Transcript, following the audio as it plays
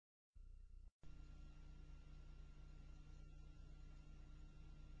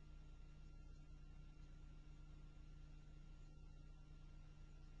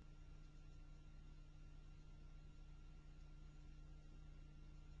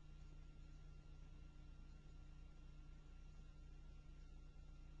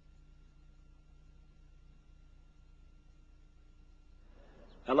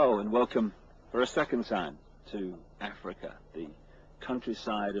Hello and welcome for a second time to Africa, the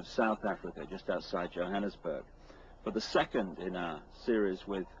countryside of South Africa, just outside Johannesburg, for the second in our series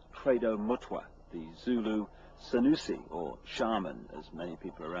with Credo Mutwa, the Zulu Sanusi, or shaman, as many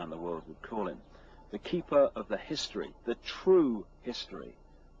people around the world would call him, the keeper of the history, the true history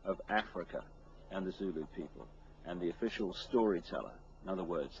of Africa and the Zulu people, and the official storyteller, in other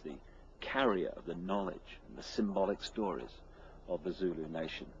words, the carrier of the knowledge and the symbolic stories of the Zulu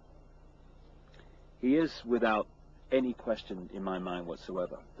nation. He is, without any question in my mind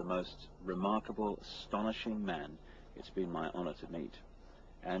whatsoever, the most remarkable, astonishing man it's been my honor to meet.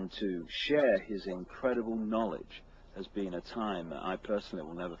 And to share his incredible knowledge has been a time I personally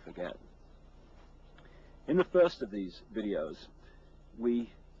will never forget. In the first of these videos,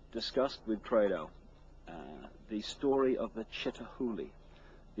 we discussed with Credo the story of the Chitahuli,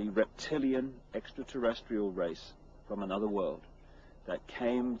 the reptilian extraterrestrial race from another world that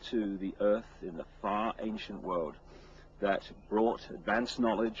came to the earth in the far ancient world, that brought advanced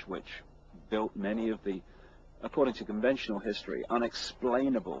knowledge which built many of the, according to conventional history,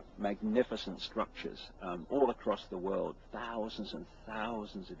 unexplainable, magnificent structures all across the world, thousands and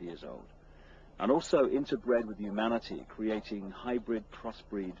thousands of years old, and also interbred with humanity, creating hybrid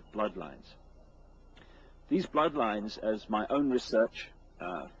crossbreed bloodlines. These bloodlines, as my own research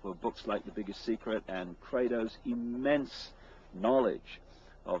for books like The Biggest Secret and Credo's immense knowledge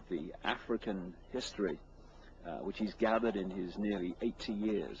of the African history, which he's gathered in his nearly 80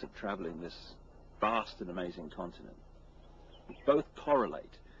 years of traveling this vast and amazing continent, both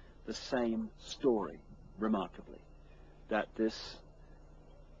correlate the same story, remarkably, that this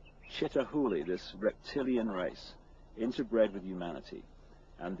Chitahuli, this reptilian race, interbred with humanity,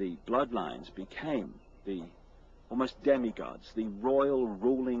 and the bloodlines became the almost demigods, the royal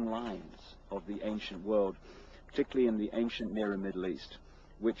ruling lines of the ancient world, particularly in the ancient Near and Middle East,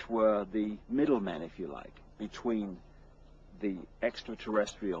 which were the middlemen, if you like, between the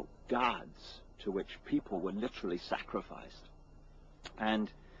extraterrestrial gods to which people were literally sacrificed and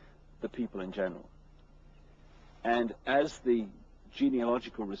the people in general. And as the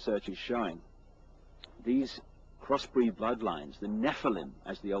genealogical research is showing, these crossbreed bloodlines, the Nephilim,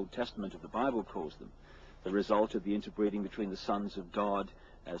 as the Old Testament of the Bible calls them, the result of the interbreeding between the sons of God,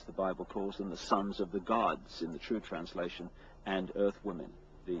 as the Bible calls them, the sons of the gods in the true translation, and earth women,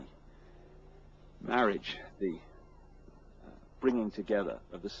 the marriage, the bringing together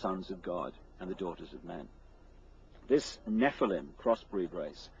of the sons of God and the daughters of men. This Nephilim crossbreed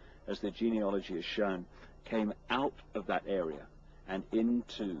race, as the genealogy has shown, came out of that area and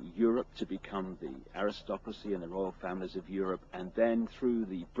into Europe to become the aristocracy and the royal families of Europe, and then through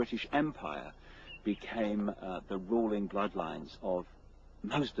the British Empire became the ruling bloodlines of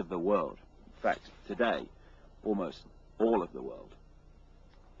most of the world. In fact, today, almost all of the world.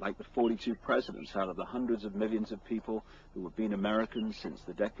 Like the 42 presidents out of the hundreds of millions of people who have been Americans since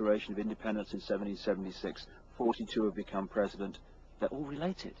the Declaration of Independence in 1776, 42 have become president. They're all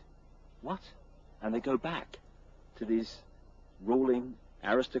related. What? And they go back to these ruling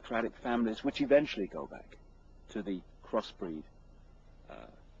aristocratic families, which eventually go back to the crossbreed,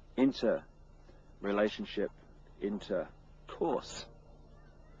 inter-relationship, intercourse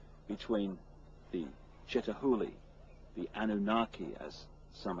between the Chitahuli, the Anunnaki, as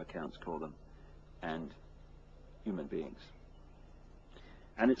some accounts call them, and human beings.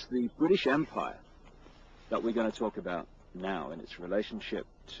 And it's the British Empire that we're going to talk about now, in its relationship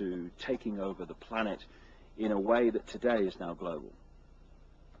to taking over the planet in a way that today is now global.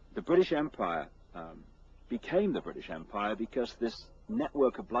 The British Empire became the British Empire because this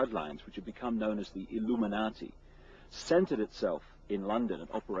network of bloodlines, which had become known as the Illuminati, centered itself in London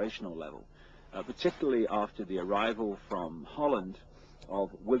at operational level, particularly after the arrival from Holland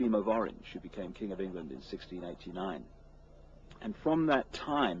of William of Orange, who became King of England in 1689. And from that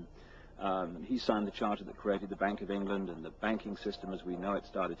time, he signed the charter that created the Bank of England, and the banking system as we know it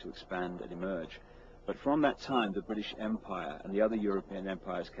started to expand and emerge. But from that time, the British Empire and the other European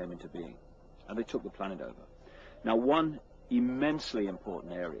empires came into being, and they took the planet over. Now, one immensely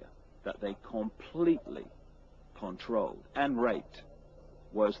important area that they completely controlled and raped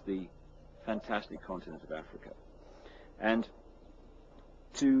was the fantastic continent of Africa. And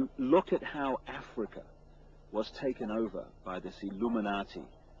to look at how Africa was taken over by this Illuminati,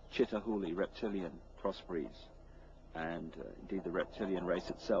 Chitahuli, reptilian crossbreeds, and indeed the reptilian race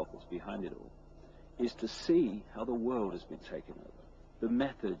itself that's behind it all, is to see how the world has been taken over, the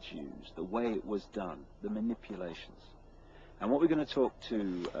methods used, the way it was done, the manipulations. And what we're going to talk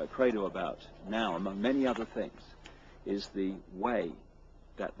to Credo about now, among many other things, is the way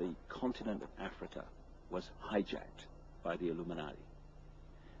that the continent of Africa was hijacked by the Illuminati.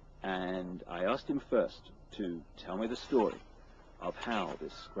 And I asked him first to tell me the story of how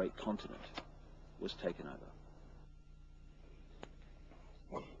this great continent was taken over.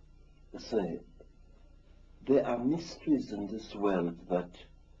 So, there are mysteries in this world that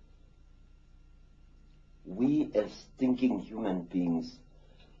we as thinking human beings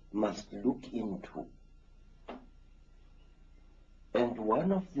must look into. And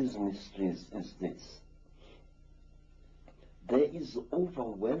one of these mysteries is this. There is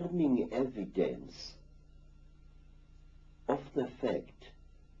overwhelming evidence of the fact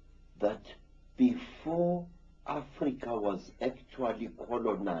that before Africa was actually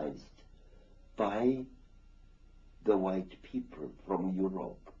colonized by the white people from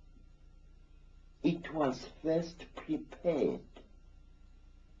Europe, it was first prepared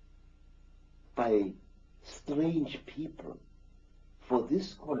by strange people for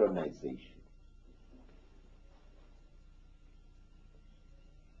this colonization.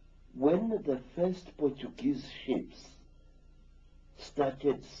 When the first Portuguese ships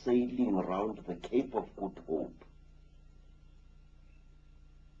started sailing around the Cape of Good Hope,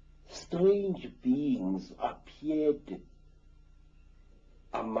 strange beings appeared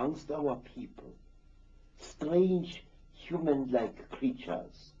amongst our people, strange human-like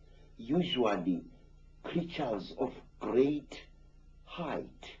creatures, usually creatures of great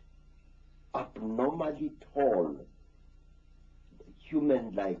height, abnormally tall,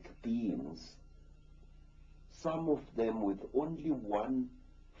 human-like beings, some of them with only 1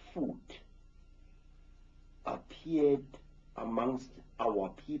 foot, appeared amongst our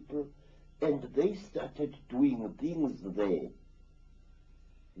people, and they started doing things there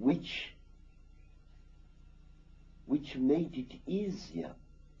which made it easier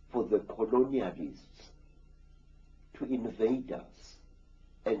for the colonialists to invade us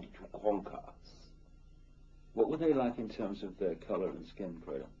and to conquer us. What were they like in terms of their color and skin,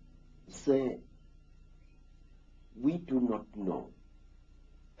 Credo? We do not know,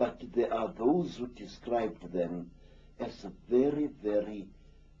 but there are those who described them as very, very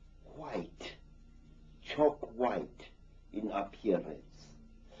white, chalk white in appearance.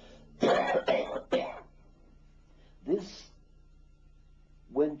 This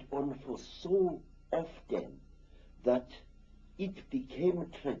went on for so often that it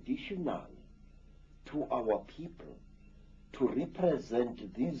became traditional to our people to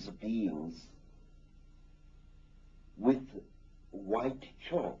represent these beings with white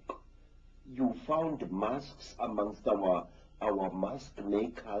chalk. You found masks amongst our mask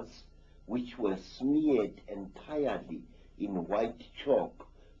makers which were smeared entirely in white chalk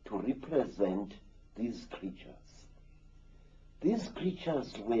to represent these creatures. These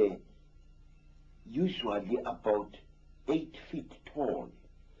creatures were usually about 8 feet tall,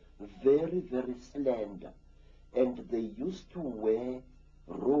 very, very slender, and they used to wear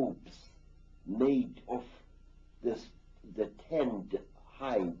robes made of the tanned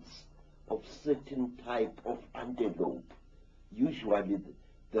hides of certain type of antelope, usually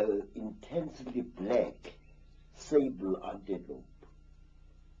the intensely black sable antelope.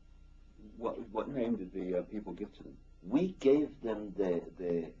 What name did the people give to them? We gave them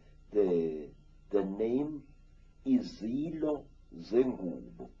the name Izilo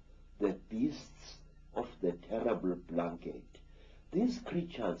Zengubo, the beasts of the terrible blanket. These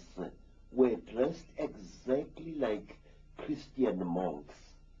creatures were dressed exactly like Christian monks,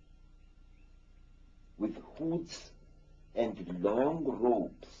 with hoods and long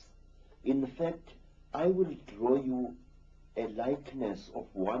robes. In fact, I will draw you a likeness of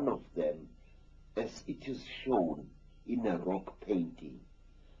one of them as it is shown in a rock painting.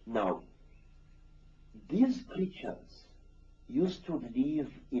 Now, these creatures used to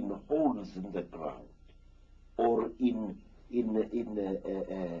live in holes in the ground, or in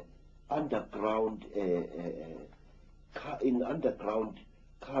underground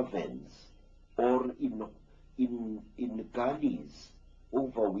caverns, or in gullies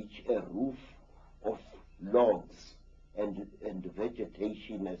over which a roof of logs and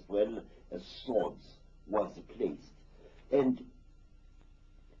vegetation as well as sods was placed. And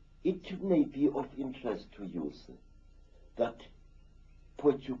it may be of interest to you, sir, that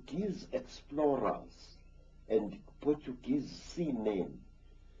Portuguese explorers and Portuguese seamen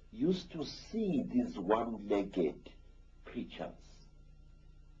used to see these one-legged creatures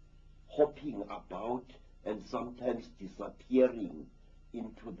hopping about and sometimes disappearing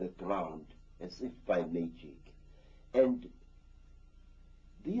into the ground as if by magic. And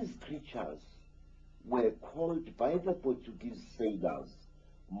these creatures were called by the Portuguese sailors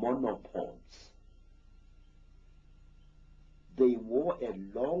monopods. They wore a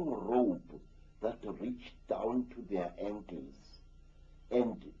long robe that reached down to their ankles,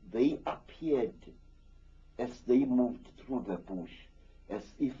 and they appeared as they moved through the bush as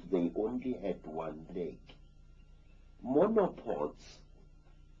if they only had one leg. Monopods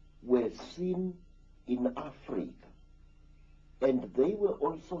were seen in Africa, and they were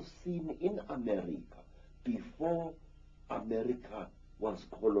also seen in America before America was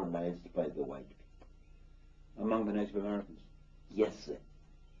colonized by the white people. Among the Native Americans? Yes, sir.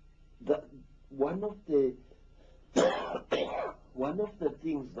 One of the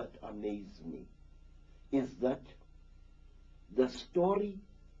things that amaze me is that the story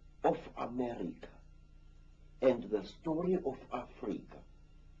of America and the story of Africa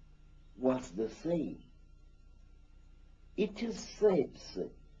was the same. It is said, sir,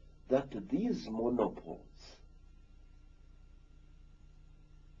 that these monopods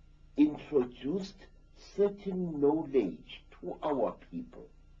introduced certain knowledge to our people.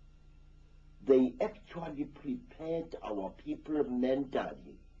 They actually prepared our people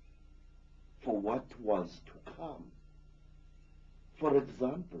mentally for what was to come. For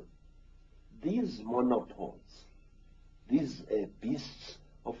example, these monopods, these beasts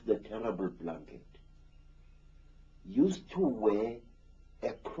of the terrible blanket, used to wear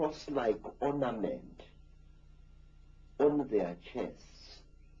a cross-like ornament on their chests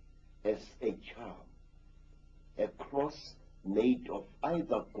as a charm, a cross made of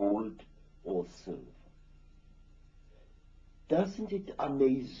either gold or silver. Doesn't it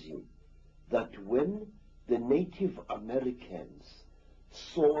amaze you that when the Native Americans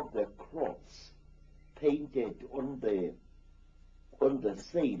saw the cross painted on the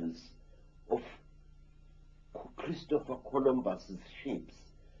sails of Christopher Columbus's ships,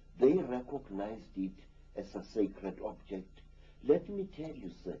 they recognized it as a sacred object? Let me tell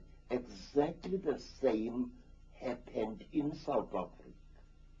you, sir, exactly the same happened in South Africa,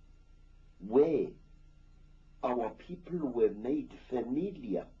 where our people were made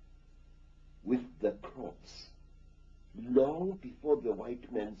familiar with the cross long before the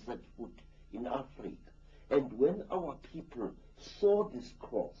white man set foot in Africa. And when our people saw this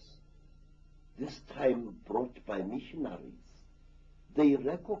cross, this time brought by missionaries, they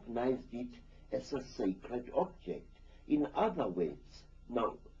recognized it as a sacred object. In other words,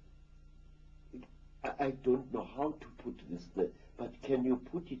 now, I don't know how to put this there, but can you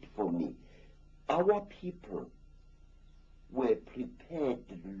put it for me? Our people were prepared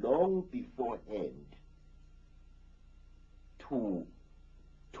long beforehand to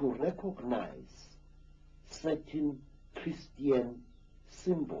recognize certain Christian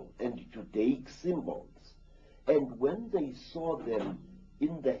symbols and Judaic symbols. And when they saw them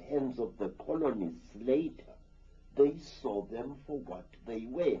in the hands of the colonists later, they saw them for what they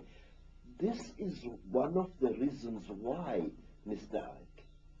were. This is one of the reasons why, Mr. Icke,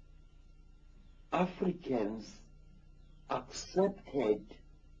 Africans accepted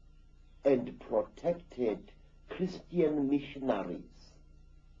and protected Christian missionaries,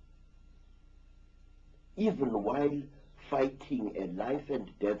 even while fighting a life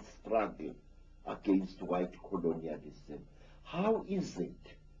and death struggle against white colonialism. How is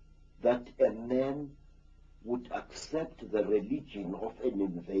it that a man would accept the religion of an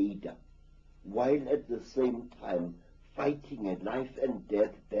invader while at the same time fighting a life and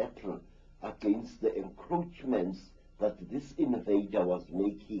death battle against the encroachments that this invader was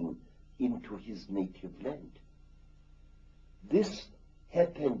making into his native land? This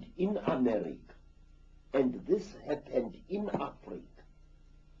happened in America, and this happened in Africa,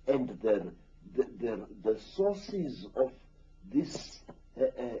 and the sources of this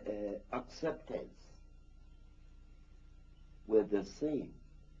acceptance were the same.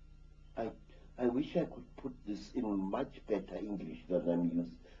 I wish I could put this in much better English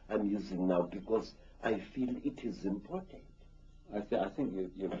than I'm using now, because I feel it is important. I think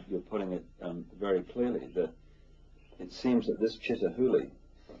you're putting it very clearly, that it seems that this Chitahuli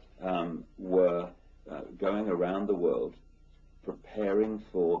were going around the world preparing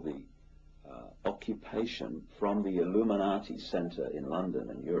for the occupation from the Illuminati center in London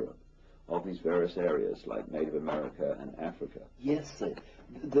and Europe of these various areas like Native America and Africa. Yes, sir.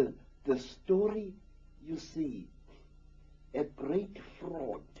 The story, you see, a great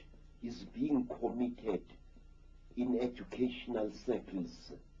fraud is being committed in educational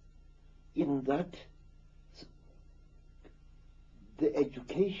circles, in that the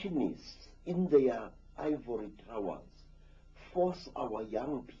educationists in their ivory towers force our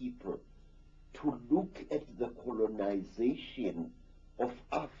young people to look at the colonization of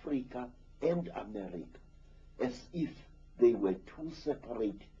Africa and America as if they were two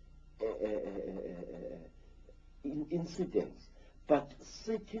separate incidents. But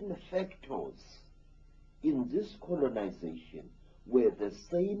certain factors in this colonization were the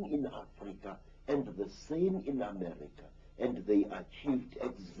same in Africa and the same in America, and they achieved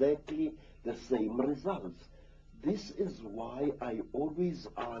exactly the same results. This is why I always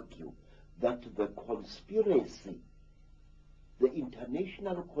argue that the conspiracy, the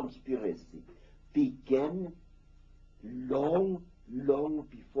international conspiracy, began long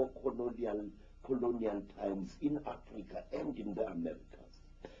before colonial times in Africa and in the Americas.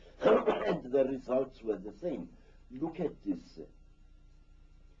 And the results were the same. Look at this.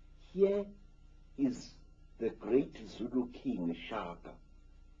 Here is the great Zulu king, Shaka.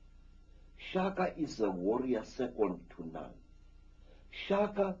 Shaka is a warrior second to none.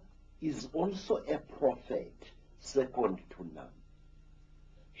 Shaka is also a prophet second to none.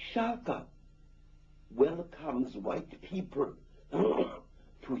 Shaka welcomes white people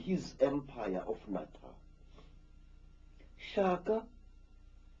to his empire of Natal. Shaka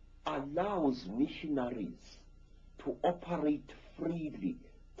allows missionaries to operate freely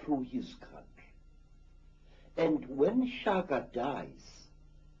through his country. And when Shaka dies,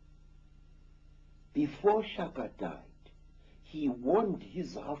 before Shaka died, he warned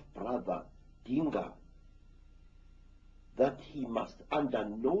his half-brother Dinga that he must under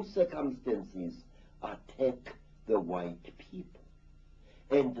no circumstances attack the white people,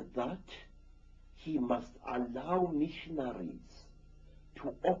 and that he must allow missionaries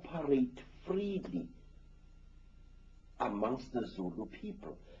to operate freely amongst the Zulu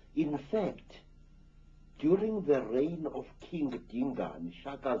people. In fact, during the reign of King Dinga,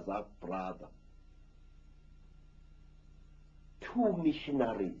 Shaka's half-brother, two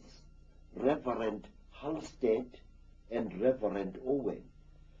missionaries, Reverend Halstead and Reverend Owen,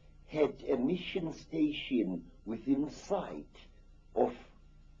 had a mission station within sight of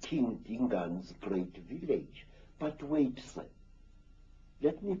King Dinga's great village. But wait, sir,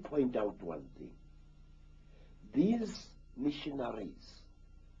 let me point out one thing. These missionaries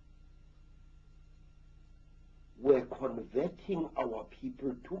were converting our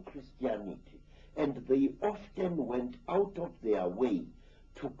people to Christianity, and they often went out of their way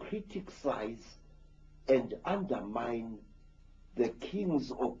to criticize and undermine the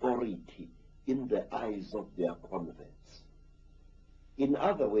king's authority in the eyes of their converts. In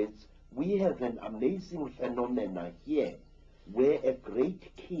other words, we have an amazing phenomena here where a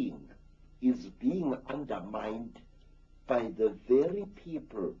great king is being undermined by the very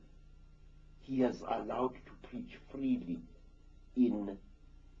people he has allowed to preach freely in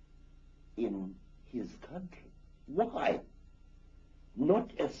his country. Why?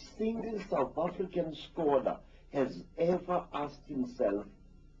 Not a single South African scholar has ever asked himself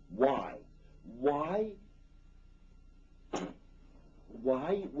why. Why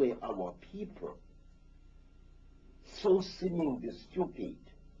were our people so seemingly stupid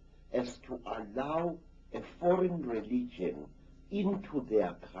as to allow a foreign religion into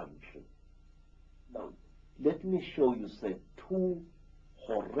their country? Now, let me show you, sir, two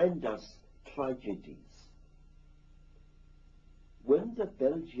horrendous tragedies. When the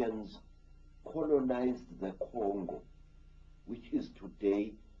Belgians colonized the Congo, which is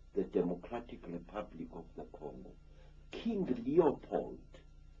today the Democratic Republic of the Congo, King Leopold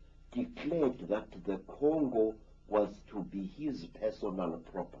declared that the Congo was to be his personal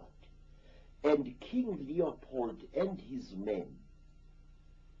property. And King Leopold and his men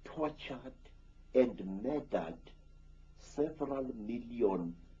tortured and murdered several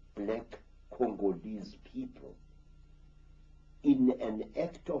million black Congolese people in an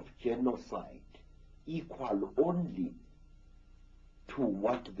act of genocide equal only to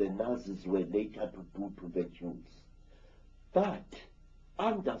what the Nazis were later to do to the Jews. But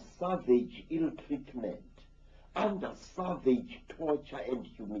under savage ill treatment, under savage torture and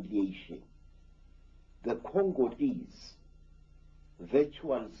humiliation, the Congolese,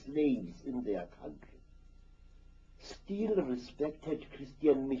 virtual slaves in their country, still respected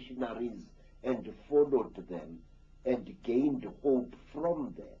Christian missionaries and followed them and gained hope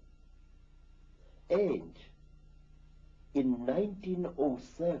from them. And in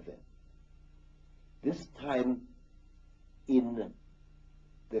 1907, this time in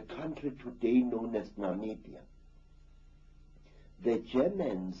the country today known as Namibia, the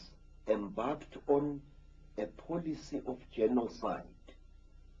Germans embarked on a policy of genocide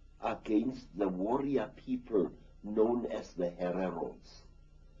against the warrior people known as the Hereros.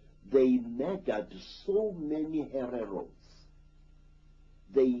 They murdered so many Hereros.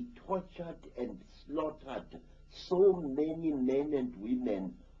 They tortured and slaughtered so many men and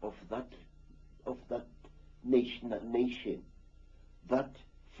women of that nation that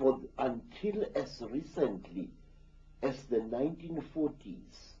until as recently as the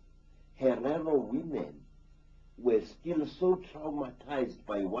 1940s, Herero women were still so traumatized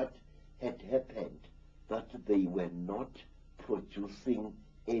by what had happened that they were not producing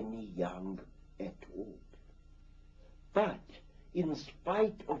any young at all. But in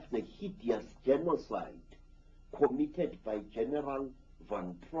spite of the hideous genocide committed by General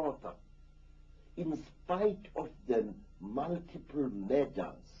van Trotha, in spite of the multiple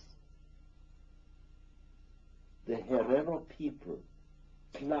murders, the Herero people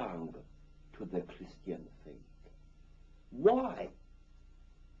clung to the Christian faith. Why?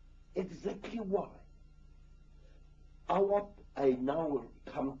 Exactly why? I now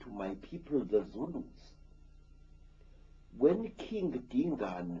come to my people, the Zulus. When King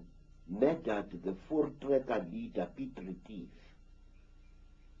Dingaan murdered the four-tracker leader, Piet Retief,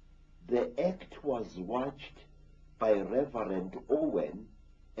 the act was watched by Reverend Owen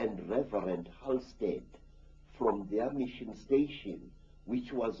and Reverend Halstead from their mission station,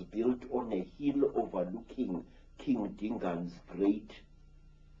 which was built on a hill overlooking King Dingaan's great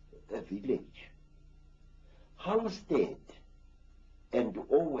village. Halstead and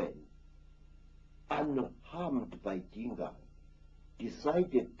Owen, unharmed by Dingaan,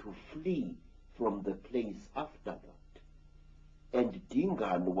 decided to flee from the place after that. And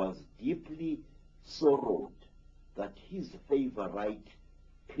Dingaan was deeply sorrowed that his favorite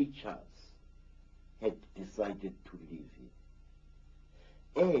preachers had decided to leave him.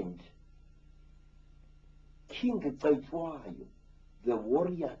 And King Cetshwayo, the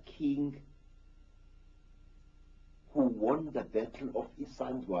warrior king who won the Battle of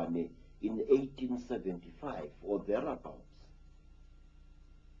Isandlwane in 1875 or thereabouts,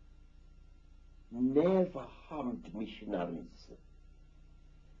 never harmed missionaries.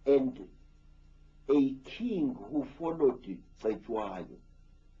 And a king who followed Cetshwayo,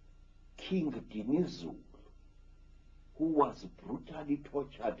 King Dinizulu, who was brutally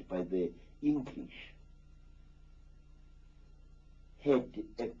tortured by the English, had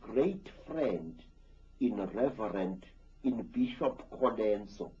a great friend in Bishop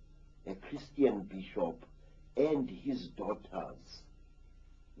Colenso, a Christian bishop, and his daughters,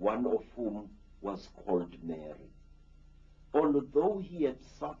 one of whom was called Mary. Although he had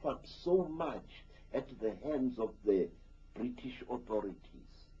suffered so much at the hands of the British authorities,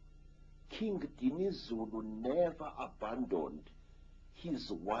 King Dinizulu never abandoned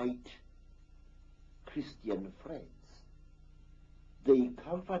his white Christian friends. They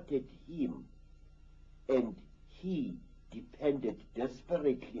comforted him, and he depended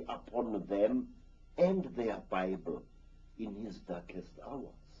desperately upon them and their Bible in his darkest hours.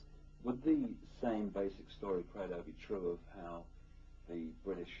 Would the same basic story, Credo, be true of how the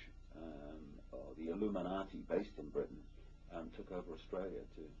British or the Illuminati based in Britain took over Australia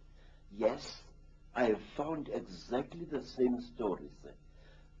too? Yes, I have found exactly the same stories.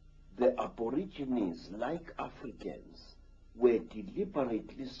 The Aborigines, like Africans, were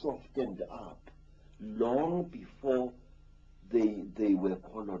deliberately softened up long before they were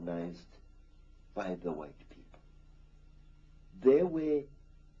colonized by the white people. There were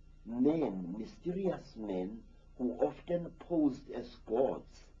men, mysterious men, who often posed as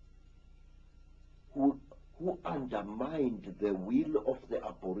gods, who undermined the will of the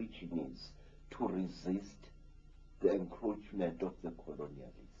Aborigines to resist the encroachment of the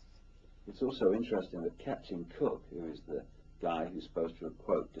colonialists. It's also interesting that Captain Cook, who is the guy who's supposed to have,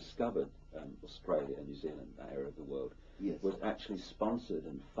 quote, discovered Australia and New Zealand, that area of the world, yes, was actually sponsored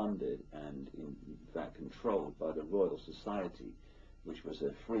and funded and in fact controlled by the Royal Society, which was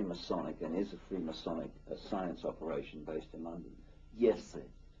a Freemasonic and is a Freemasonic science operation based in London. Yes, sir.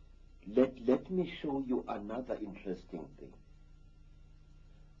 Let me show you another interesting thing.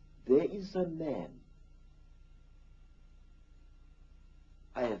 There is a man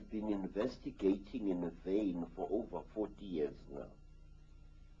I have been investigating in a vein for over 40 years now.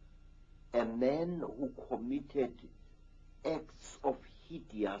 A man who committed acts of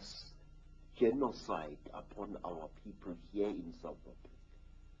hideous genocide upon our people here in South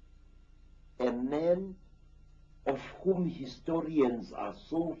Africa. A man of whom historians are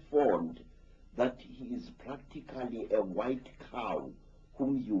so fond that he is practically a white cow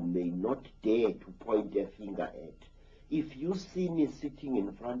whom you may not dare to point a finger at. If you see me sitting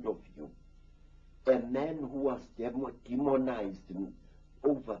in front of you, a man who was demonized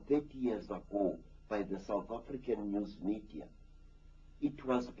over 30 years ago by the South African news media, it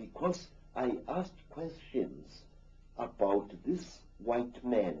was because I asked questions about this white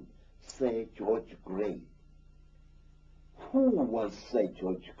man, Sir George Grey. Who was Sir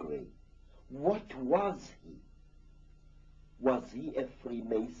George Grey? What was he? Was he a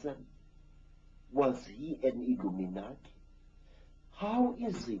Freemason? Was he an Illuminati? How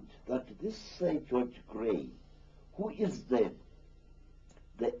is it that this Sir George Grey, who is the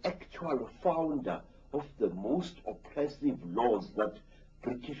actual founder of the most oppressive laws that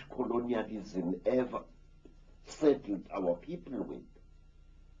British colonialism ever settled our people with.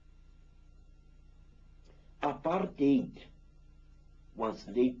 Apartheid was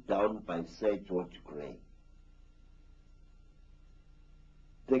laid down by Sir George Grey.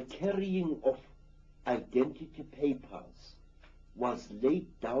 The carrying of identity papers was laid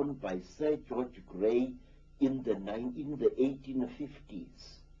down by Sir George Grey in the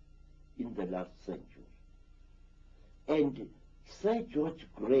 1850s, in the last century. And Sir George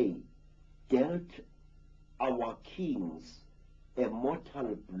Grey dealt our kings a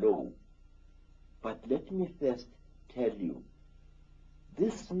mortal blow. But let me first tell you,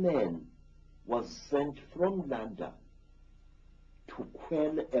 this man was sent from London to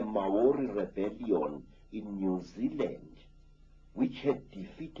quell a Maori rebellion in New Zealand, which had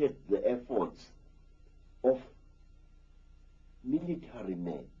defeated the efforts of military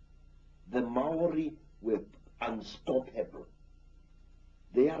men. The Maori were unstoppable.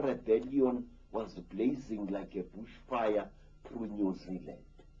 Their rebellion was blazing like a bushfire through New Zealand.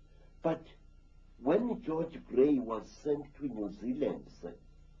 But when George Grey was sent to New Zealand,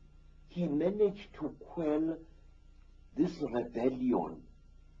 he managed to quell this rebellion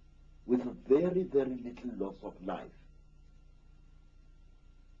with very, very little loss of life.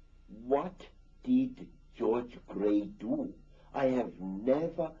 What did George Grey do? I have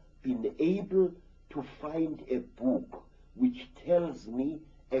never been able to find a book which tells me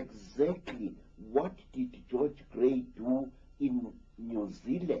exactly what did George Grey do in New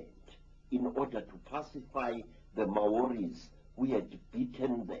Zealand in order to pacify the Maoris who had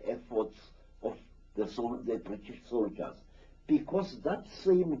beaten the efforts of the British soldiers. Because that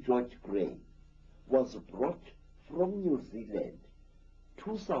same George Grey was brought from New Zealand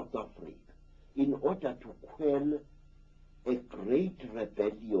to South Africa in order to quell a great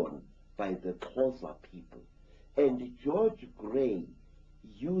rebellion by the Xhosa people. And George Grey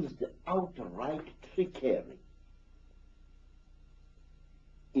used outright trickery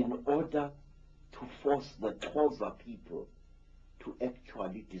in order to force the Xhosa people to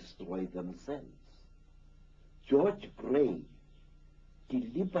actually destroy themselves. George Grey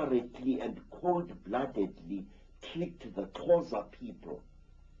deliberately and cold-bloodedly tricked the Xhosa people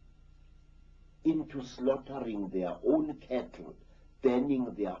into slaughtering their own cattle,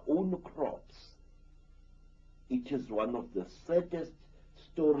 burning their own crops. It is one of the saddest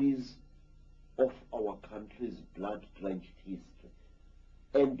stories of our country's blood-drenched history.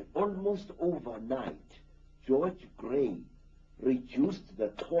 And almost overnight, George Grey reduced the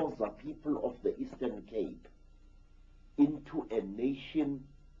Xhosa people of the Eastern Cape into a nation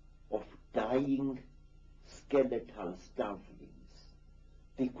of dying skeletal starvelings.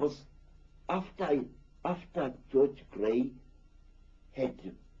 Because after George Grey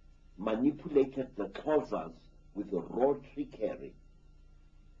had manipulated the Xhosas with raw trickery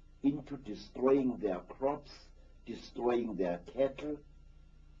into destroying their crops, destroying their cattle,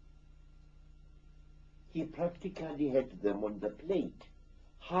 he practically had them on the plate.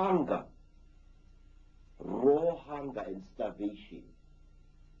 Hunger, raw hunger and starvation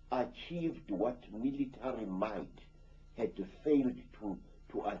achieved what military might had failed to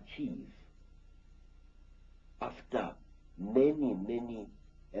achieve after many, many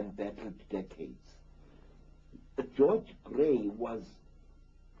embattled decades. George Grey was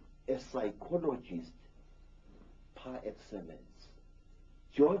a psychologist par excellence.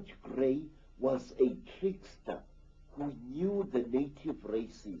 George Grey was a trickster who knew the native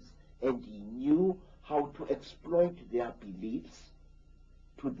races, and he knew how to exploit their beliefs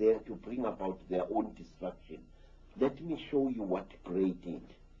to bring about their own destruction. Let me show you what Grey did.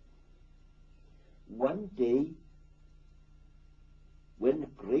 One day, when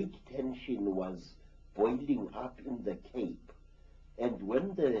great tension was boiling up in the Cape, and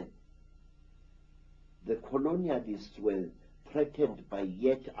when the colonialists were threatened by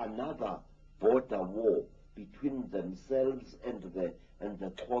yet another border war between themselves and the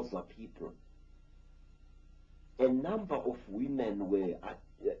Xhosa people, a number of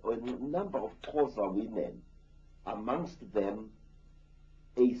Xhosa women, amongst them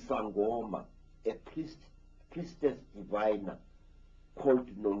a Sangoma, a priestess diviner called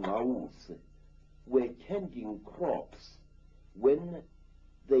Nongawuse, were tending crops when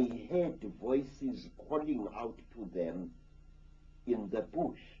they heard voices calling out to them in the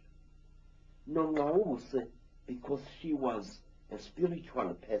bush. Nongawuse, because she was a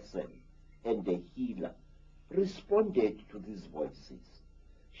spiritual person and a healer, responded to these voices.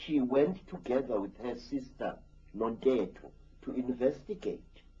 She went together with her sister Nondeto to investigate,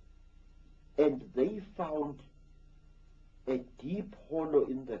 and they found a deep hollow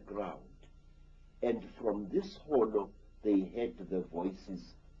in the ground, and from this hollow they heard the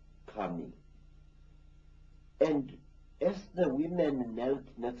voices coming. And as the women knelt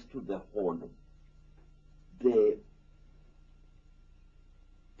next to the hollow, the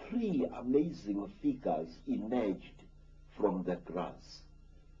three amazing figures emerged from the grass.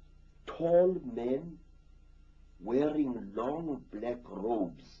 Tall men wearing long black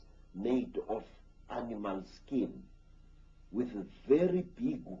robes made of animal skin, with very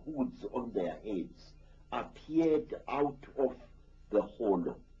big hoods on their heads, appeared out of the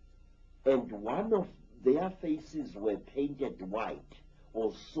hollow. And one of their faces were painted white,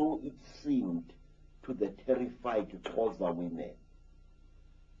 or so it seemed to the terrified Xhosa women.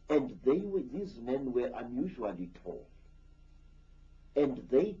 And these men were unusually tall. And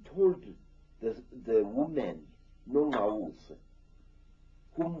they told the woman, Nongawuse,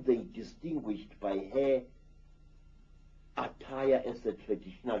 whom they distinguished by her attire as a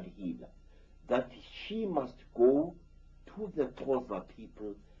traditional healer, that she must go to the Xhosa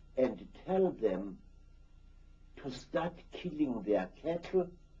people and tell them to start killing their cattle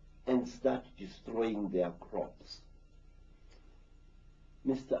and start destroying their crops.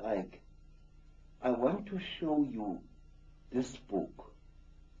 Mr. Icke, I want to show you this book,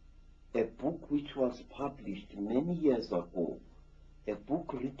 a book which was published many years ago, a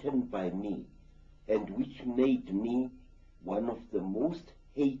book written by me, and which made me one of the most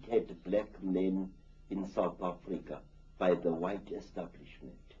hated black men in South Africa by the white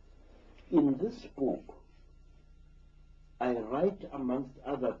establishment. In this book, I write, amongst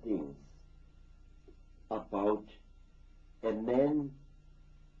other things, about a man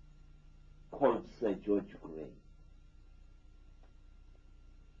called Sir George Grey.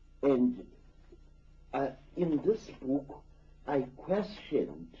 And in this book, I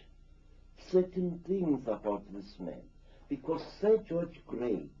questioned certain things about this man, because Sir George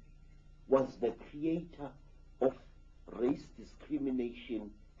Grey was the creator of race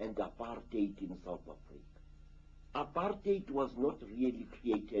discrimination and apartheid in South Africa. Apartheid was not really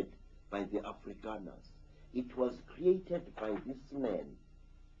created by the Afrikaners. It was created by this man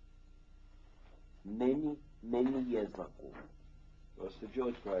many, many years ago. Well, Sir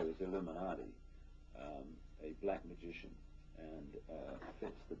George Grey was Illuminati, a black magician, and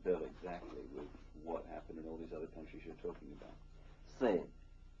fits the bill exactly with what happened in all these other countries you're talking about. Sir,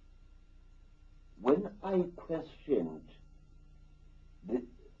 when I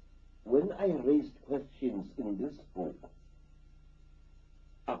raised questions in this book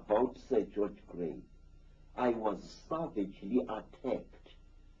about Sir George Grey, I was savagely attacked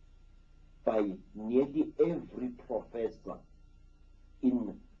by nearly every professor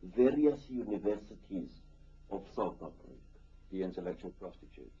in various universities of South Africa. The intellectual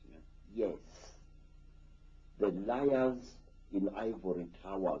prostitutes, yeah? Yes. The liars in ivory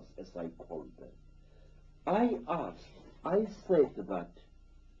towers, as I call them. I said that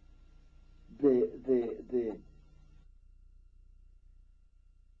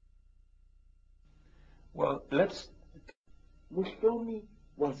Well, let's... Muhlomi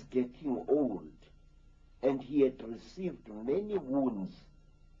was getting old, and he had received many wounds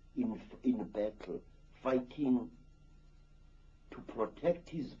in battle, fighting to protect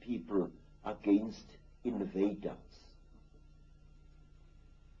his people against invaders.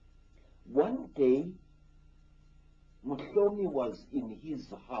 One day, Muhlomi was in his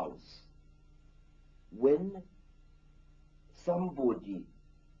house when somebody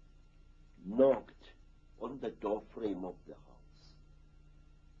knocked on the door frame of the house.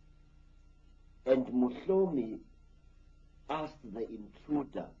 And Muhlomi asked the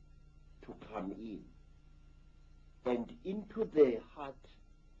intruder to come in. And into their hut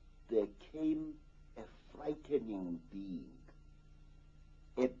there came a frightening being,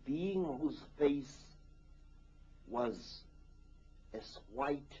 a being whose face was as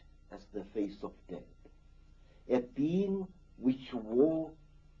white as the face of death, a being which wore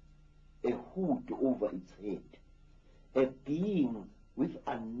a hood over its head, a being with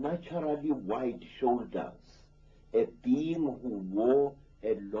unnaturally wide shoulders, a being who wore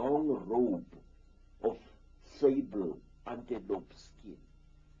a long robe of sable antelope skin.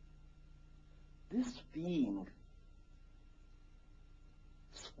 This being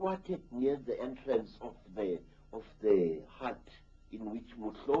squatted near the entrance of the hut in which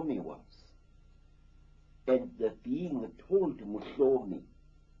Muhlomi was, and the being told Muhlomi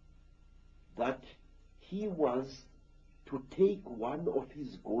that he was to take one of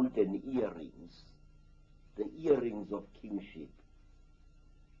his golden earrings, the earrings of kingship,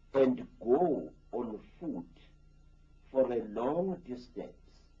 and go on foot for a long distance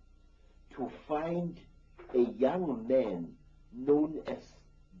to find a young man known as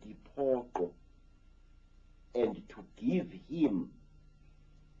Dipoko and to give him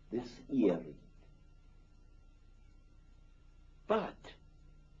this earring. But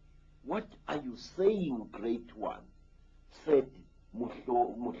what are you saying, great one? Said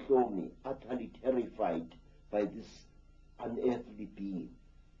Muhlomi, utterly terrified by this unearthly being.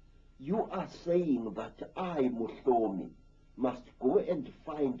 You are saying that I, Muhlomi, must go and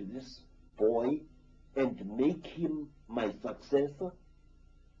find this boy and make him my successor?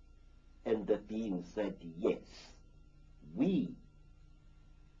 And the being said, yes, we,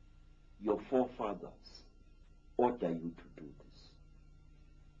 your forefathers, order you to do this.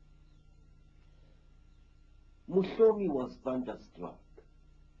 Muhlomi was thunderstruck.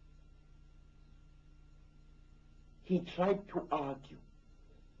 He tried to argue,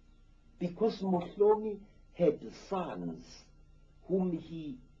 because Muhlomi had sons whom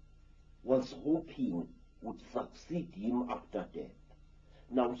he was hoping would succeed him after death.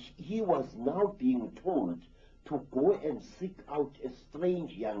 Now he was now being told to go and seek out a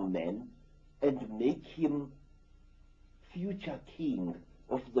strange young man and make him future king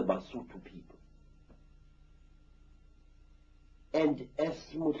of the Basotho people. And as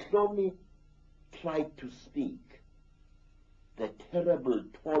Muhlomi tried to speak, the terrible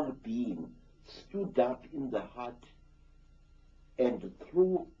tall being stood up in the hut and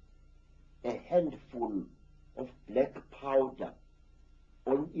threw a handful of black powder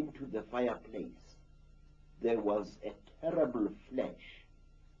on into the fireplace. There was a terrible flash,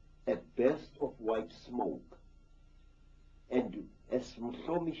 a burst of white smoke, and as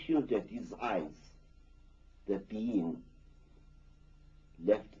Muhlomi shielded his eyes, the being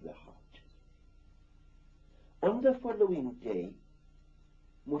left the hut. On the following day,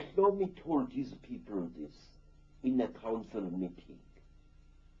 Muhlomi told his people this in a council meeting,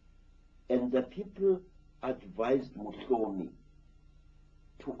 and the people advised Muhlomi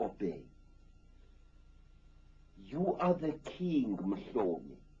to obey. You are the king,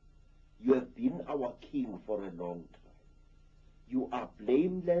 Muhlomi. You have been our king for a long time. You are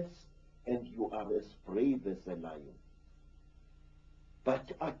blameless and you are as brave as a lion.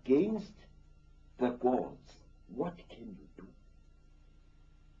 But against the gods, what can you do?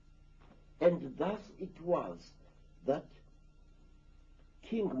 And thus it was that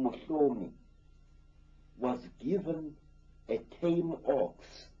King Muhlomi was given a tame ox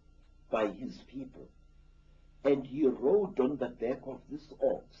by his people, and he rode on the back of this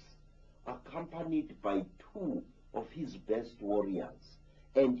ox, accompanied by 2 of his best warriors,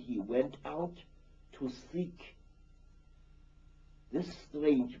 and he went out to seek this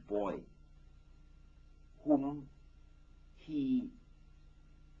strange boy whom he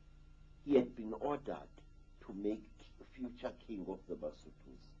had been ordered to make future king of the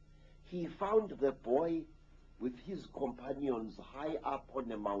Basutus. He found the boy with his companions high up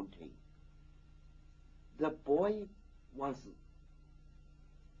on a mountain. The boy was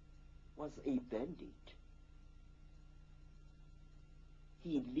a bandit.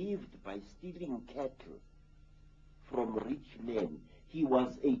 He lived by stealing cattle from rich men. He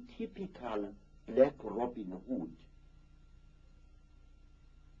was a typical black Robin Hood.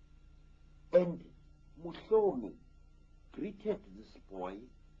 And Muhlomi greeted this boy,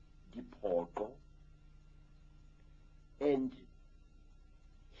 Dipoko, and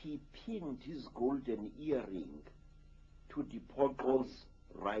he pinned his golden earring to Dipoko's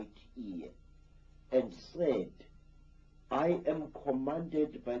right ear and said, I am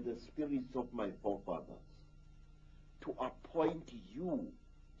commanded by the spirits of my forefathers to appoint you,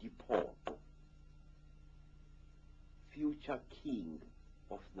 Dipoko, future king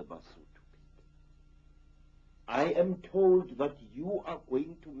of the Basotho. I am told that you are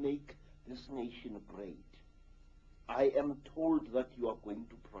going to make this nation great. I am told that you are going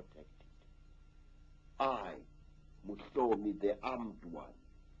to protect it. I, Muhlomi, the armed one,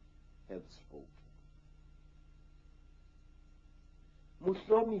 have spoken.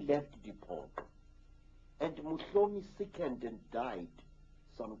 Muhlomi left Dipoko, and Muhlomi sickened and died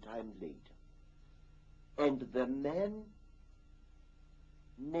some time later. And the man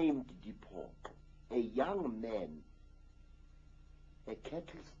named Dipoko, a young man, a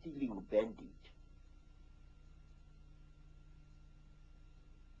cattle-stealing bandit,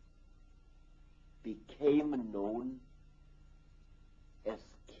 became known as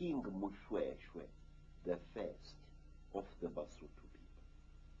King Mushweshwe, the first of the Basotho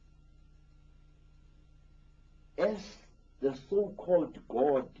people. As the so-called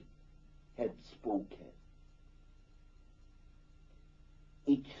God had spoken,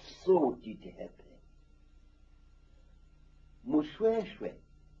 it so did happen. Mushweshwe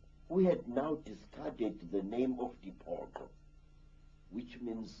we had now discarded the name of Dipogo, which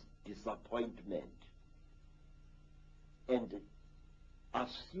means disappointment, and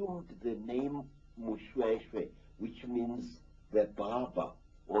assumed the name Mushweshwe, which means the barber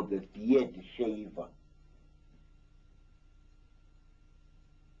or the beard shaver.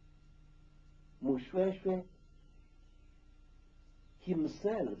 Mushweshwe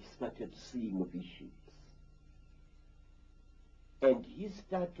himself started seeing visions, and he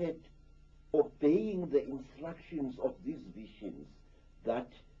started obeying the instructions of these visions that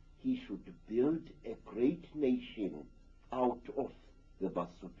he should build a great nation out of the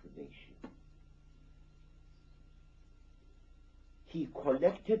Basotho nation. He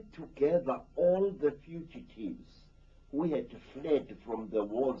collected together all the fugitives who had fled from the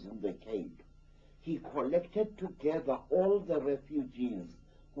wars in the Cape. He collected together all the refugees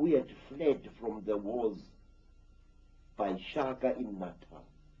who had fled from the wars by Shaka in Natal,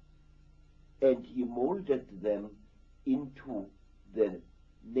 and he molded them into the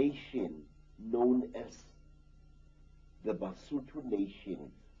nation known as the Basotho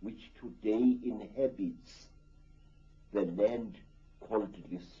nation, which today inhabits the land called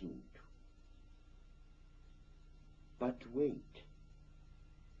Lesotho. But wait,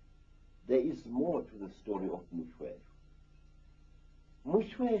 there is more to the story of Mushweshwe.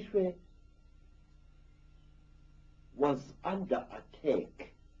 Mushweshwe was under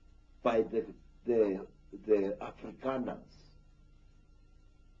attack by the Afrikaners,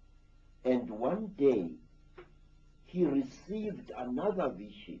 and one day he received another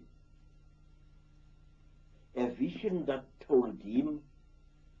vision, a vision that told him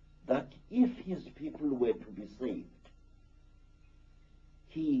that if his people were to be saved,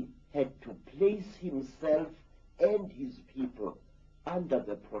 he had to place himself and his people under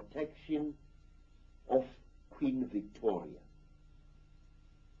the protection of Queen Victoria.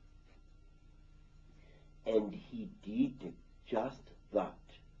 And he did just that.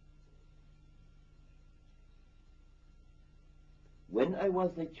 When I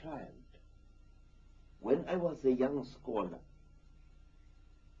was a child, when I was a young scholar,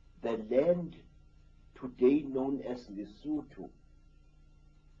 the land today known as Lesotho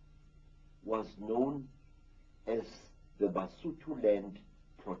was known as the Basotho Land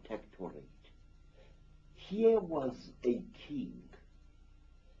Protectorate. Here was a king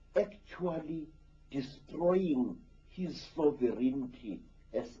actually destroying his sovereignty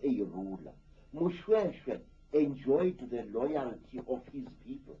as a ruler. Mushweshwe enjoyed the loyalty of his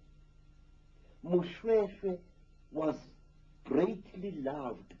people. Mushweshwe was greatly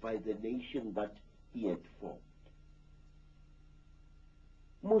loved by the nation that he had formed.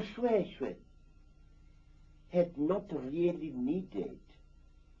 Mushweshwe had not really needed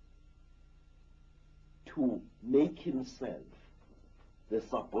to make himself the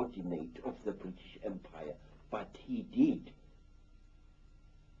subordinate of the British Empire, but he did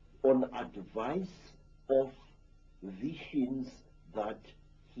on advice of visions that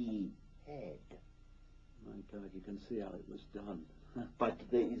he had. My God, you can see how it was done. But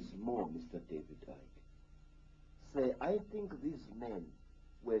there is more, Mr. David Icke. Say, I think these men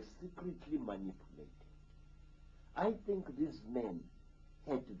were secretly manipulated. I think these men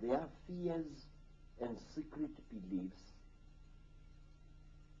had their fears and secret beliefs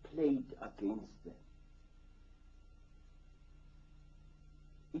played against them.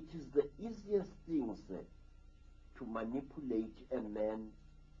 It is the easiest thing, sir, to manipulate a man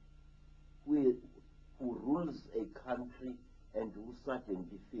who rules a country and who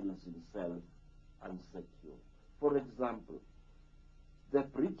suddenly feels himself unsecure. For example, the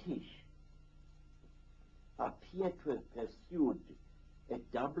British appear to have pursued a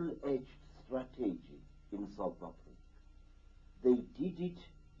double-edged strategy in South Africa. They did it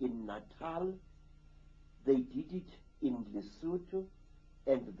in Natal, they did it in Lesotho,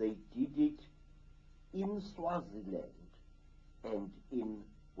 and they did it in Swaziland and in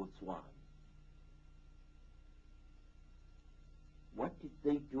Botswana. What did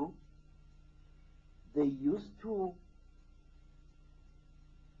they do? They used to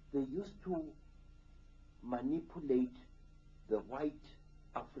manipulate the white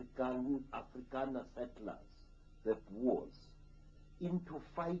Afrikaner settlers, the Boers, into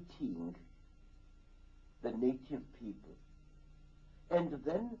fighting the native people. And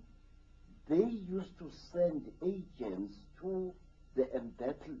then they used to send agents to the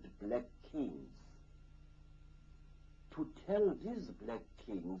embattled black kings to tell these black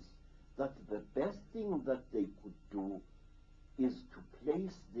kings that the best thing that they could do is to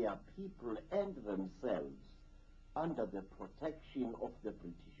place their people and themselves under the protection of the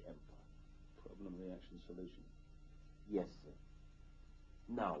British Empire. Problem, reaction, solution. Yes, sir.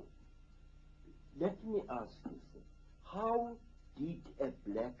 Now, let me ask you, sir, how did a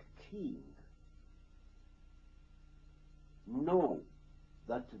black king know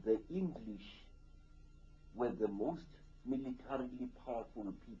that the English were the most militarily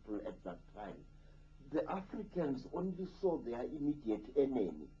powerful people at that time? The Africans only saw their immediate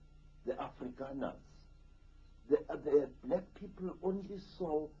enemy, the Afrikaners. The black people only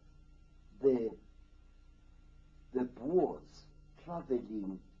saw the Boers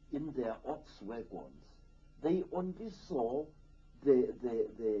traveling in their ox wagons. They only saw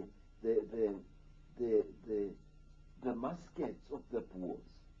the muskets of the Boers.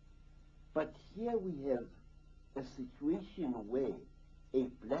 But here we have a situation where a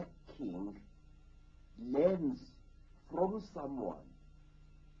black king learns from someone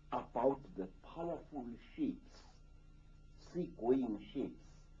about the powerful ships, sea-going ships,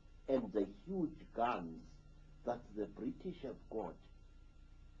 and the huge guns that the British have got.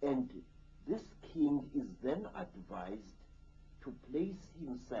 And this king is then advised to place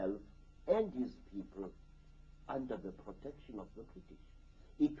himself and his people under the protection of the British.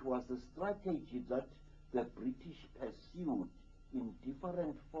 It was a strategy that the British pursued in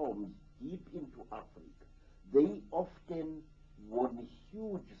different forms deep into Africa. They often won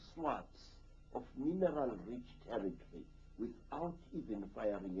huge swaths of mineral-rich territory without even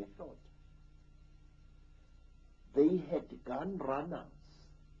firing a shot. They had gun runners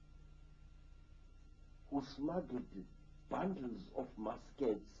who smuggled bundles of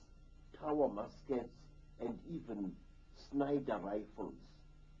muskets, tower muskets, and even Sniper rifles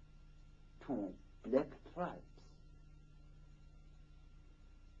to black tribes.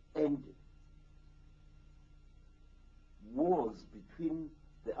 And wars between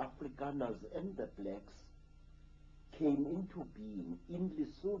the Afrikaners and the blacks came into being in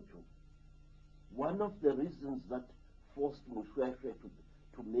Lesotho. One of the reasons that forced Moshoeshoe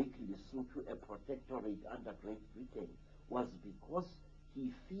to make Lesotho a protectorate under Great Britain was because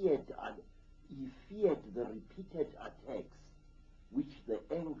he feared the repeated attacks which the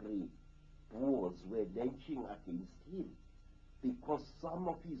angry Boers were launching against him, because some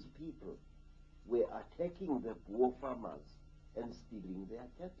of his people were attacking the Boer farmers and stealing their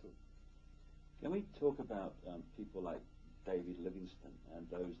cattle. Can we talk about people like David Livingstone and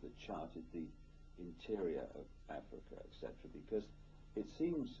those that charted the interior of Africa, etc.? Because it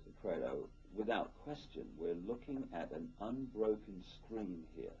seems, Credo, without question, we're looking at an unbroken stream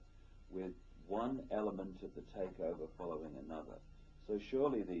here, with one element of the takeover following another. So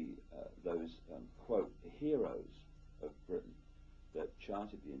surely those, quote, heroes of Britain that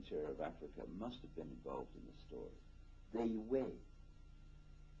charted the interior of Africa must have been involved in the story. They were.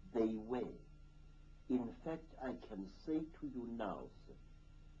 They were. In fact, I can say to you now, sir,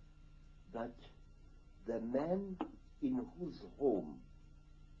 that the man in whose home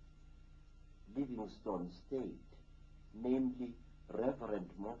Livingstone stayed, namely Reverend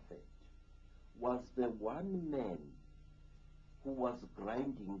Moffat, was the one man who was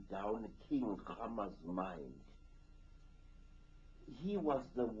grinding down King Khama's mind. He was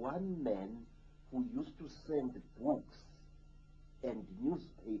the one man who used to send books and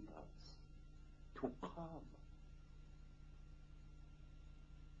newspapers to Khama.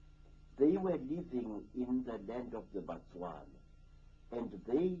 They were living in the land of the Botswana, and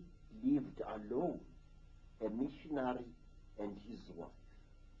they lived alone, a missionary and his wife.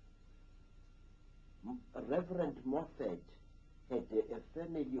 Reverend Moffat had a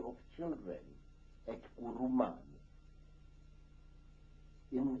family of children at Kuruman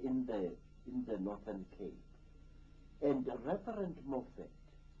in the Northern Cape. And Reverend Moffat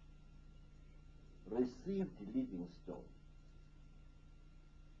received Livingstone.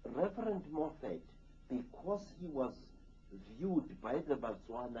 Reverend Moffat, because he was viewed by the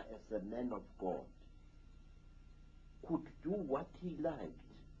Botswana as a man of God, could do what he liked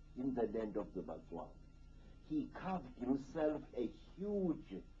in the land of the Botswana. He carved himself a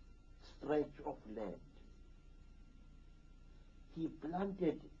huge stretch of land. He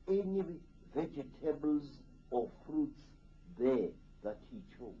planted any vegetables or fruits there that he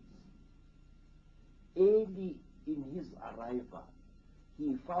chose. Early in his arrival,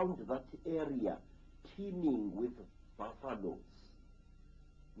 he found that area teeming with buffaloes,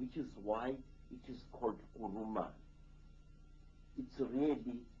 which is why it is called Kuruman. It's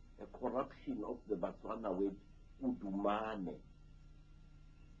really a corruption of the Botswana word Udumane,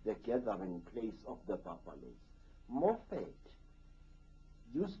 the gathering place of the buffaloes. Moffat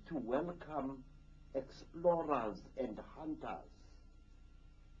used to welcome explorers and hunters,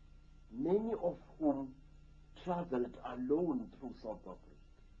 many of whom traveled alone through South Africa.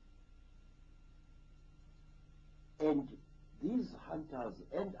 And these hunters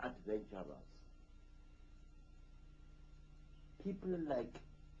and adventurers people like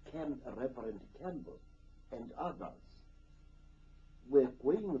Reverend Campbell and others were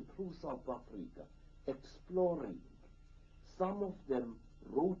going through South Africa, exploring. Some of them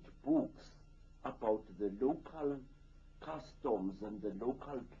wrote books about the local customs and the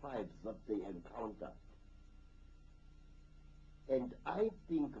local tribes that they encountered. And I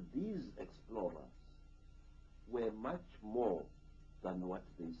think these explorers were much more than what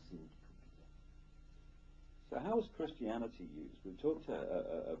they seemed to be. So how was Christianity used? We talked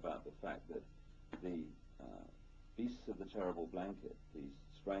about the fact that the beasts of the terrible blanket, these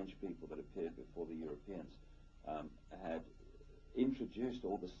strange people that appeared before the Europeans, had introduced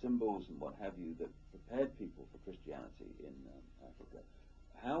all the symbols and what have you that prepared people for Christianity in Africa.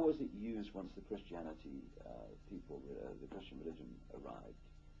 How was it used once the Christianity the Christian religion arrived?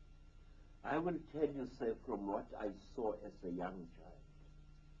 I will tell you, sir, from what I saw as a young child,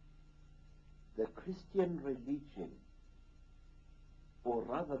 the Christian religion, or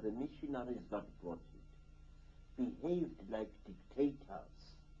rather the missionaries that brought it, behaved like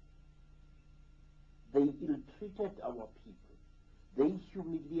dictators. They ill-treated our people. They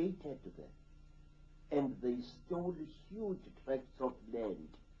humiliated them. And they stole huge tracts of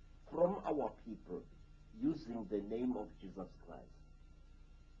land from our people using the name of Jesus Christ.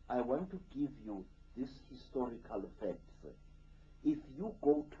 I want to give you this historical fact, sir. If you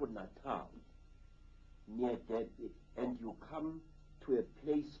go to Natal, near Durban, and you come to a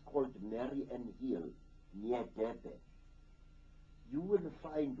place called Marian Hill, near Durban, you will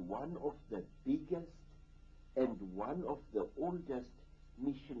find one of the biggest and one of the oldest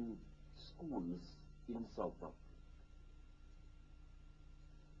mission schools in South Africa.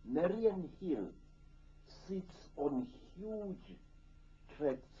 Marian Hill sits on huge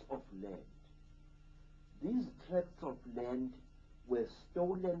tracts of land. These tracts of land were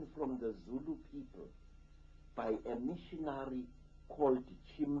stolen from the Zulu people by a missionary called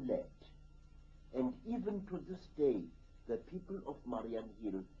Chimlet. And even to this day, the people of Marian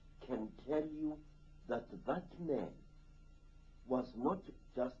Hill can tell you that that man was not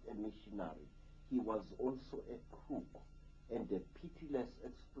just a missionary, he was also a crook and a pitiless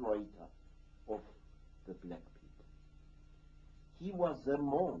exploiter of the black people. He was a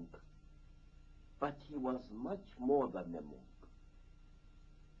monk, but he was much more than a monk.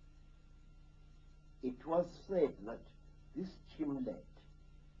 It was said that this Chimlet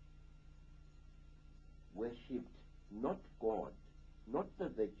worshipped not God, not the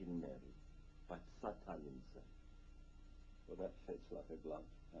Virgin Mary, but Satan himself. Well, that fits like a glove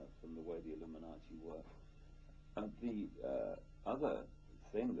from the way the Illuminati work. And the other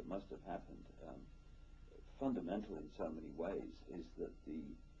thing that must have happened, fundamental in so many ways, is that the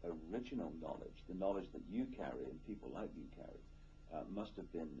original knowledge, the knowledge that you carry and people like you carry, must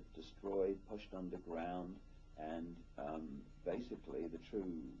have been destroyed, pushed underground, and basically the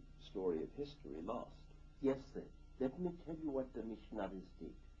true story of history lost. Yes, sir. Let me tell you what the missionaries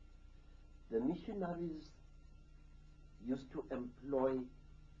did. The missionaries used to employ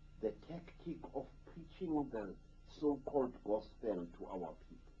the tactic of preaching the so-called gospel to our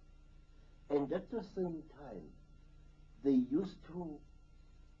people. And at the same time, they used to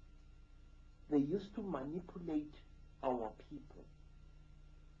manipulate our people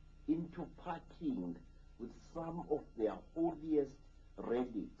into partying with some of their holiest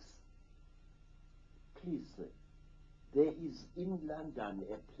relics. Please, sir, there is in London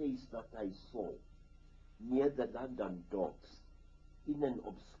a place that I saw near the London docks in an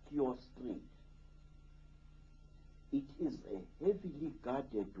obscure street. It is a heavily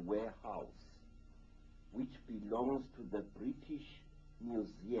guarded warehouse which belongs to the British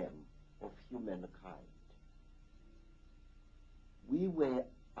Museum of Humankind. We were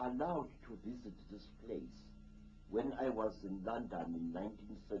allowed to visit this place when I was in London in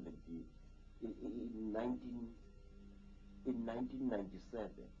 1970, in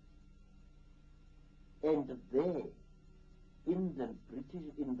 1997. And there, in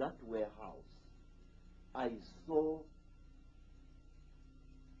that warehouse, I saw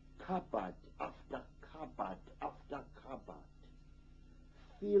cupboard after cupboard after cupboard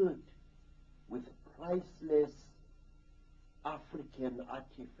filled with priceless African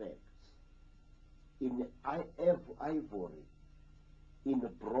artifacts in ivory, in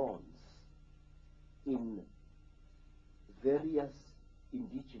bronze, in various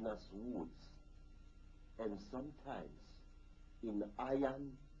indigenous woods, and sometimes in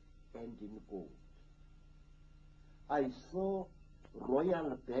iron and in gold. I saw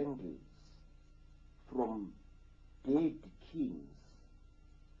royal bangles from dead kings,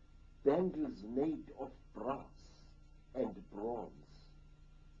 bangles made of brass and bronze,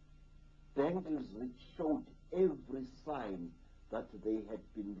 bangles which showed every sign that they had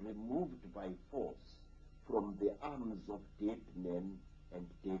been removed by force from the arms of dead men and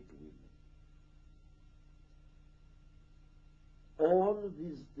dead women. All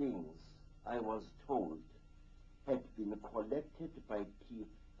these things, I was told, had been collected by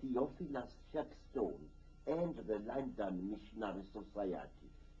Theophilus Shackstone and the London Missionary Society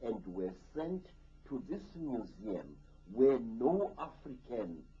and were sent to this museum where no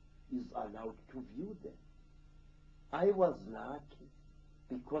African is allowed to view them. I was lucky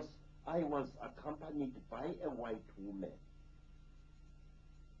because I was accompanied by a white woman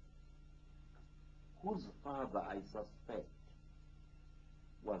whose father, I suspect,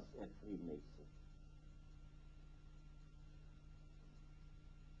 was a Freemason.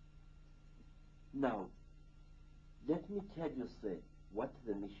 Now, let me tell you, sir, what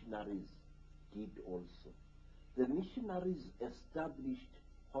the missionaries did also. The missionaries established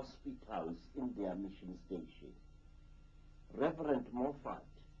hospitals in their mission station. Reverend Moffat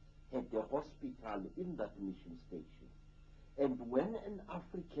had a hospital in that mission station. And when an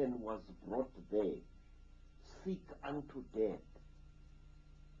African was brought there, sick unto death,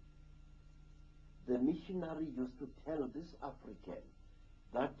 the missionary used to tell this African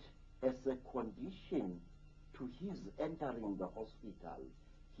that as a condition to his entering the hospital,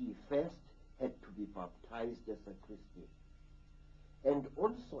 he first had to be baptized as a Christian. And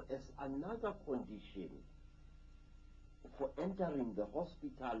also as another condition for entering the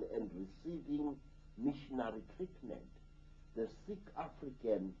hospital and receiving missionary treatment, the sick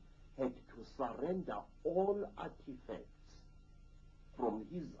African had to surrender all artifacts from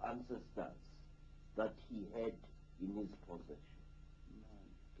his ancestors that he had in his possession.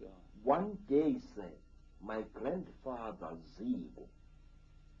 My God. One day, sir, my grandfather, Zibo,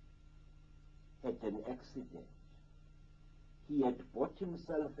 had an accident. He had bought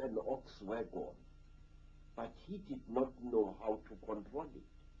himself an ox wagon, but he did not know how to control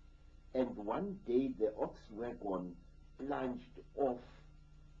it. And one day the ox wagon plunged off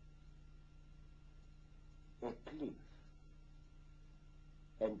a cliff,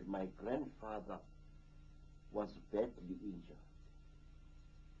 and my grandfather was badly injured.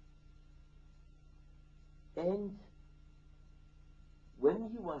 And when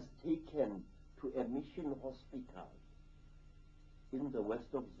he was taken to a mission hospital in the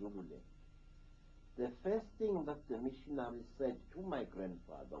west of Zululand, the first thing that the missionary said to my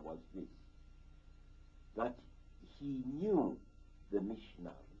grandfather was this, that he knew, the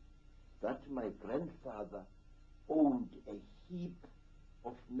missionary, that my grandfather owned a heap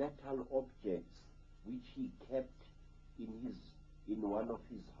of metal objects which he kept in one of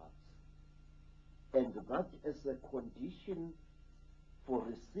his huts, and that as a condition for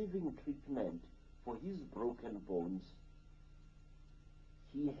receiving treatment for his broken bones,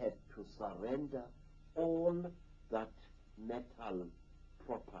 he had to surrender all that metal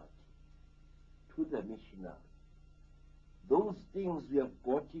property to the missionary. Those things you have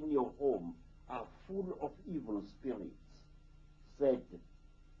got in your home are full of evil spirits, said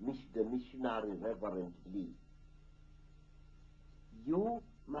the missionary Reverend Lee. You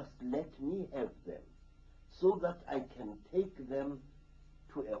must let me have them so that I can take them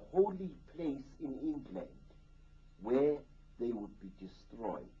to a holy place in England where they would be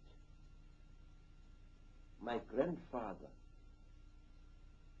destroyed. My grandfather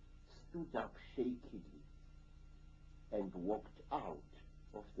stood up shakily and walked out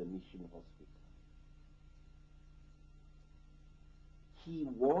of the mission hospital. He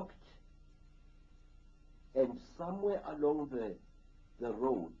walked, and somewhere along the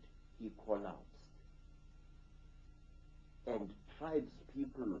road he collapsed. And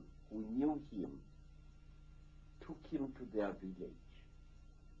tribespeople who knew him took him to their village.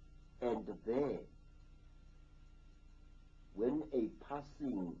 And there, when a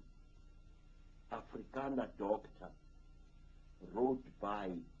passing Afrikaner doctor rode by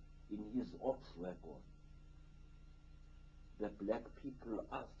in his ox wagon, the black people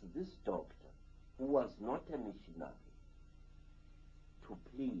asked this doctor, who was not a missionary, to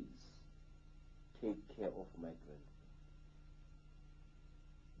please take care of my grandfather.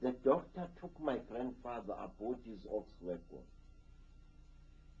 The doctor took my grandfather aboard his ox wagon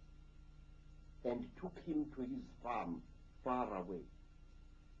and took him to his farm far away.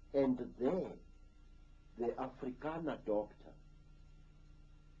 And there, the Afrikaner doctor,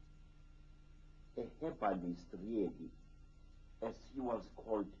 a herbalist really, as he was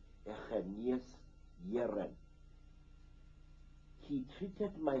called, a Genees Jeren, he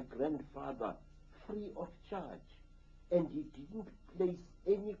treated my grandfather free of charge, and he didn't place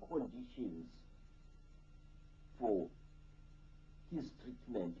any conditions for his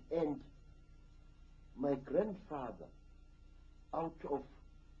treatment. And my grandfather out of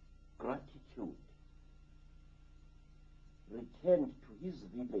gratitude, returned to his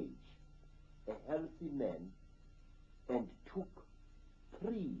village, a healthy man, and took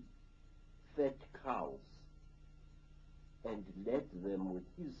 3 fat cows and led them with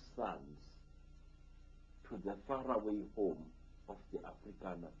his sons to the faraway home of the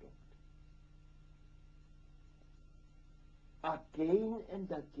Afrikaner doctor. Again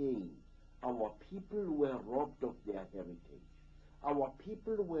and again, our people were robbed of their heritage. Our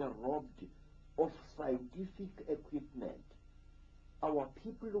people were robbed of scientific equipment. Our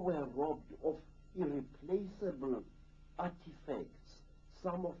people were robbed of irreplaceable artifacts,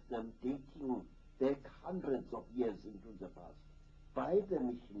 some of them dating back hundreds of years into the past, by the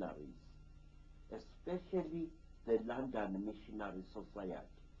missionaries, especially the London Missionary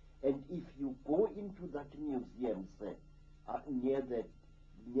Society. And if you go into that museum, say, near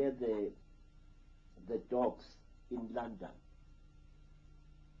the docks in London,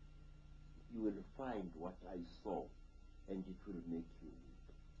 you will find what I saw, and it will make you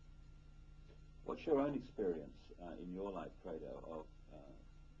weep. What's your own experience in your life, Credo, of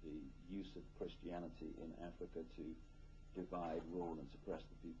the use of Christianity in Africa to divide, rule, and suppress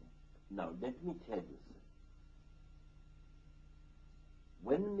the people? Now, let me tell you, sir.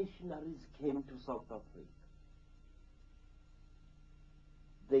 When missionaries came to South Africa,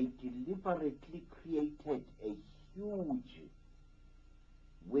 they deliberately created a huge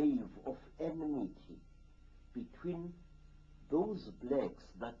wave of enmity between those blacks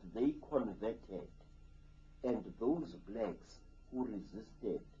that they converted and those blacks who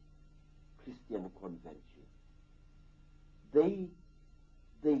resisted Christian conversion. They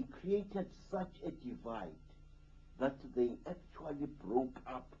created such a divide that they actually broke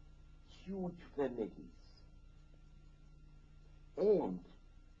up huge families. And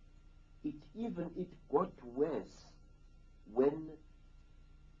it got worse when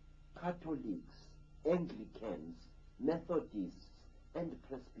Catholics, Anglicans, Methodists, and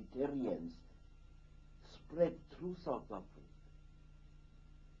Presbyterians spread through South Africa.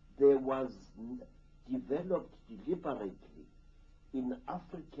 There was developed deliberately in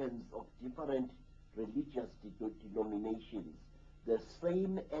Africans of different religious denominations the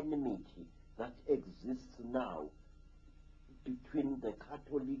same enmity that exists now between the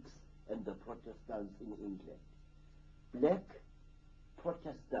Catholics and the Protestants in England. Black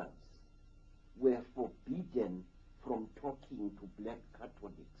Protestants were forbidden from talking to black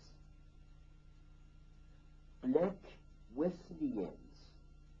Catholics. Black Wesleyans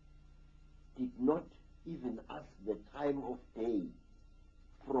did not even ask the time of day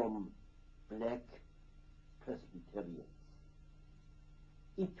from black Presbyterians.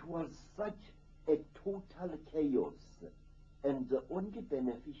 It was such a total chaos, and the only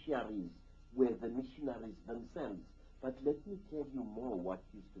beneficiaries were the missionaries themselves. But let me tell you more what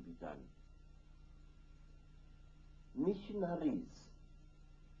used to be done. Missionaries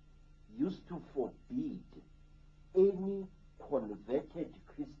used to forbid any converted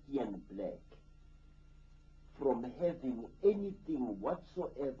Christian black from having anything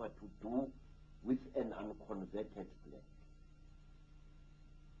whatsoever to do with an unconverted black.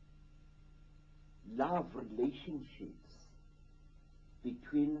 Love relationships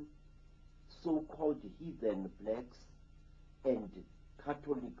between so-called heathen blacks and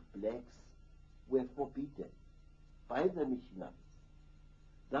Catholic blacks were forbidden by the missionaries.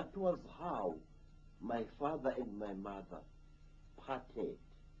 That was how my father and my mother parted,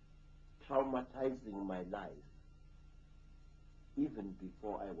 traumatizing my life even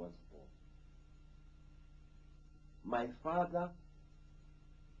before I was born. My father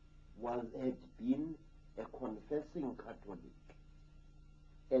had been a confessing Catholic,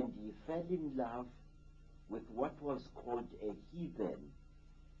 and he fell in love with what was called a heathen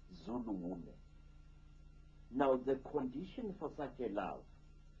Zulu woman. Now, the condition for such a love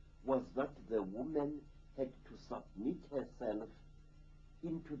was that the woman had to submit herself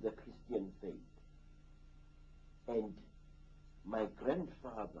into the Christian faith. And my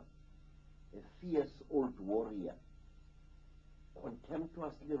grandfather, a fierce old warrior,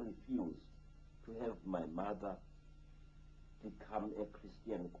 contemptuously refused to have my mother become a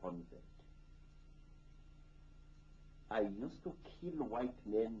Christian convert. I used to kill white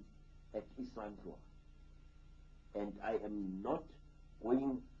men at Isandlwa, and I am not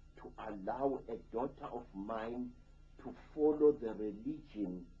going to allow a daughter of mine to follow the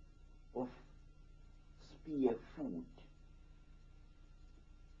religion of spear food.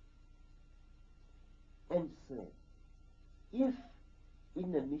 And sir, if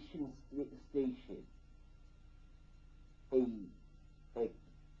in a mission station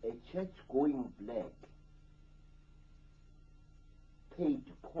a church-going black paid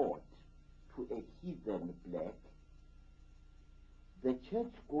court to a heathen black, the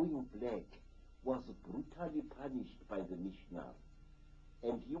church-going black was brutally punished by the missionary,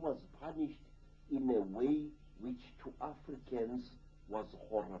 and he was punished in a way which to Africans was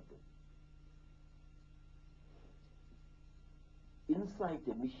horrible. Inside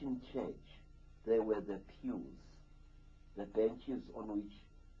the mission church, there were the pews, the benches on which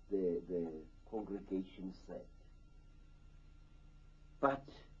the congregation sat. But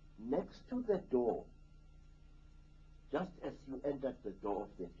next to the door, just as you entered the door of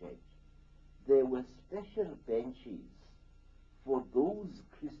the church, there were special benches for those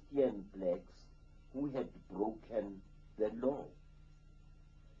Christian blacks who had broken the law.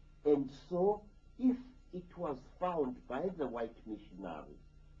 And so, if it was found by the white missionary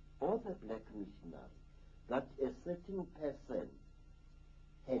or the black missionary that a certain person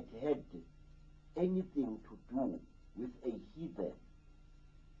had had anything to do with a heathen,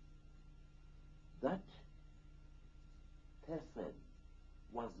 that person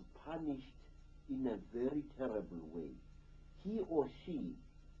was punished in a very terrible way. He or she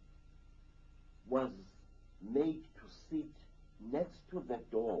was made to sit next to the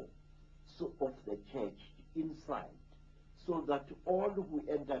door of the church inside, so that all who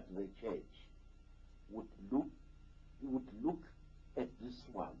entered the church would look at this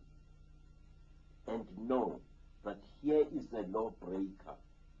one and know that here is a lawbreaker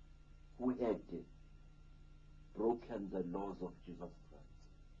who had broken the laws of Jesus Christ.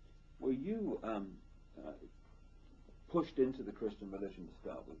 Were you pushed into the Christian religion to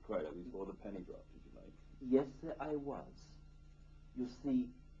start with, Credo, before the penny drop, did you make? Yes, sir, I was. You see,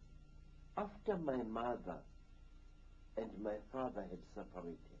 after my mother and my father had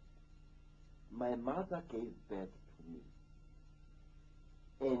separated, my mother gave birth to me.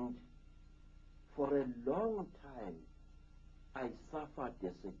 And for a long time, I suffered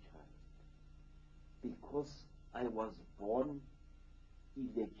as a child because I was born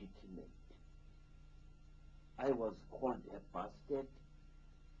illegitimate. I was called a bastard.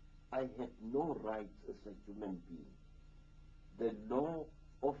 I had no rights as a human being. The law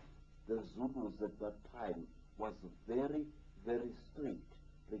of the Zulus at that time was very, very strict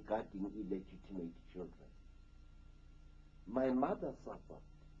regarding illegitimate children. My mother suffered.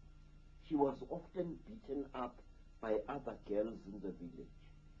 She was often beaten up by other girls in the village.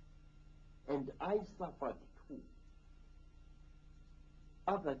 And I suffered too.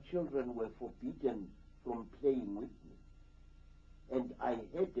 Other children were forbidden from playing with me. And I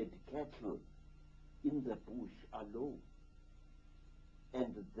herded cattle in the bush alone.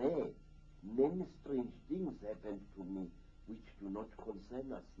 And there, many strange things happened to me which do not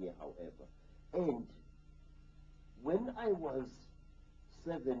concern us here, however. And when I was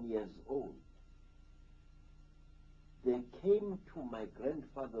 7 years old, there came to my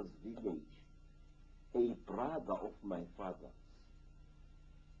grandfather's village a brother of my father's,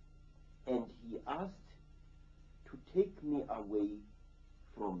 and he asked to take me away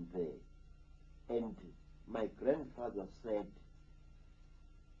from there. And my grandfather said,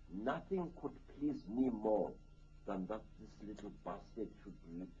 nothing could please me more than that this little bastard should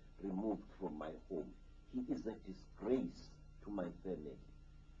be removed from my home. He is a disgrace to my family.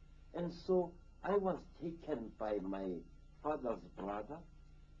 And so I was taken by my father's brother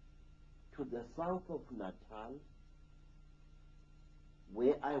to the south of Natal,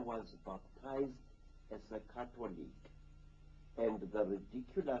 where I was baptized as a Catholic, and the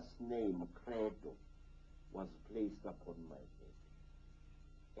ridiculous name Credo was placed upon my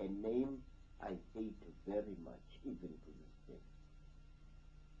head, a name I hate very much, even to this day.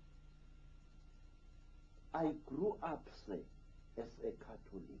 I grew up, say, as a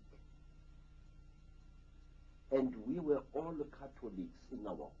Catholic, and we were all Catholics in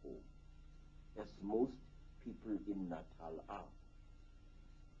our home, as most people in Natal are.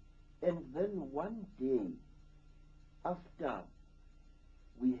 And then one day, after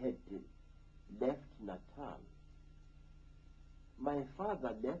we had left Natal, my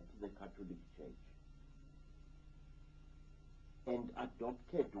father left the Catholic Church and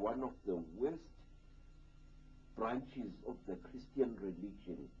adopted one of the worst branches of the Christian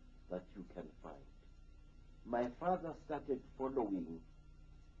religion that you can find. My father started following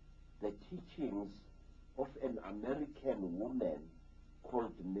the teachings of an American woman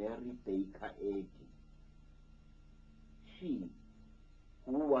called Mary Baker Eddy. She,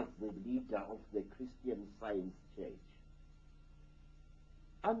 who was the leader of the Christian Science Church.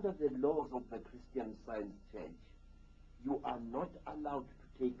 Under the laws of the Christian Science Church, you are not allowed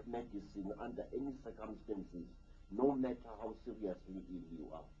to take medicine under any circumstances, no matter how seriously ill you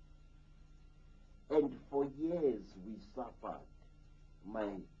are. And for years we suffered my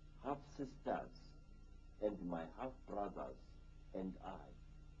half-sisters and my half-brothers and I,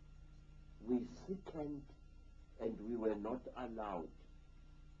 we sickened and we were not allowed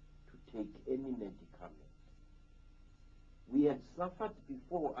to take any medicament. We had suffered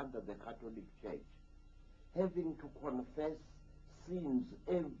before under the Catholic Church, having to confess sins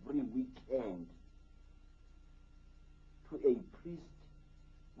every weekend to a priest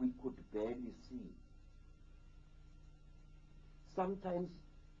we could barely see. Sometimes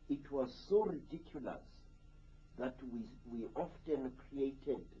it was so ridiculous that we often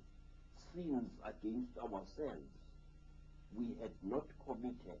created sins against ourselves we had not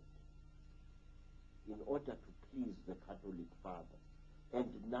committed in order to please the Catholic Father. And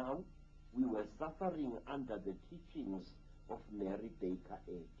now we were suffering under the teachings of Mary Baker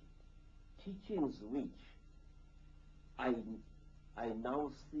Eddy, teachings which I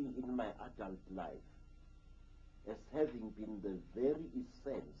now see in my adult life as having been the very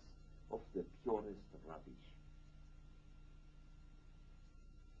essence of the purest rubbish.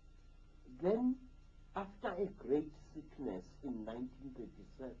 Then, after a great sickness in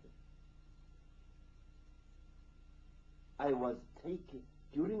 1937, I was taken,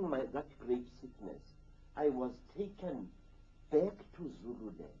 during that great sickness, I was taken back to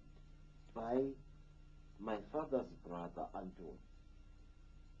Zululand by my father's brother, Anton.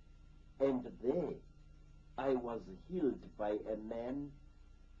 And there, I was healed by a man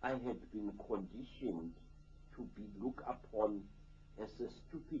I had been conditioned to be looked upon as a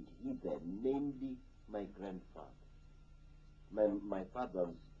stupid heathen, namely my grandfather,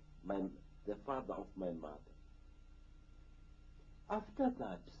 the father of my mother. After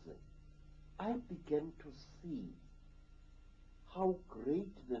that, I began to see how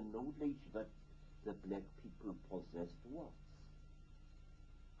great the knowledge that the black people possessed was.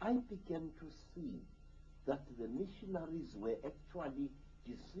 I began to see that the missionaries were actually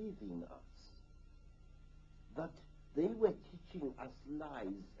deceiving us, that they were teaching us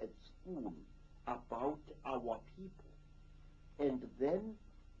lies at school about our people. And then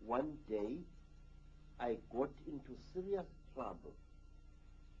one day I got into serious trouble.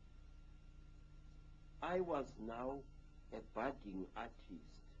 I was now a budding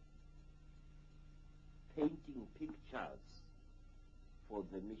artist, painting pictures for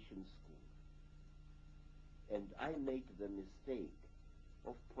the mission school. And I made the mistake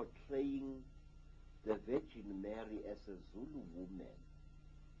of portraying the Virgin Mary as a Zulu woman,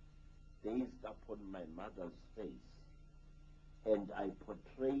 based upon my mother's face. And I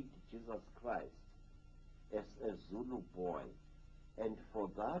portrayed Jesus Christ as a Zulu boy. And for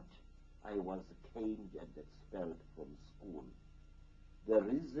that, I was caned and expelled from school. The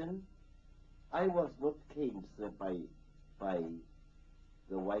reason I was not caned by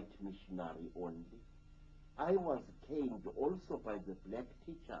the white missionary only. I was caned also by the black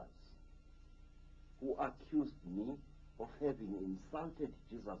teachers who accused me of having insulted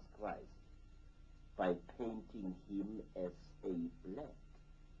Jesus Christ by painting him as a black.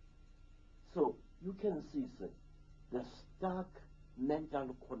 So you can see, sir, the stark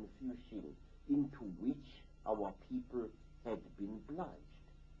mental confusion into which our people had been plunged.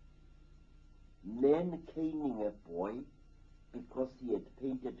 Men caning a boy because he had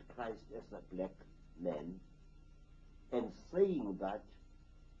painted Christ as a black man, and saying that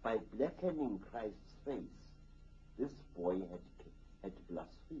by blackening Christ's face, this boy had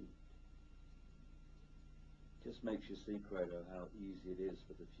blasphemed. Just makes you see, Credo, how easy it is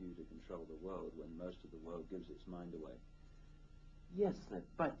for the few to control the world when most of the world gives its mind away. Yes, sir,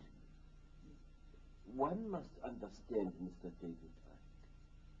 but one must understand, Mr. David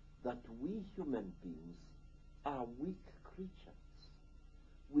Icke, that we human beings are weak creatures.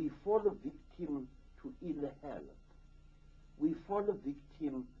 We fall victim to ill health. We fall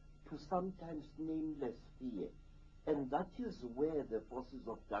victim to sometimes nameless fear. And that is where the forces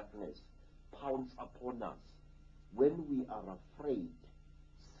of darkness pounce upon us when we are afraid,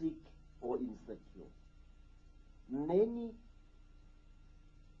 sick, or insecure. Many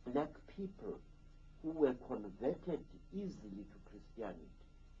black people who were converted easily to Christianity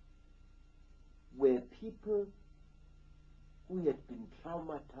were people who had been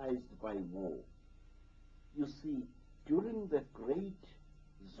traumatized by war. You see, during the great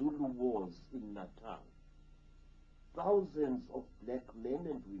Zulu wars in Natal, thousands of black men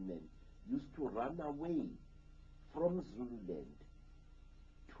and women used to run away from Zululand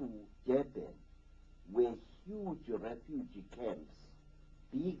to Durban, where huge refugee camps,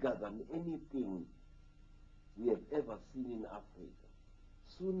 bigger than anything we have ever seen in Africa,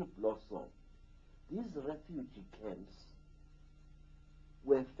 soon blossomed. These refugee camps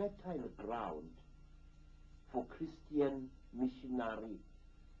were fertile ground for Christian missionary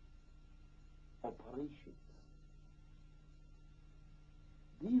operations.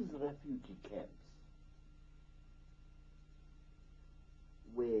 These refugee camps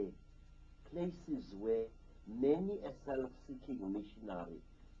were places where many a self-seeking missionary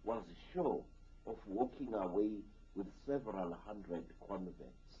was sure of walking away with several hundred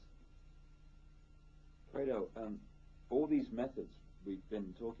converts. Credo, all these methods we've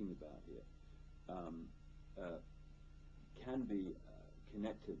been talking about here can be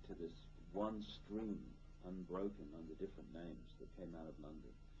connected to this one stream, unbroken under different names, that came out of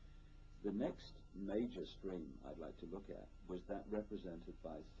London. The next major stream I'd like to look at was that represented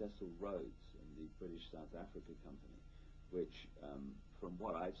by Cecil Rhodes and the British South Africa Company, which, from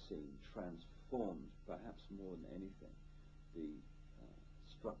what I've seen, transformed, perhaps more than anything, the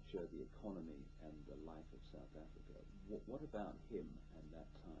structure, the economy, and the life of South Africa. What about him and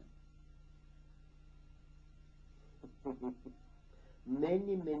that time?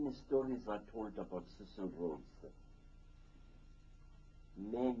 Many stories are told about Cecil Rhodes.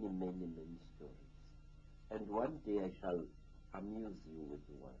 Many stories. And one day I shall amuse you with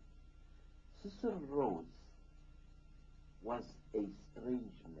one. Cecil Rhodes was a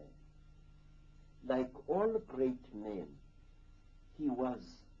strange man. Like all great men, he was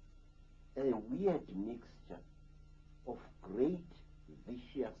a weird mixture of great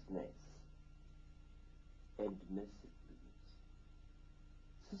viciousness and mercifulness.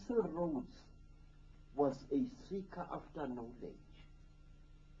 Cecil Rhodes was a seeker after knowledge,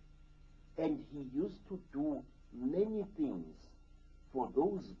 and he used to do many things for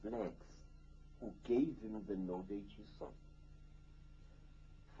those blacks who gave him the knowledge he sought.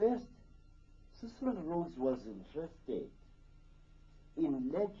 First, Cecil Rhodes was interested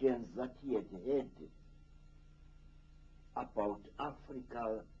in legends that he had heard about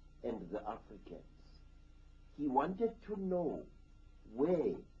Africa and the Africans. He wanted to know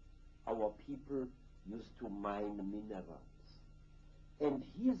where our people used to mine minerals. And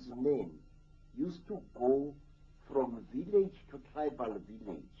his men used to go from village to tribal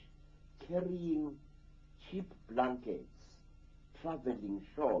village, carrying cheap blankets, traveling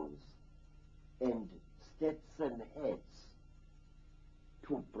shawls, and Stetson hats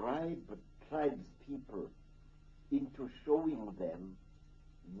to bribe tribespeople into showing them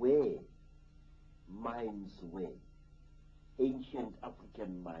where mines were, ancient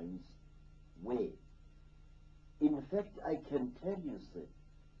African mines were. In fact, I can tell you, sir,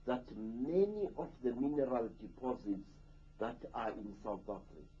 that many of the mineral deposits that are in South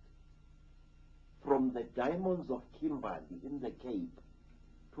Africa, from the diamonds of Kimberley in the Cape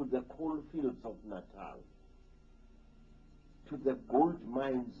to the coal fields of Natal, to the gold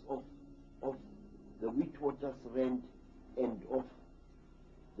mines of the Witwatersrand and of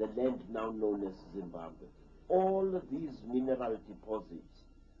the land now known as Zimbabwe. All of these mineral deposits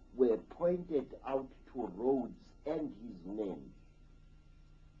were pointed out to Rhodes and his men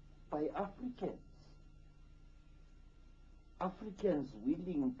by Africans. Africans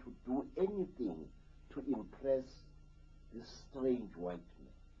willing to do anything to impress this strange white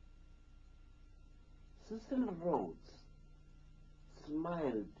man. Cecil Rhodes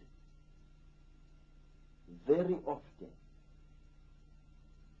smiled very often,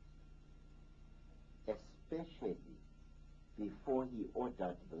 especially before he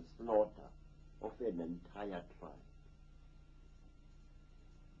ordered the slaughter of an entire tribe.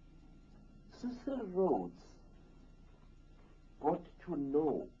 Cecil Rhodes got to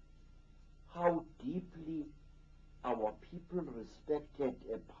know how deeply our people respected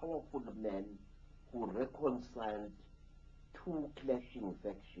a powerful man who reconciled two clashing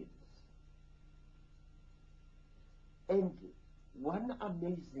factions. And one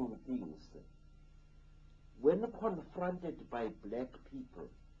amazing thing, sir, when confronted by black people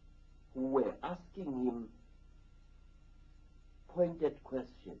who were asking him pointed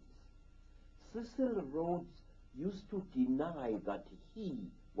questions, Cecil Rhodes used to deny that he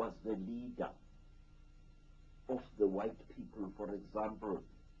was the leader of the white people, for example,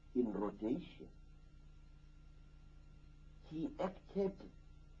 in Rhodesia. He acted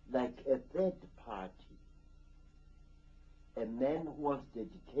like a third party, a man who was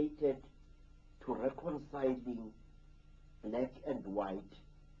dedicated to reconciling black and white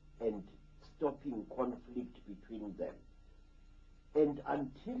and stopping conflict between them. And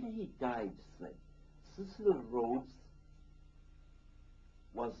until he died, Cecil Rhodes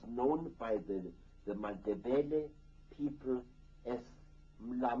was known by the Mandebele people as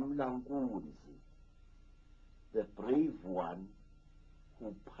Mlamlankunzi, the brave one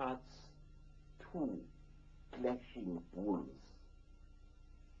who parts two clashing bulls.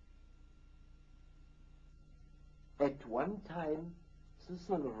 At one time,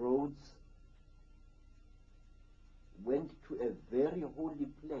 Cecil Rhodes went to a very holy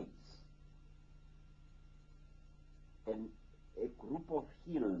place, and a group of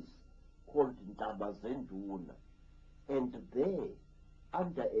hills called Ntabazenduna, and there,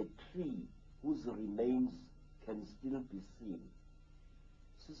 under a tree whose remains can still be seen,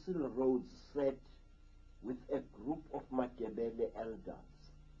 Cecil Rhodes sat with a group of Matebele elders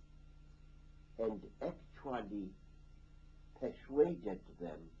and actually persuaded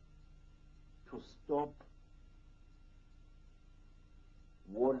them to stop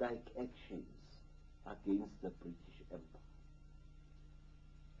warlike actions against the British Empire.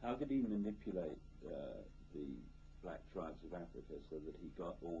 How did he manipulate the black tribes of Africa so that he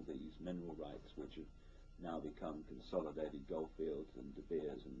got all these mineral rights, which have now become consolidated goldfields and De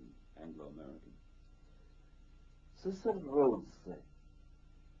Beers and Anglo-American? Cecil Rhodes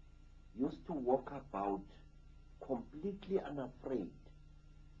used to walk about completely unafraid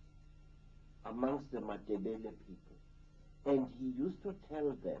amongst the Matebele people, and he used to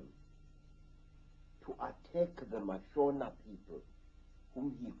tell them to attack the Mashona people,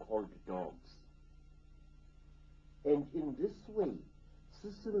 whom he called dogs. And in this way,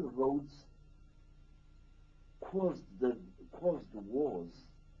 Cecil Rhodes caused wars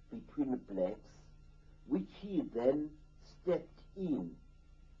between blacks, which he then stepped in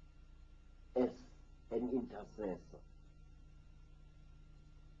as an intercessor.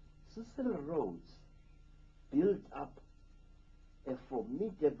 Cecil Rhodes built up a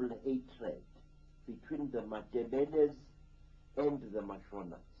formidable hatred between the Matebeles and the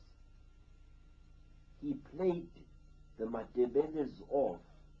Mashonas. He played the Matebeles off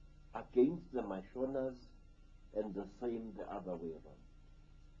against the Mashonas, and the same the other way around.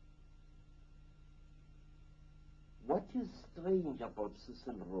 What is strange about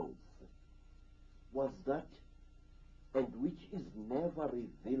Cecil Rhodes was that, and which is never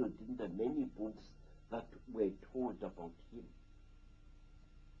revealed in the many books that were told about him,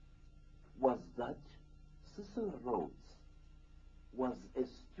 was that Cecil Rhodes was a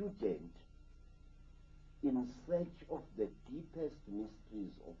student in search of the deepest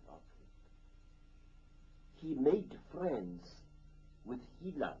mysteries of Africa. He made friends with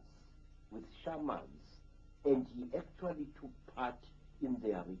healers, with shamans, and he actually took part in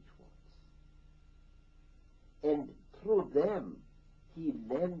their rituals. And through them, he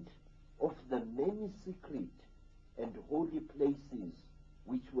learned of the many secret and holy places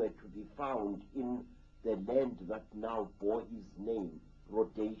which were to be found in the land that now bore his name,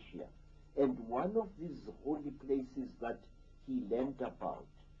 Rhodesia. And one of these holy places that he learned about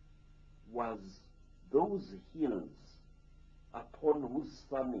was those hills upon whose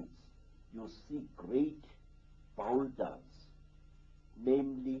summits you see great boulders,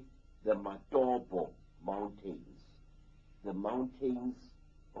 namely the Matobo Mountains, the mountains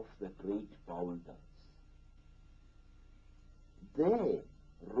of the great boulders. There,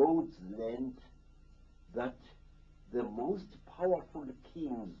 Rhodes learned that the most powerful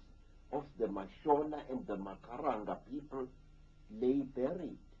kings of the Mashona and the Makaranga people lay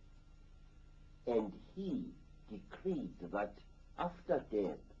buried, and he decreed that after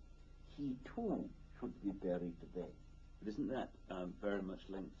death he too should be buried there. But isn't that very much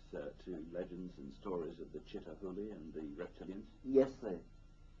linked to legends and stories of the Chitahuli and the reptilians? Yes, sir.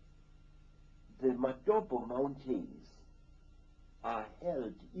 The Matobo Mountains are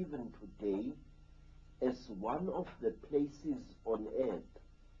held even today as one of the places on earth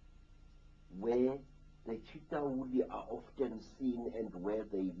where the Chitahuli are often seen and where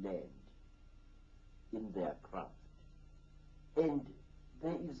they land in their craft. And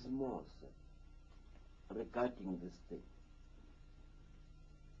there is more, sir, regarding this thing.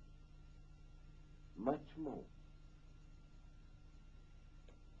 Much more.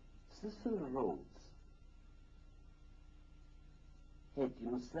 Cecil Rhodes had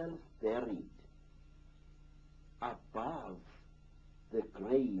himself buried above the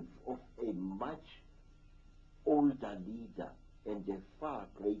grave of a much older leader and a far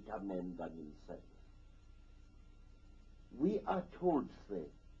greater man than himself. We are told, sir,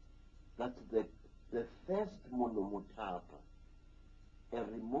 that the first Monomotapa, a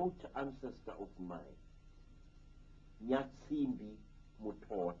remote ancestor of mine, Nyatsimbi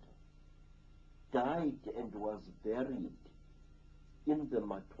Mutota, died and was buried in the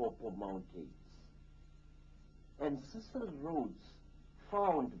Matopo Mountains. And Cecil Rhodes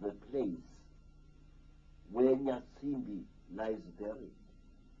found the place where Nyatsimbi lies buried.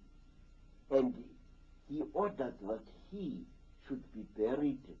 And he ordered that he should be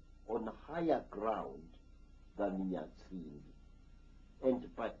buried on higher ground than Nyatsimbi. And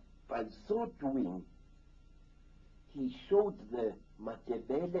by so doing, he showed the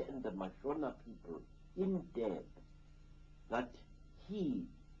Matebele and the Mashona people in depth that he,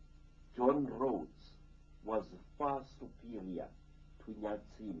 John Rhodes, was far superior to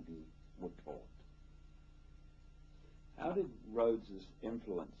Nyatsimbi Mutwa. How did Rhodes's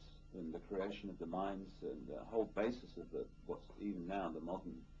influence in the creation of the mines and the whole basis of what's even now the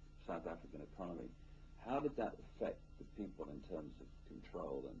modern South African economy, how did that affect the people in terms of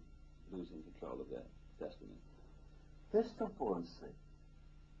control and losing control of their destiny? First of all, sir,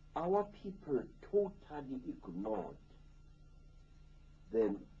 our people totally ignored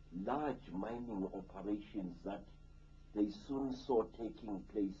the large mining operations that they soon saw taking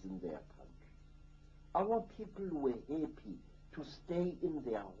place in their country. Our people were happy to stay in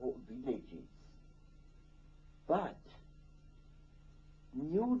their villages, but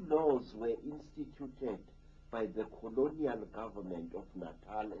new laws were instituted by the colonial government of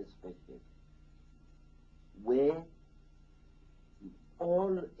Natal especially, where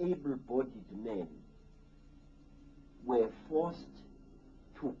all able-bodied men were forced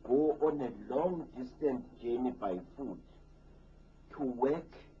to go on a long-distance journey by foot to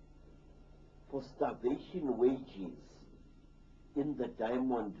work for starvation wages in the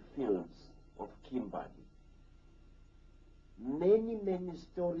diamond fields of Kimberley. Many, many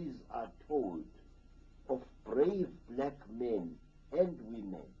stories are told of brave black men and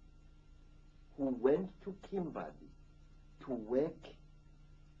women who went to Kimberley to work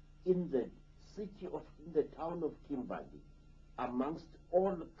in the town of Kimberley amongst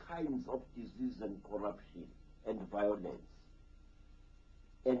all kinds of disease and corruption and violence,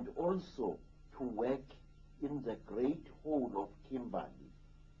 and also to work in the great hole of Kimberley,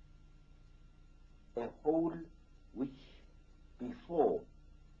 a hole which before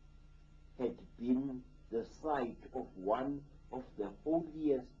had been the site of one of the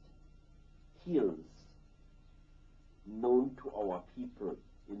holiest hills known to our people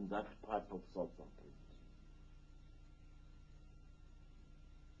in that part of South Africa.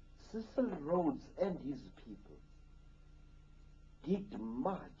 Cecil Rhodes and his people did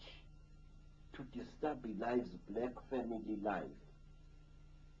much to destabilize black family life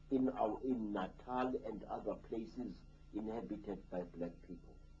in Natal and other places inhabited by black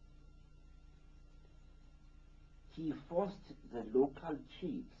people. He forced the local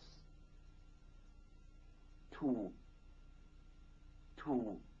chiefs to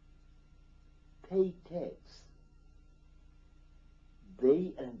pay tax,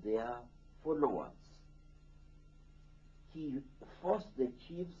 they and their followers. He forced the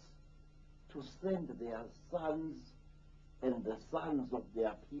chiefs to send their sons and the sons of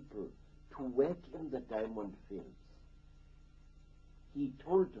their people to work in the diamond fields. He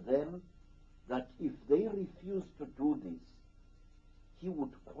told them that if they refused to do this, he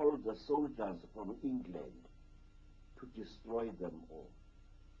would call the soldiers from England to destroy them all.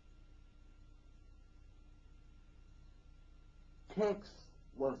 Tax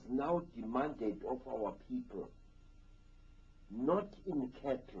was now demanded of our people, not in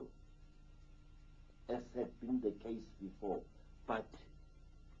cattle, as had been the case before, but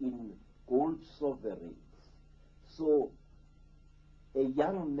in gold sovereigns. So a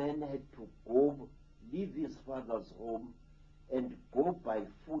young man had to go, leave his father's home, and go by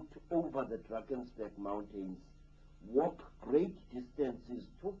foot over the Drakensberg Mountains, walk great distances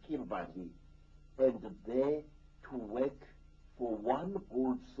to Kimberley, and there to work for one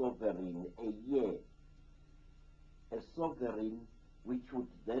gold sovereign a year, a sovereign which would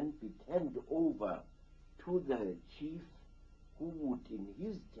then be turned over to the chief, who would in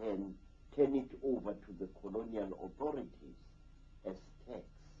his turn turn it over to the colonial authorities as tax.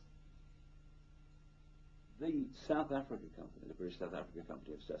 The South Africa Company, the British South Africa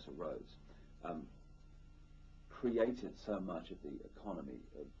Company of Cecil Rhodes, created so much of the economy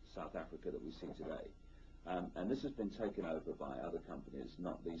of South Africa that we see today. And this has been taken over by other companies,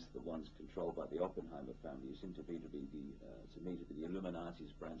 not least the ones controlled by the Oppenheimer family, who seem to me to be the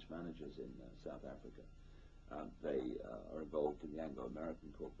Illuminati's branch managers in South Africa. They are involved in the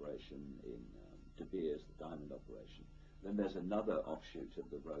Anglo-American Corporation, in De Beers, the diamond operation. Then there's another offshoot of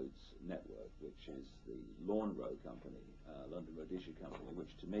the Rhodes network, which is the Lawn Row Company, London Rhodesia Company,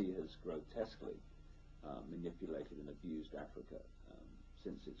 which to me has grotesquely manipulated and abused Africa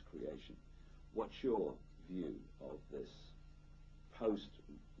since its creation. What's your view of this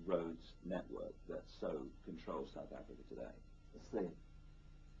post-Rhodes network that so controls South Africa today? Sir,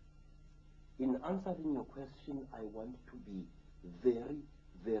 in answering your question, I want to be very,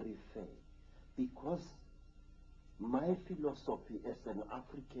 very fair, because my philosophy as an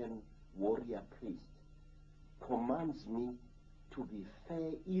African warrior priest commands me to be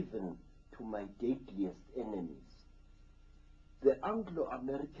fair even to my deadliest enemies. the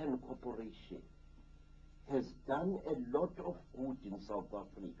Anglo-American Corporation has done a lot of good in South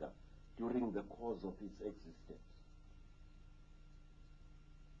Africa during the course of its existence.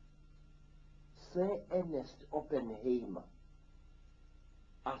 Sir Ernest Oppenheimer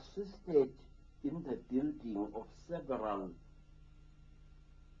assisted in the building of several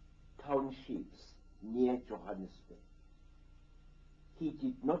townships near Johannesburg. He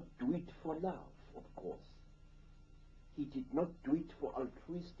did not do it for love, of course. He did not do it for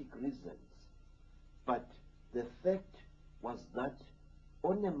altruistic reasons. But the fact was that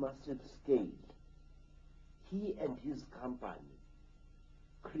on a massive scale, he and his company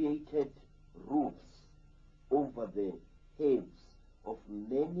created roofs over the heads of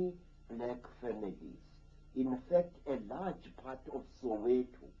many black families. In fact, a large part of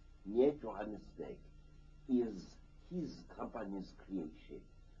Soweto, near Johannesburg, is his company's creation.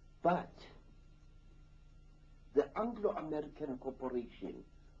 But the Anglo-American Corporation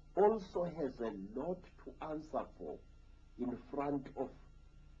also has a lot to answer for in front of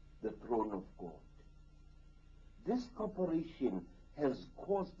the throne of God. This corporation has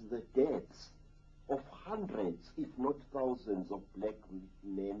caused the deaths of hundreds, if not thousands, of black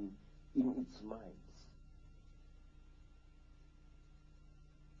men in its mines.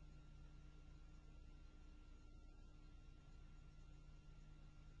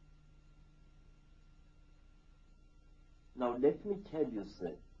 Now let me tell you,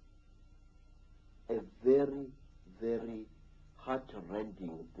 sir, a very, very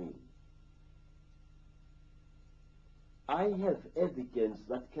heart-rending thing. I have evidence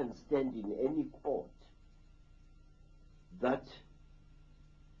that can stand in any court that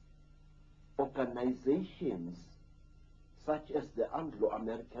organizations such as the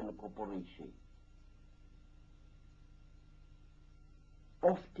Anglo-American Corporation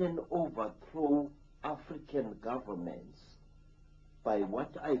often overthrow African governments by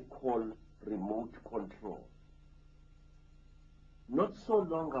what I call remote control. Not so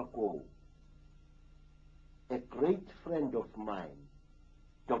long ago, a great friend of mine,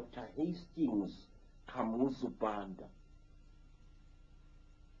 Dr. Hastings Kamuzu Banda,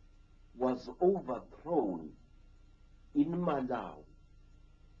 was overthrown in Malawi.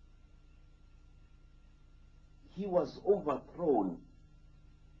 He was overthrown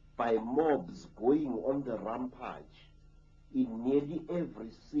by mobs going on the rampage in nearly every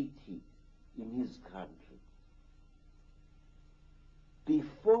city in his country.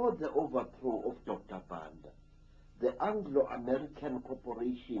 Before the overthrow of Dr. Banda, the Anglo-American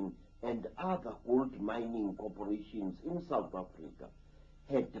Corporation and other gold mining corporations in South Africa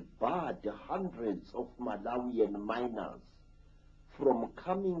had barred hundreds of Malawian miners from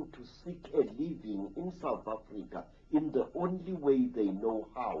coming to seek a living in South Africa in the only way they know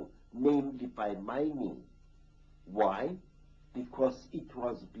how, namely by mining. Why? Because it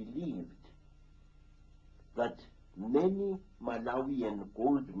was believed that many Malawian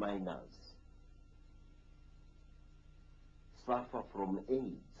gold miners suffer from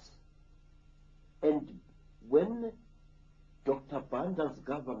AIDS. And when Dr. Banda's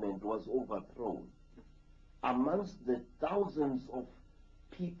government was overthrown, amongst the thousands of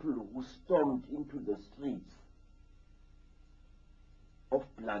people who stormed into the streets of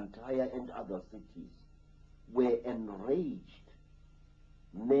Blantyre and other cities were enraged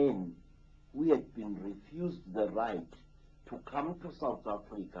men who had been refused the right to come to South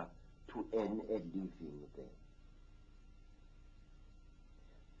Africa to earn a living there.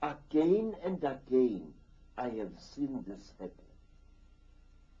 Again and again, I have seen this happen.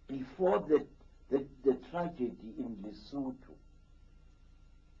 Before the tragedy in Lesotho,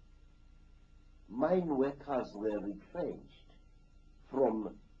 mine workers were retrenched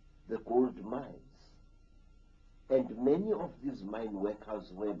from the gold mines. And many of these mine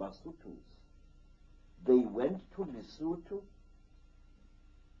workers were Basutos. They went to Lesotho,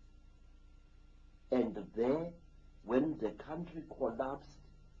 and there, when the country collapsed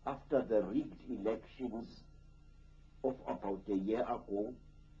after the rigged elections of about a year ago,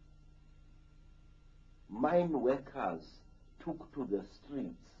 mine workers took to the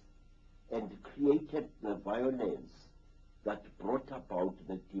streets and created the violence that brought about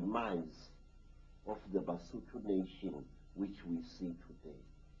the demise of the Basotho nation which we see today.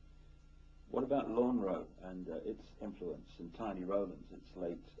 What about Lonro and its influence, and Tiny Rollins, its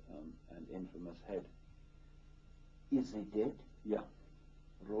late and infamous head? Is he dead? Yeah.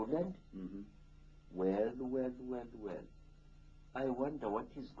 Roland? Mm-hmm. Well. I wonder what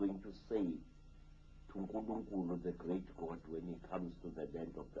he's going to say to Nkulunkulu, the great God, when he comes to the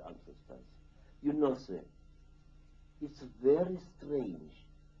land of the ancestors. You know, sir, it's very strange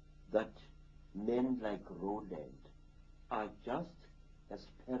that men like Roland are just as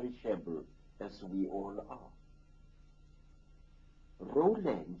perishable as we all are.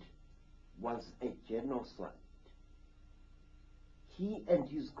 Roland was a genocide. He and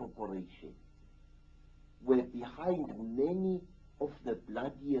his corporation were behind many of the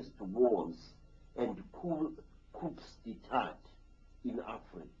bloodiest wars and coups d'etat in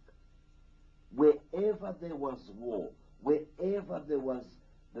Africa. Wherever there was war, wherever there was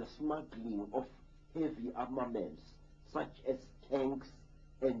the smuggling of heavy armaments, such as tanks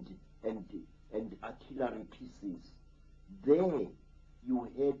and artillery pieces, there you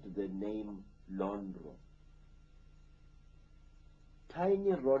heard the name Londro.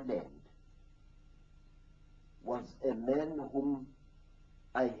 Tiny Roland was a man whom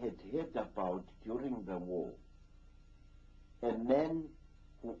I had heard about during the war, a man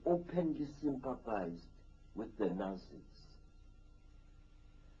who openly sympathized with the Nazis.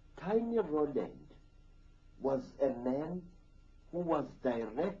 Tiny Roland was a man who was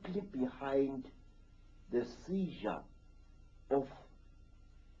directly behind the seizure of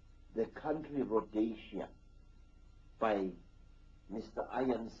the country Rhodesia by Mr.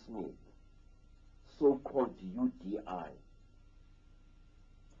 Ian Smith, so-called UDI.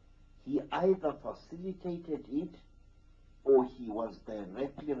 He either facilitated it or he was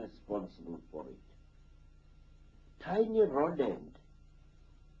directly responsible for it. Tiny Roland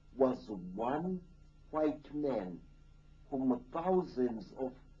was one white man whom thousands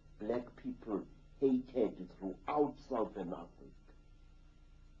of black people hated throughout Southern Africa.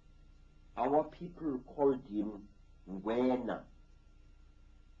 Our people called him Ngwena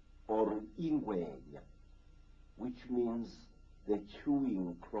or Ingwenya, which means the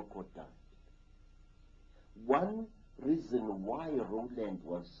chewing crocodile. One reason why Roland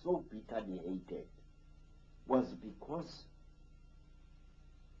was so bitterly hated was because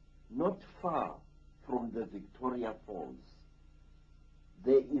not far from the Victoria Falls,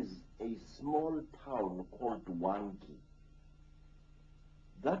 there is a small town called Wangi.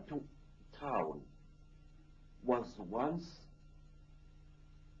 That town was once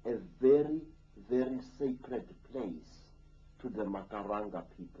a very, very sacred place to the Makaranga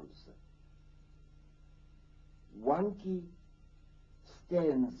peoples. Wangi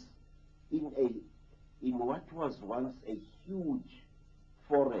stands in what was once a huge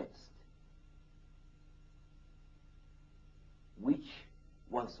forest, which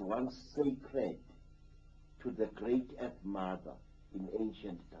was once sacred to the Great Earth Mother in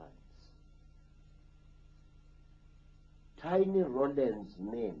ancient times. Tiny Roland's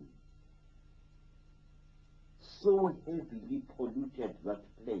men so heavily polluted that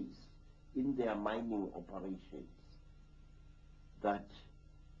place in their mining operations that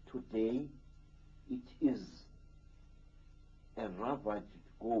today it is a ravaged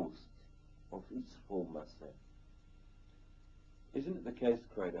ghost of its former self. Isn't it the case,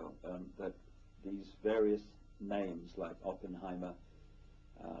 Credo, that these various names like Oppenheimer,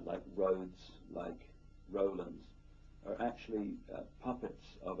 like Rhodes, like Roland, are actually puppets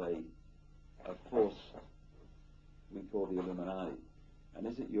of a force we call the Illuminati? And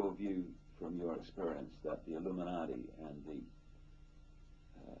is it your view from your experience that the Illuminati and the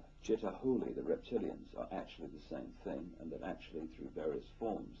Chitahuli, the reptilians, are actually the same thing, and that actually through various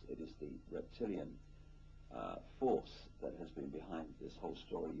forms it is the reptilian force that has been behind this whole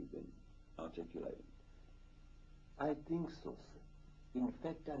story you've been articulating? I think so, sir. In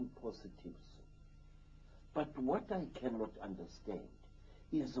fact, I'm positive, sir. But what I cannot understand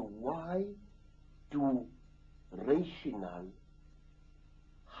is why do rational,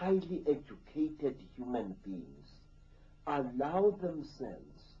 highly educated human beings allow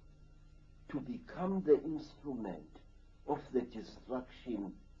themselves to become the instrument of the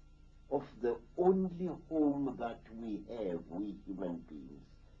destruction of the only home that we have, we human beings,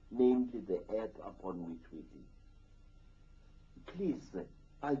 namely the earth upon which we live? Please, sir,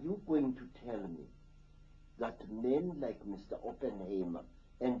 are you going to tell me that men like Mr. Oppenheimer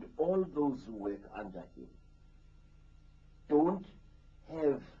and all those who work under him don't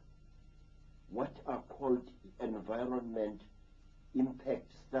have what are called environment impact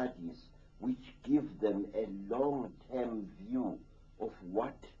studies, which give them a long-term view of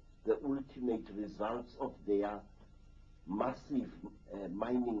what the ultimate results of their massive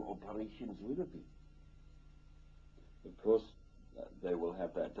mining operations will be? Of course, they will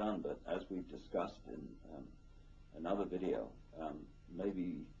have that done, but as we've discussed in another video,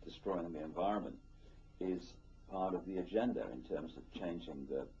 maybe destroying the environment is part of the agenda in terms of changing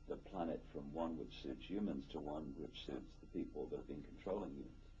the planet from one which suits humans to one which suits the people that have been controlling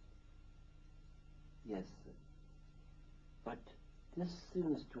humans. Yes, sir. But this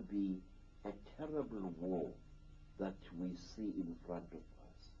seems to be a terrible war that we see in front of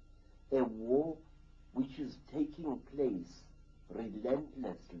us. A war which is taking place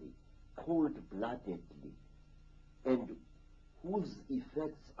relentlessly, cold-bloodedly, and whose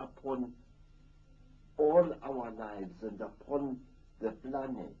effects upon all our lives and upon the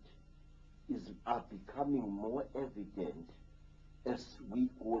planet are becoming more evident as we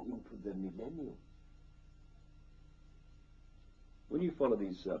go into the millennium. When you follow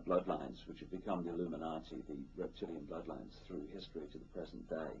these bloodlines, which have become the Illuminati, the reptilian bloodlines through history to the present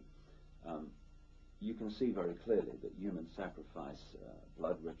day, you can see very clearly that human sacrifice,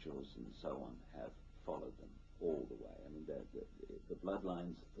 blood rituals and so on have followed them all the way. I mean, the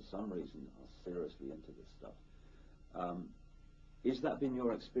bloodlines, for some reason, are seriously into this stuff. Is that been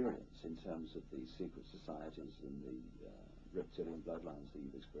your experience in terms of the secret societies and the reptilian bloodlines that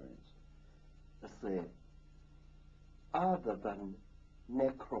you've experienced? Other than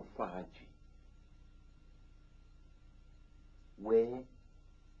necrophagy, where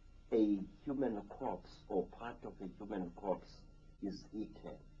a human corpse or part of a human corpse is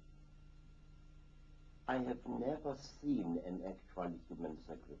eaten, I have never seen an actual human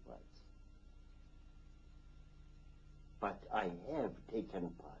sacrifice. But I have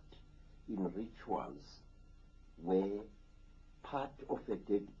taken part in rituals where part of a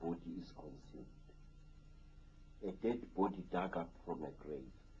dead body is consumed. A dead body dug up from a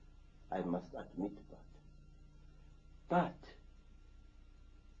grave. I must admit that. But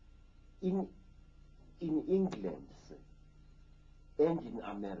in England and in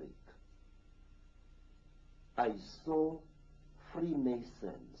America, I saw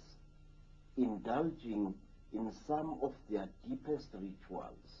Freemasons indulging in some of their deepest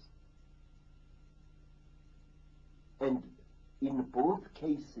rituals. And in both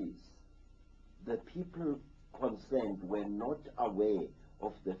cases, the people concerned were not aware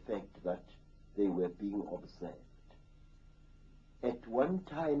of the fact that they were being observed. At one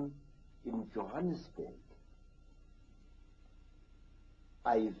time in Johannesburg,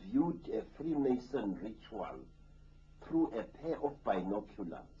 I viewed a Freemason ritual through a pair of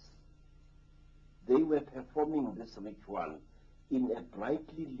binoculars. They were performing this ritual in a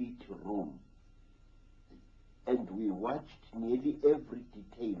brightly lit room, and we watched nearly every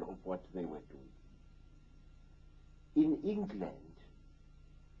detail of what they were doing. In England,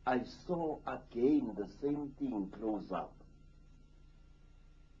 I saw again the same thing close up.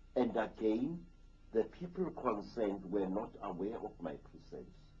 And again, the people concerned were not aware of my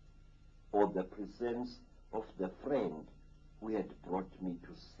presence, or the presence of the friend who had brought me to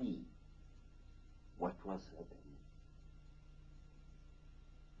see what was happening.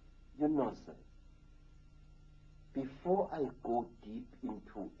 You know, sir, before I go deep in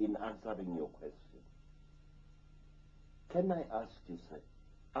answering your question, can I ask you, sir,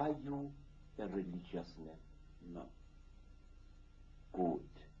 are you a religious man? No. Good.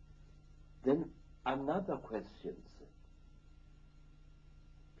 Then another question, sir.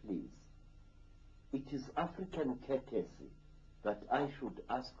 Please. It is African courtesy that I should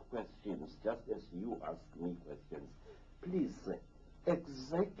ask questions just as you ask me questions. Please, sir,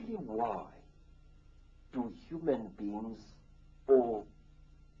 exactly why do human beings or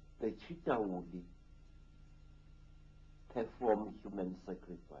the Chitauli perform human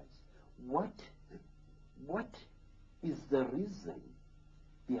sacrifice? What is the reason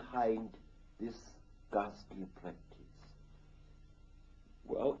behind this ghastly practice?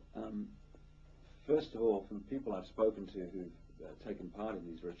 Well, first of all, from people I've spoken to who've taken part in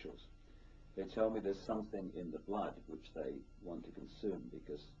these rituals, they tell me there's something in the blood which they want to consume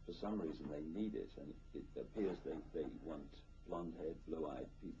because for some reason they need it, and it appears they want blonde-haired, blue-eyed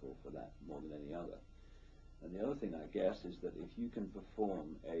people for that more than any other. And the other thing, I guess, is that if you can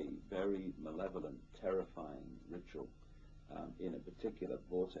perform a very malevolent, terrifying ritual in a particular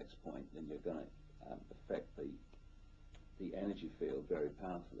vortex point, then you're going to affect the energy field very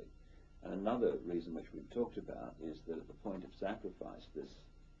powerfully. And another reason which we've talked about is that at the point of sacrifice, this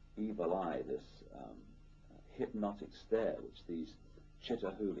evil eye, this hypnotic stare, which these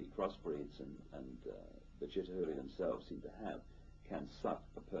Chitauli crossbreeds and the Chitauli themselves seem to have, can suck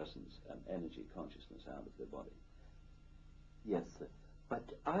a person's energy consciousness out of their body. Yes, sir. But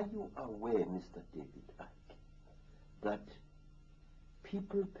are you aware, Mr. David Icke, that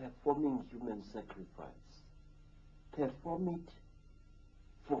people performing human sacrifice perform it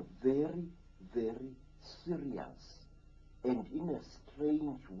for very, very serious and in a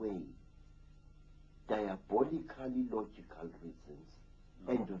strange way, diabolically logical reasons,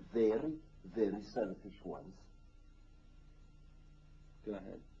 and very, very selfish ones? Go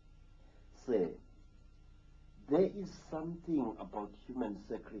ahead. Sir, there is something about human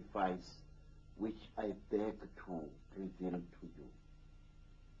sacrifice which I beg to reveal to you.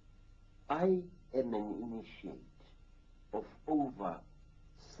 I am an initiate of over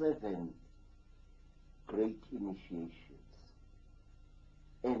 7 great initiations,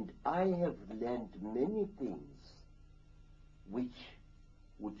 and I have learned many things which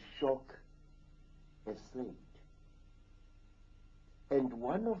would shock a saint. And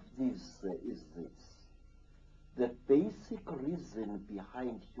one of these is this: the basic reason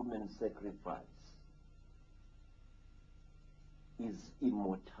behind human sacrifice is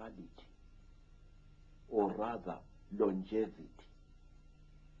immortality, or rather longevity.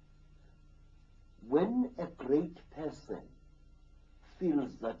 When a great person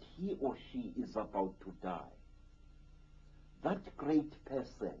feels that he or she is about to die, that great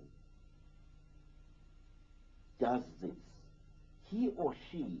person does this. He or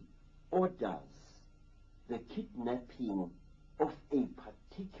she orders the kidnapping of a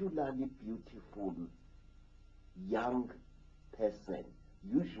particularly beautiful young person,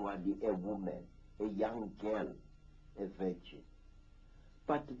 usually a woman, a young girl, a virgin.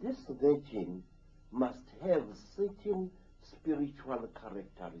 But this virgin must have certain spiritual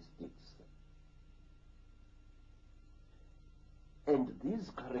characteristics. And these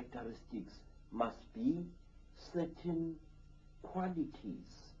characteristics must be certain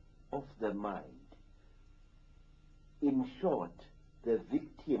qualities of the mind. In short, the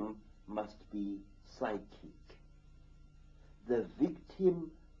victim must be psychic. The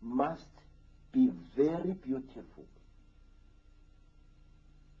victim must be very beautiful.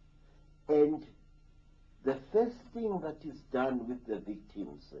 And the first thing that is done with the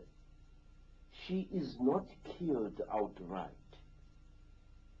victims, she is not killed outright.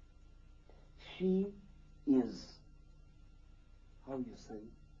 She is, how you say,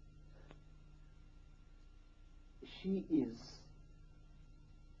 she is,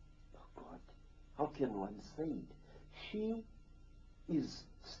 oh God, how can one say it? She is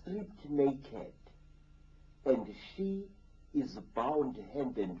stripped naked, and she is bound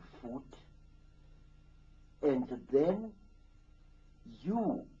hand and foot, and then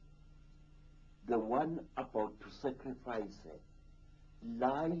you, the one about to sacrifice her,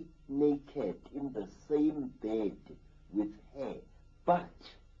 lie naked in the same bed with her, but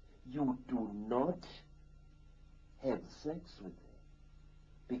you do not have sex with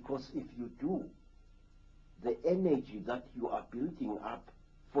her. Because if you do, the energy that you are building up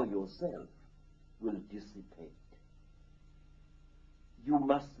for yourself will dissipate. You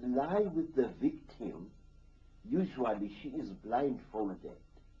must lie with the victim. Usually she is blindfolded,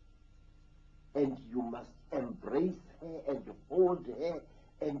 and you must embrace her and hold her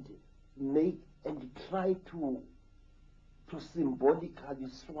and make and try to symbolically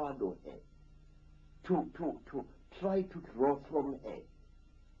swallow her, to try to draw from her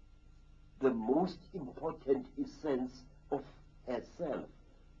the most important essence of herself.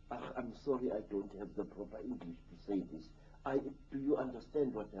 I'm sorry, I don't have the proper English to say this. Do you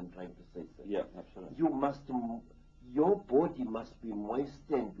understand what I'm trying to say, sir? Yeah, absolutely. Your body must be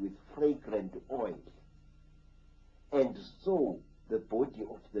moistened with fragrant oil, and so the body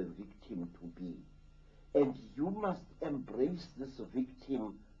of the victim to be. And you must embrace this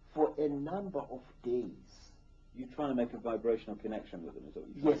victim for a number of days. You try and make a vibrational connection with them, is what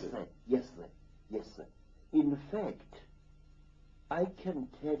you Yes, sir. Yes, sir. Yes, sir. In fact, I can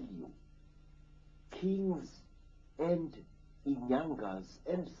tell you, kings and inyangas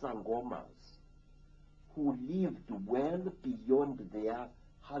and sangomas who lived well beyond their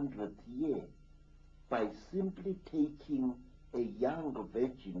 100th year by simply taking a young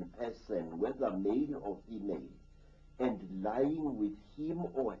virgin person, whether male or female, and lying with him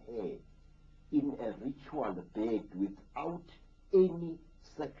or her in a ritual bed without any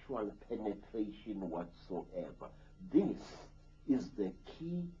sexual penetration whatsoever. This is the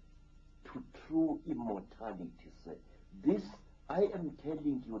key to true immortality, sir. This, I am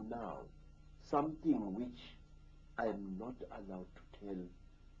telling you now, something which I am not allowed to tell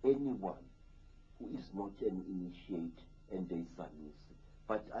anyone who is not an initiate and a Sanusi.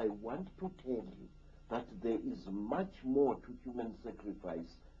 But I want to tell you that there is much more to human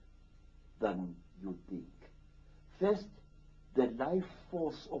sacrifice than you think. First, the life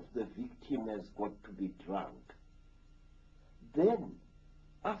force of the victim has got to be drunk. Then,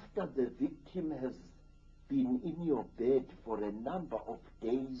 after the victim has been in your bed for a number of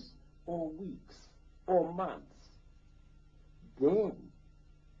days or weeks or months, then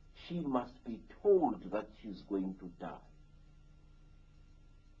she must be told that she's going to die.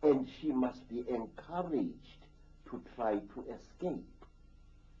 And she must be encouraged to try to escape.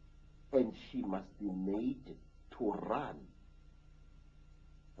 And she must be made to run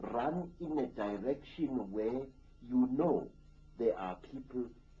run in a direction where you know there are people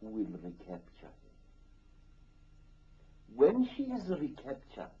who will recapture her. When she is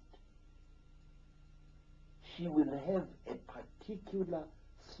recaptured, she will have a particular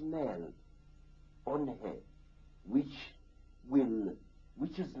smell on her, which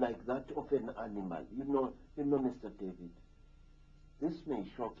is like that of an animal. You know, Mr. David, this may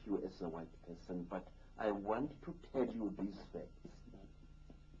shock you as a white person, but I want to tell you these facts.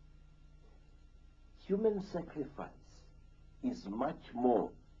 Human sacrifice is much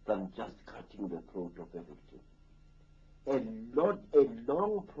more than just cutting the throat of a victim. A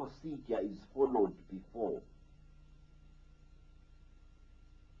long procedure is followed before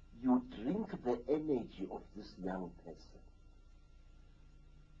you drink the energy of this young person.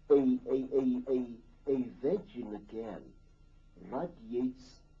 A virgin girl radiates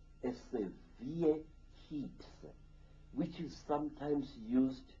a severe heat, which is sometimes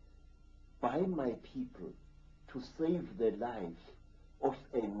used by my people to save the life of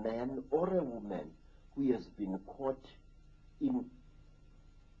a man or a woman who has been caught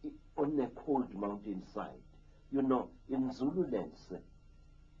on a cold mountainside. You know, in Zululand,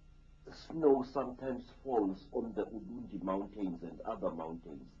 snow sometimes falls on the Udundi mountains and other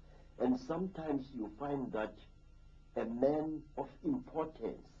mountains, and sometimes you find that a man of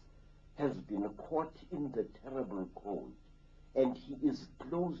importance has been caught in the terrible cold, and he is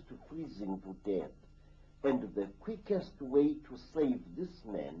close to freezing to death. And the quickest way to save this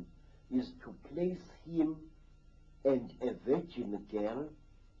man is to place him and a virgin girl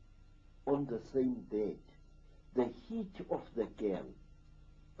on the same bed. The heat of the girl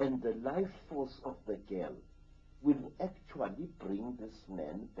and the life force of the girl will actually bring this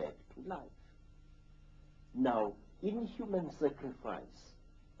man back to life. Now, in human sacrifice,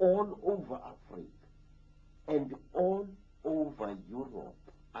 all over Africa and all over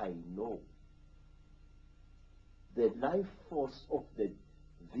Europe, I know the life force of the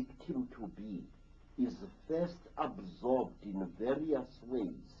victim-to-be is first absorbed in various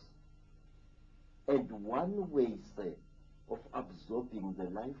ways. And one way, say, of absorbing the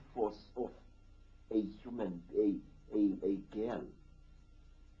life force of a human, a girl,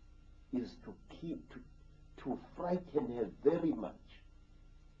 is to frighten her very much,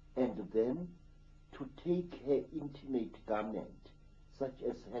 and then to take her intimate garment, such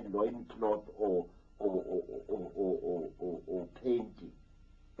as her loincloth or painting,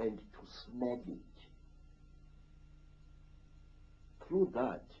 and to smell it. Through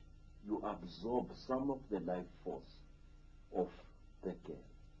that, you absorb some of the life force of the girl.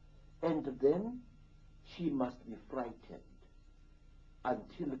 And then she must be frightened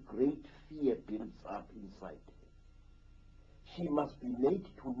until great fear builds up inside her. She must be made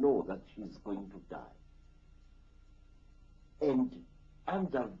to know that she is going to die. And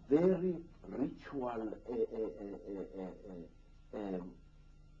under very ritual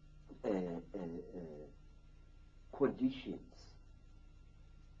conditions,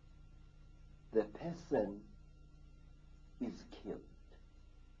 the person is killed.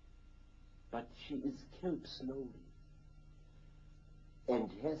 But she is killed slowly.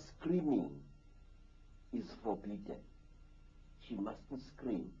 And her screaming is forbidden. She mustn't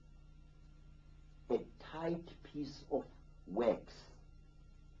scream. A tight piece of wax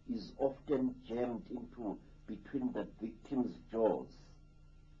is often jammed into between the victim's jaws,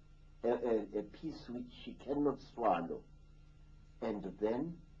 a piece which she cannot swallow, and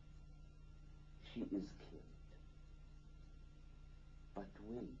then she is killed. But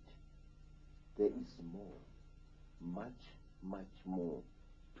wait, there is more, much, much more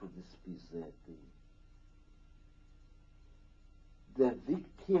to this bizarre thing. The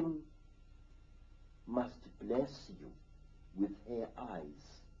victim must bless you with her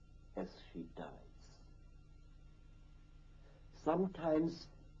eyes as she dies. Sometimes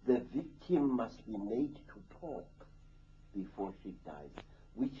the victim must be made to talk before she dies,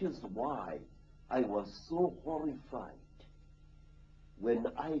 which is why I was so horrified when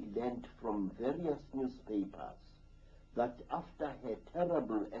I learned from various newspapers that after her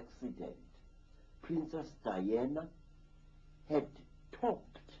terrible accident, Princess Diana had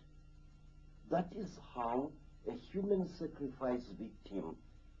talked. That is how a human sacrifice victim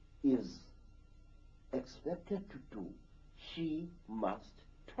is expected to do. She must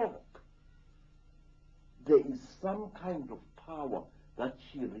talk. There is some kind of power that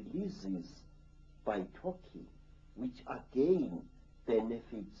she releases by talking, which again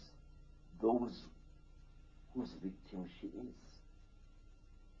benefits those whose victim she is.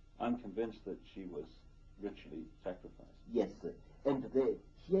 I'm convinced that she was ritually sacrificed. Yes, sir. And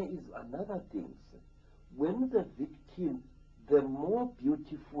here is another thing, sir. When the victim, the more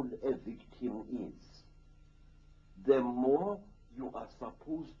beautiful a victim is, the more you are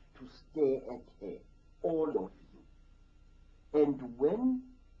supposed to stare at her, all of you. And when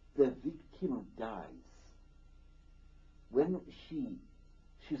the victim dies, when she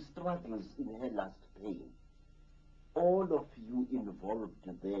struggles in her last pain, all of you involved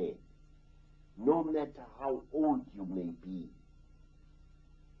there, no matter how old you may be,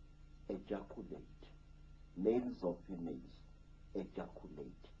 ejaculate. Males or females,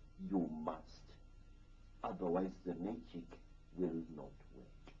 ejaculate. You must. Otherwise the magic will not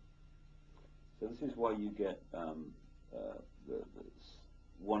work. So this is why you get,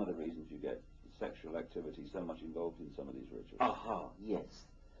 one of the reasons you get sexual activity so much involved in some of these rituals. Aha, yes.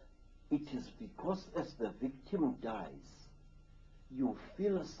 It is because as the victim dies, you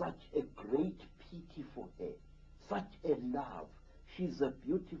feel such a great pity for her, such a love. She's a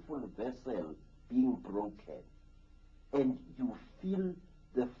beautiful vessel being broken. And you feel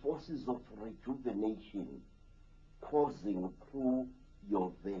the forces of rejuvenation coursing through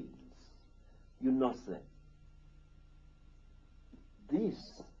your veins. You know, sir,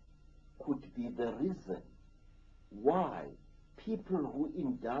 this could be the reason why people who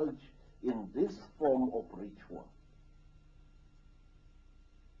indulge in this form of ritual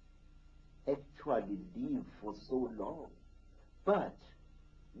actually live for so long. But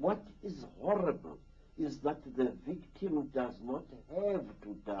what is horrible is that the victim does not have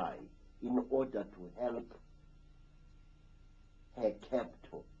to die in order to help her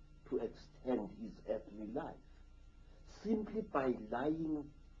captor to extend his earthly life. Simply by lying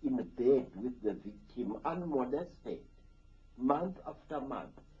in bed with the victim unmolested, month after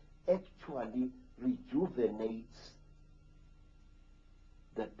month, actually rejuvenates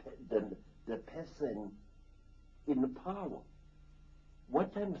the person in power.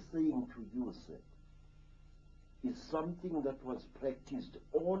 What I'm saying to you, sir, is something that was practiced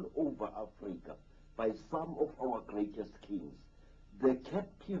all over Africa by some of our greatest kings. The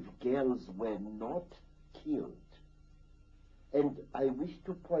captive girls were not killed. And I wish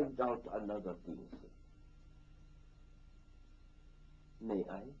to point out another thing, sir. May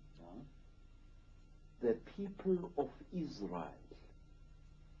I? The people of Israel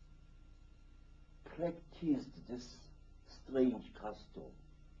practiced this strange custom.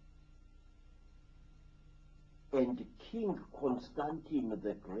 And King Constantine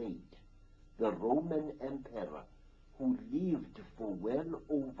the Great, the Roman emperor, who lived for well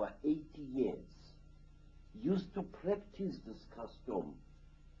over 80 years, used to practice this custom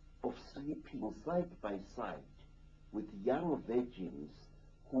of sleeping side by side with young virgins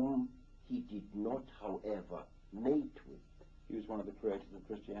whom he did not, however, mate with. He was one of the creators of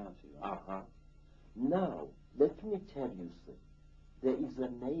Christianity, right? Now, let me tell you, sir, there is a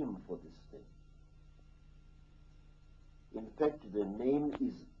name for this thing. In fact, the name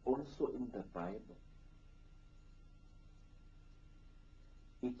is also in the Bible.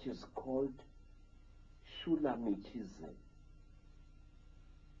 It is called Shulamitism.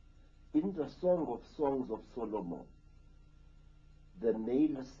 In the Song of Songs of Solomon, the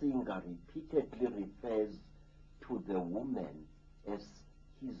male singer repeatedly refers to the woman as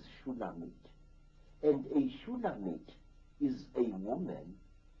his Shulamit. And a Shulamit is a woman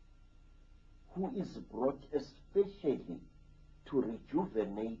who is brought especially to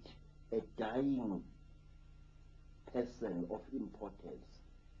rejuvenate a dying person of importance.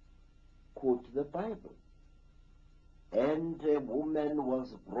 Quote the Bible. And a woman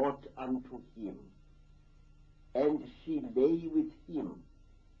was brought unto him, and she lay with him,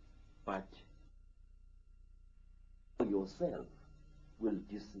 but yourself will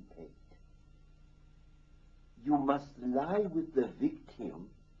dissipate. You must lie with the victim.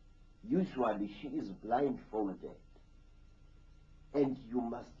 Usually she is blindfolded, and you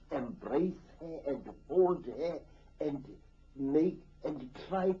must embrace her and hold her and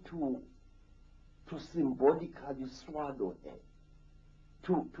try to symbolically swallow her,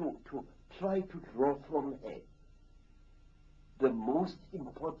 to try to draw from her the most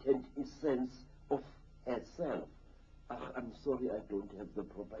important essence of herself. I'm sorry, I don't have the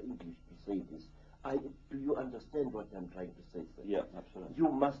proper English to say this. Do you understand what I'm trying to say, sir? Yeah, absolutely.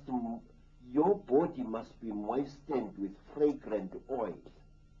 Your body must be moistened with fragrant oil,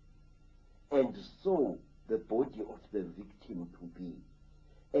 and so the body of the victim to be.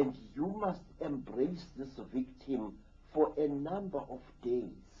 And you must embrace this victim for a number of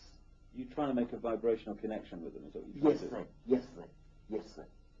days. You're trying to make a vibrational connection with them, is what you're trying to do? Yes, sir. Yes, sir.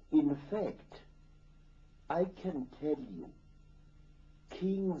 In fact, I can tell you,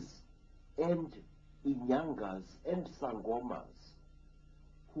 kings and Inyangas and Sangomas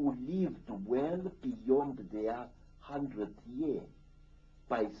who lived well beyond their 100th year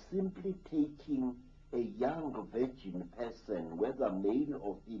by simply taking a young virgin person, whether male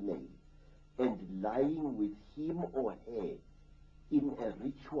or female, and lying with him or her in a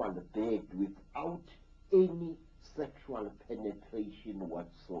ritual bed without any sexual penetration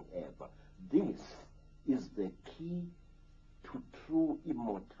whatsoever. This is the key to true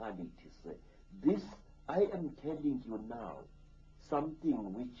immortality, sir. This, I am telling you now,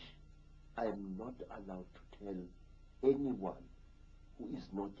 something which I am not allowed to tell anyone who is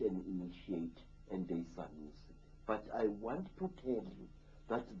not an initiate and a Sanusi. But I want to tell you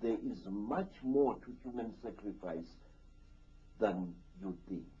that there is much more to human sacrifice than you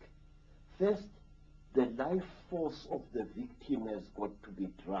think. First, the life force of the victim has got to be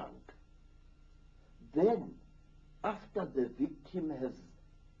drunk. Then, after the victim has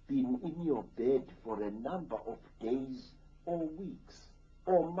been in your bed for a number of days or weeks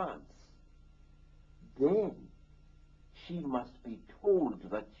or months, then she must be told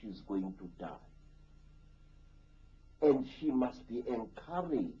that she's going to die. And she must be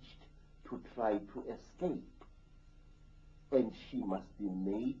encouraged to try to escape. And she must be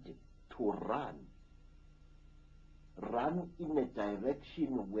made to run. Run in a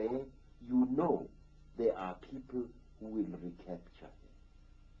direction where you know there are people who will recapture her.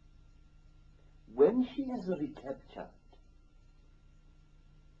 When she is recaptured,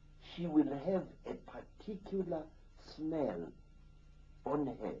 she will have a particular smell on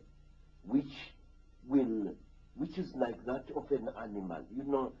her, which is like that of an animal. You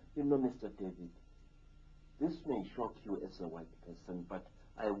know, Mr. David, this may shock you as a white person, but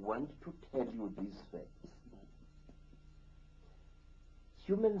I want to tell you these facts.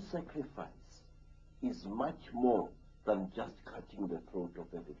 Human sacrifice is much more than just cutting the throat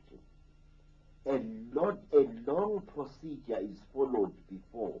of a victim. A long procedure is followed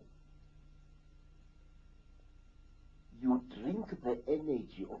before you drink the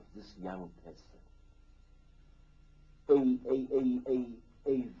energy of this young person.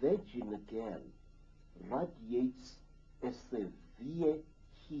 A virgin girl radiates a severe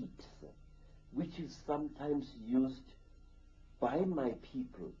heat, which is sometimes used by my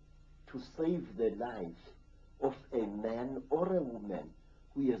people to save the life of a man or a woman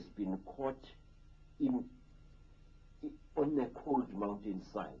who has been caught on a cold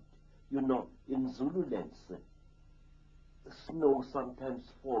mountainside. You know, in Zululand, snow sometimes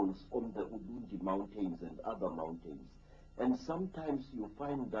falls on the Ulundi mountains and other mountains. And sometimes you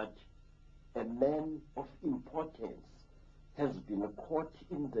find that a man of importance has been caught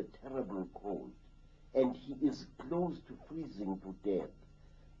in the terrible cold, and he is close to freezing to death.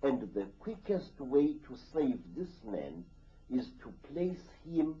 And the quickest way to save this man is to place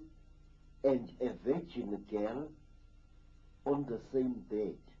him and a virgin girl on the same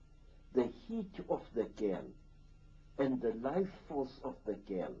bed. The heat of the girl and the life force of the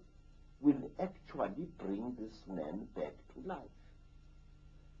girl will actually bring this man back to life.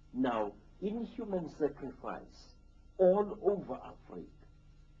 Now, in human sacrifice, all over Africa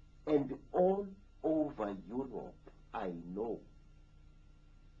and all over Europe, I know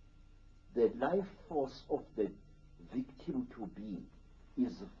the life force of the victim-to-be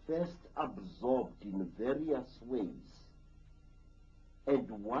is first absorbed in various ways. And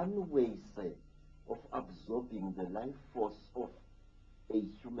one way, say, of absorbing the life force of a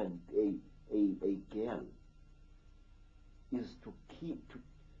human, a girl, is to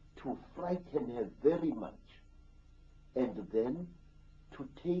frighten her very much, and then to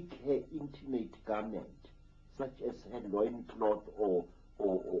take her intimate garment, such as her loincloth or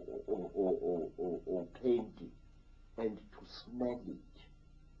painting, and to smell it.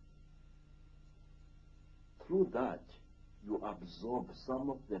 Through that, you absorb some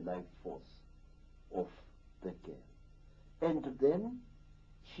of the life force of the girl. And then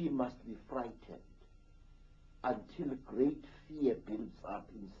she must be frightened until great fear builds up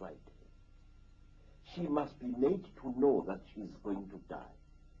inside her. She must be made to know that she is going to die.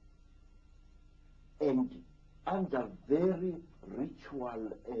 And under very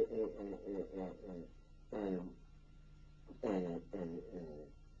ritual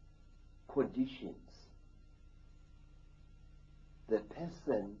conditions, the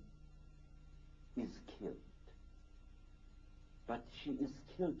person is killed. But she is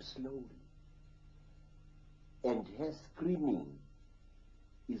killed slowly. And her screaming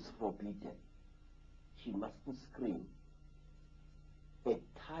is forbidden. She mustn't scream. A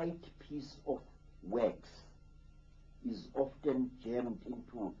tight piece of wax is often jammed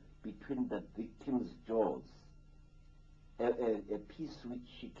into between the victim's jaws, a piece which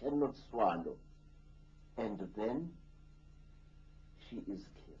she cannot swallow, and then she is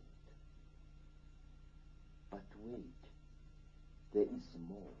killed. But wait, there is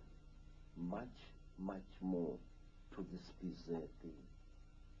more, much, much more to this bizarre thing.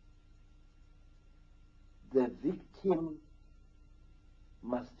 The victim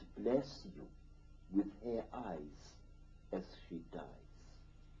must bless you with her eyes as she dies.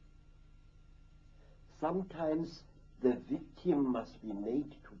 Sometimes the victim must be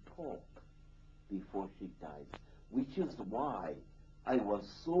made to talk before she dies, which is why I was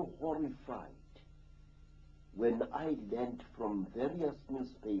so horrified when I learned from various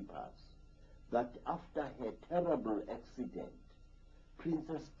newspapers that after her terrible accident,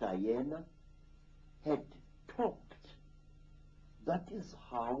 Princess Diana had talked. That is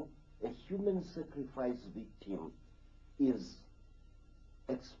how a human sacrifice victim is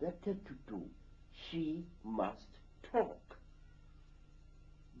expected to do. She must talk.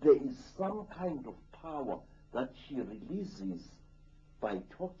 There is some kind of power that she releases by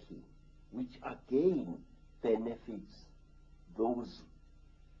talking, which again benefits those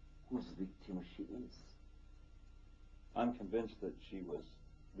whose victim she is. I'm convinced that she was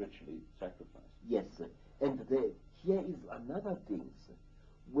ritually sacrificed. Yes, sir. And here is another thing, sir.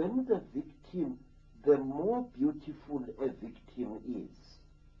 When the victim, the more beautiful a victim is,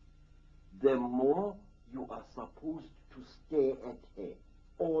 the more you are supposed to stare at her,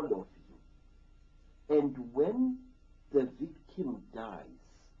 all of you. And when the victim dies,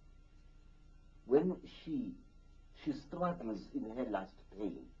 when she struggles in her last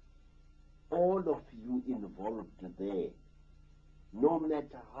pain, all of you involved there, no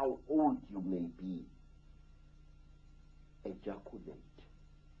matter how old you may be, ejaculate.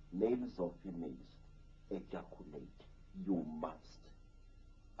 Males or females, ejaculate. You must.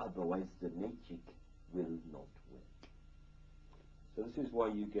 Otherwise the magic will not work. So this is why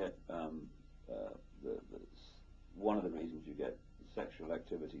you get, one of the reasons you get sexual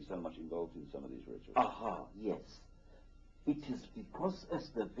activity so much involved in some of these rituals. Aha, yes. It is because as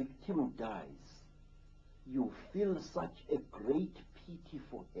the victim dies, you feel such a great pity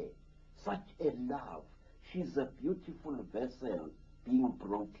for her, such a love. She's a beautiful vessel being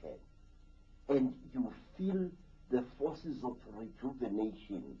broken. And you feel the forces of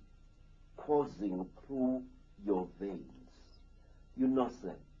rejuvenation coursing through your veins. You know,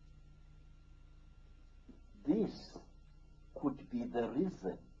 sir, this could be the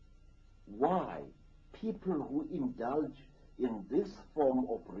reason why people who indulge in this form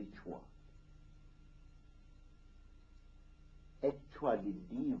of ritual actually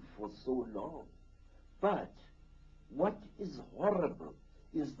live for so long. But what is horrible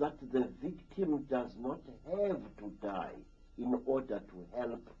is that the victim does not have to die in order to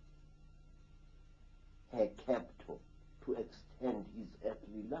help her captor to extend his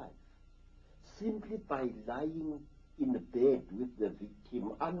earthly life. Simply by lying in bed with the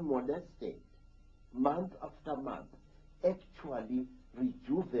victim unmolested, month after month, actually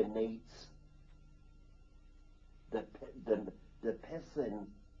rejuvenates the person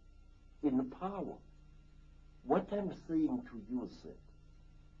in power. What I'm saying to you, sir,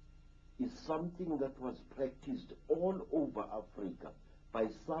 is something that was practiced all over Africa by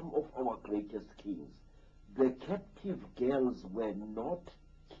some of our greatest kings. The captive girls were not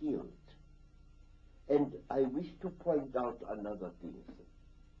killed. And I wish to point out another thing, sir.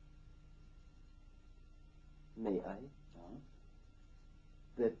 May I?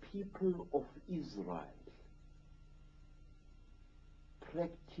 The people of Israel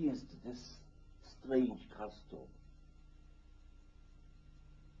practiced this strange custom.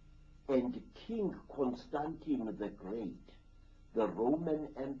 And King Constantine the Great, the Roman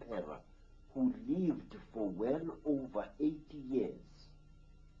emperor, who lived for well over 80 years,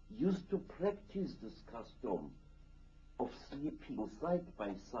 used to practice this custom of sleeping side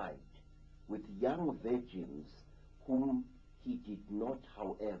by side with young virgins whom he did not,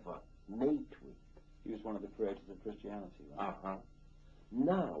 however, mate with. He was one of the creators of Christianity, right?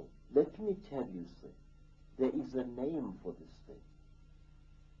 Now, let me tell you, sir, there is a name for this thing.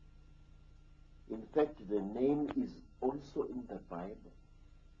 In fact, the name is also in the Bible.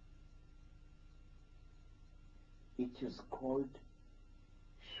 It is called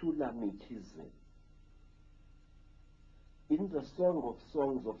Shulamitism. In the Song of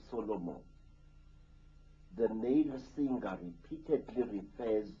Songs of Solomon, the male singer repeatedly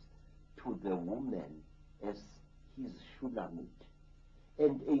refers to the woman as his Shulamit.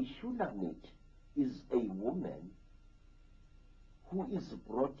 And a Shulamit is a woman who is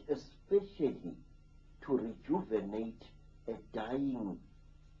brought especially to rejuvenate a dying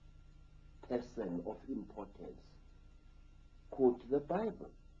person of importance. Quote the Bible.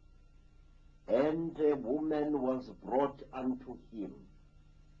 And a woman was brought unto him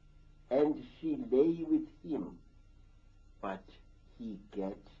and she lay with him, but he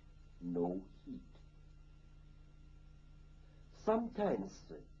get no heed. Sometimes,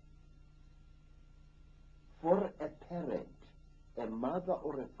 for a parent, a mother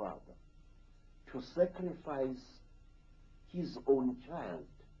or a father, to sacrifice his own child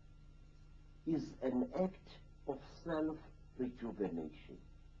is an act of self-rejuvenation.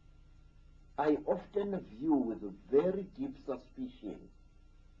 I often view with a very deep suspicion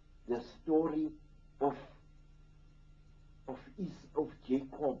the story of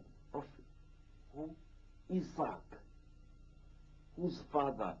Jacob, of Isaac, whose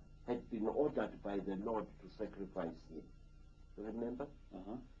father had been ordered by the Lord to sacrifice him. Remember?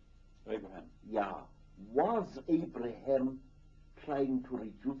 Abraham. Yeah. Was Abraham trying to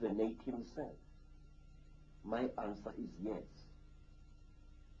rejuvenate himself? My answer is yes.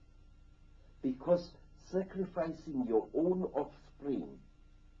 Because sacrificing your own offspring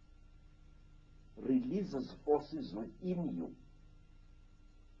releases forces within you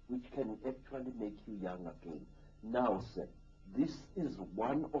which can actually make you young again. Now, sir, this is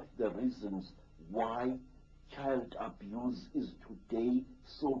one of the reasons why child abuse is today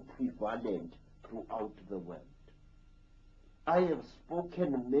so prevalent throughout the world. I have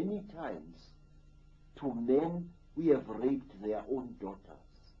spoken many times to men who have raped their own daughters.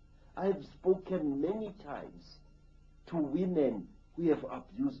 I have spoken many times to women who have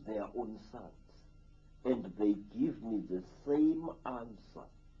abused their own sons. And they give me the same answer.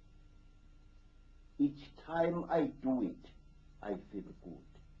 Each time I do it, I feel good.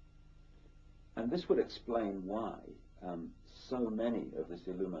 And this would explain why so many of this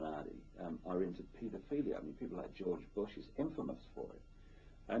Illuminati are into pedophilia. I mean, people like George Bush is infamous for it.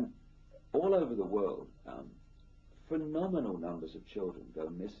 And all over the world, phenomenal numbers of children go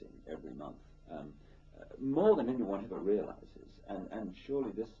missing every month, more than anyone ever realizes. And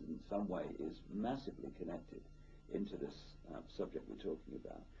surely this in some way is massively connected into this subject we're talking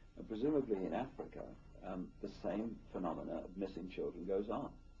about. And presumably in Africa, the same phenomena of missing children goes on.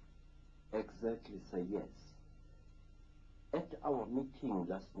 Exactly, sir, yes. At our meeting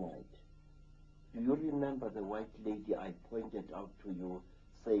last night, do you remember the white lady I pointed out to you,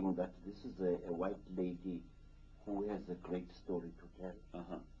 saying that this is a white lady who has a great story to tell?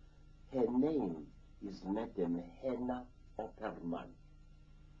 Her name is Madam Hannah Opperman.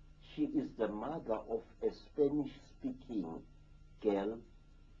 She is the mother of a Spanish-speaking girl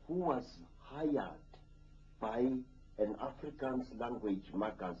who was hired by an Afrikaans language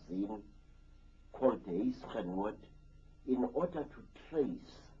magazine called Huisgenoot in order to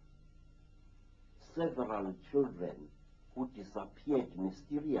trace several children who disappeared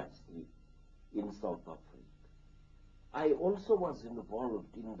mysteriously in South Africa. I also was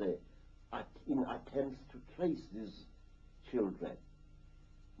involved in attempts to trace these children,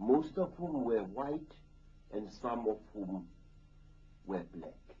 most of whom were white and some of whom were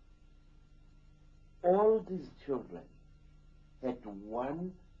black. All these children had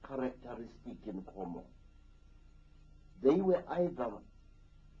one characteristic in common. They were either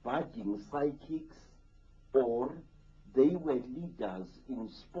budding psychics or they were leaders in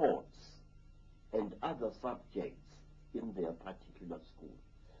sports and other subjects in their particular school.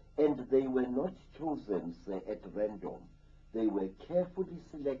 And they were not chosen, say, at random. They were carefully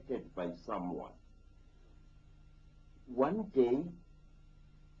selected by someone. One day,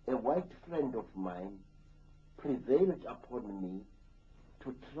 a white friend of mine prevailed upon me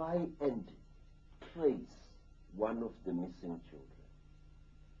to try and trace one of the missing children.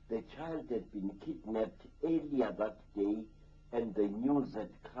 The child had been kidnapped earlier that day, and the news had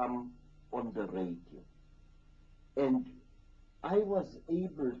come on the radio. And I was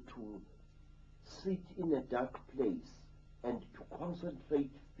able to sit in a dark place and to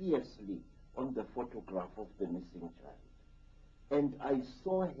concentrate fiercely on the photograph of the missing child. And I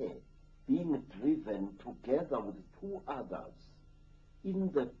saw her being driven together with two others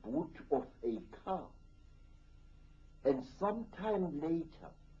in the boot of a car. And sometime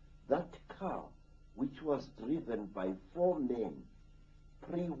later, that car, which was driven by 4 men,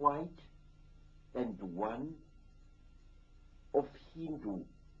 3 white and 1 of Hindu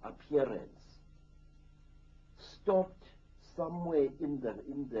appearance, stopped somewhere in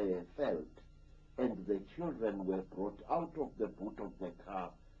the veld, and the children were brought out of the boot of the car.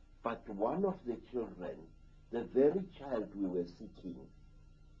 But one of the children, the very child we were seeking,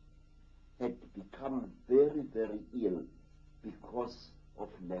 had become very, very ill because of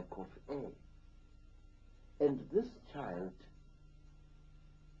lack of air. And this child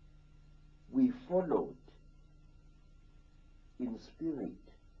we followed in spirit.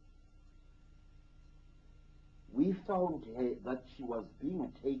 we found her that she was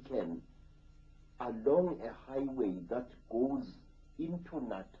being taken along a highway that goes into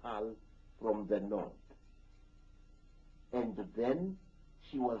Natal from the north. And then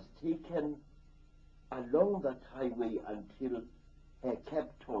she was taken along that highway until her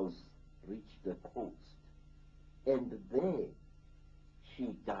captors reached the coast. And there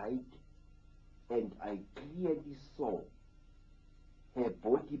she died, and I clearly saw her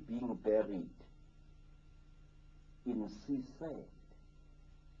body being buried in sea sand.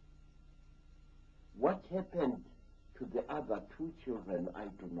 What happened to the other two children, I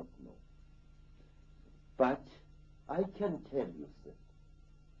do not know. But I can tell you, sir,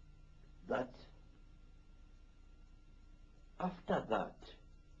 that after that,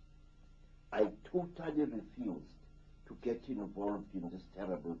 I totally refused to get involved in this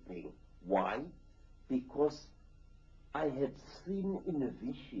terrible thing. Why? Because I had seen in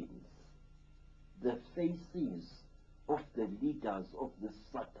visions the faces of the leaders of this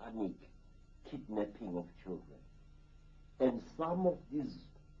satanic kidnapping of children. And some of these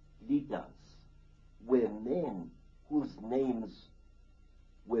leaders were men whose names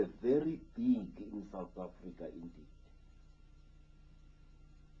were very big in South Africa indeed.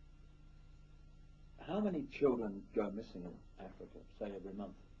 How many children go missing in Africa, say every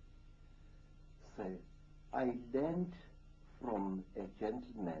month? So I learned from a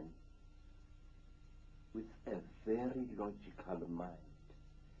gentleman with a very logical mind,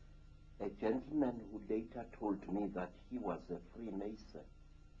 a gentleman who later told me that he was a Freemason,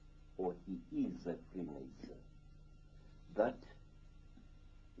 or he is a Freemason, that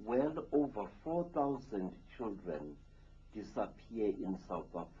well over 4,000 children disappear in South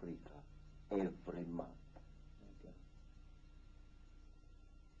Africa every month. Okay.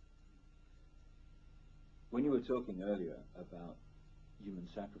 When you were talking earlier about human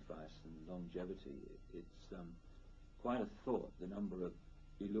sacrifice and longevity, it's quite a thought, the number of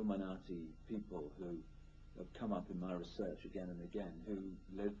Illuminati people who have come up in my research again and again, who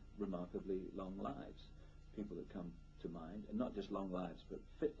live remarkably long lives. People that come to mind, and not just long lives, but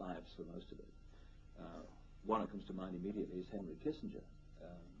fit lives for most of it. One that comes to mind immediately is Henry Kissinger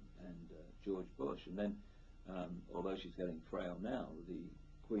and George Bush. And then, although she's getting frail now, the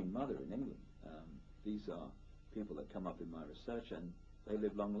Queen Mother in England. These are people that come up in my research, and they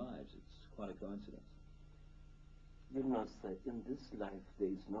live long lives. It's quite a coincidence. You know, sir, in this life there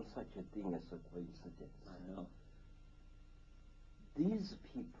is no such a thing as a coincidence. I know. These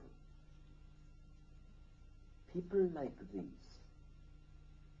people like these,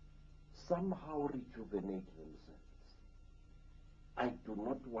 somehow rejuvenate themselves. I do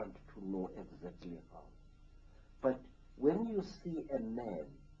not want to know exactly how. But when you see a man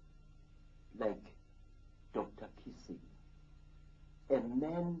like Dr. Kissing, a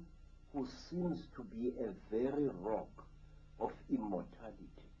man who seems to be a very rock of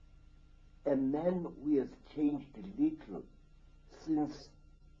immortality, a man who has changed little since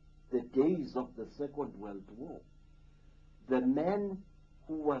the days of the Second World War. The man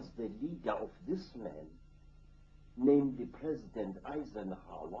who was the leader of this man, namely President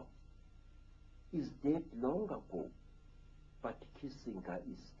Eisenhower, is dead long ago, but Kissinger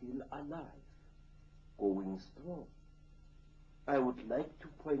is still alive, going strong. I would like to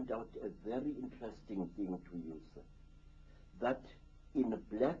point out a very interesting thing to you, sir, that in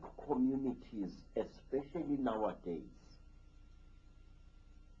black communities, especially nowadays,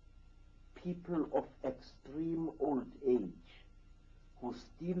 people of extreme old age who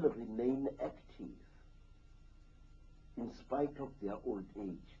still remain active in spite of their old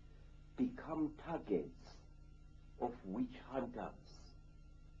age become targets of witch hunters.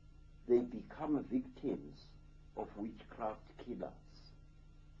 They become victims of witchcraft killers.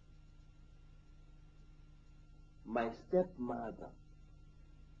 My stepmother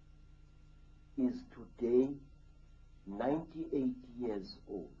is today 98 years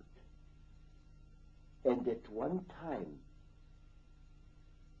old, and at one time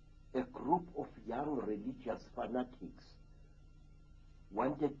a group of young religious fanatics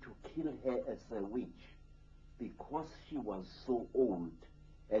wanted to kill her as a witch because she was so old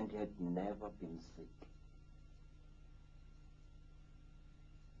and had never been sick.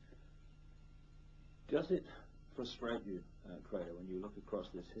 Does it frustrate you, Credo, when you look across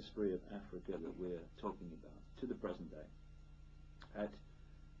this history of Africa that we're talking about to the present day, at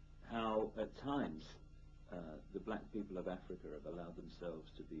how at times the black people of Africa have allowed themselves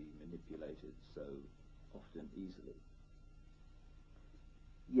to be manipulated so often easily?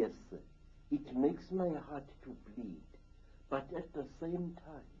 Yes, sir. It makes my heart to bleed, but at the same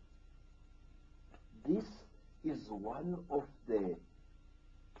time, this is one of the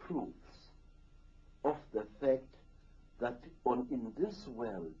proofs of the fact that in this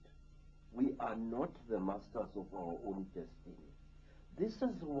world we are not the masters of our own destiny. This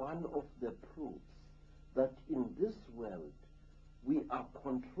is one of the proofs that in this world we are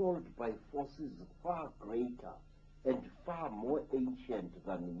controlled by forces far greater and far more ancient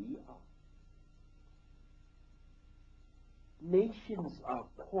than we are. Nations are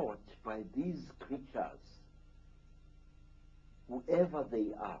caught by these creatures, whoever they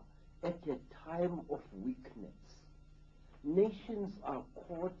are, at a time of weakness. Nations are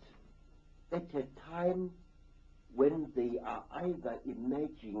caught at a time when they are either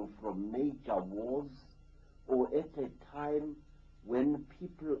emerging from major wars or at a time when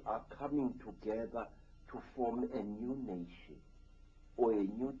people are coming together to form a new nation or a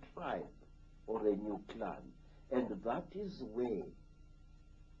new tribe or a new clan. And that is where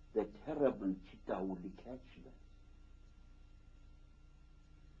the terrible cheetah will catch them.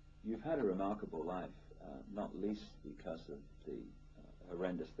 You've had a remarkable life, not least because of the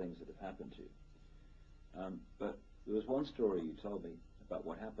horrendous things that have happened to you. But there was one story you told me about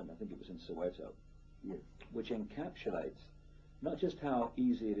what happened, I think it was in Soweto, Yes. which encapsulates not just how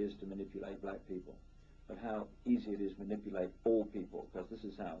easy it is to manipulate black people, but how easy it is to manipulate all people, because this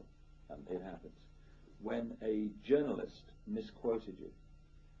is how it happens. When a journalist misquoted you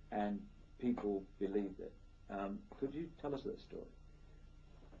and people believed it, could you tell us that story?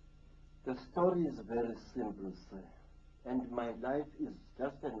 The story is very simple, sir, and my life is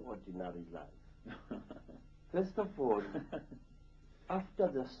just an ordinary life. First of all, after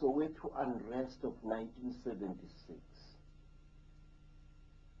the Soweto unrest of 1976,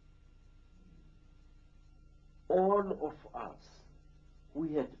 all of us who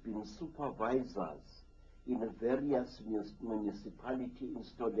had been supervisors in various municipality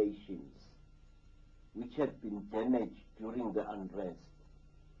installations which had been damaged during the unrest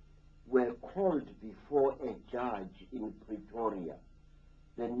were called before a judge in Pretoria.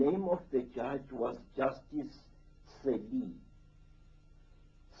 The name of the judge was Justice Seli.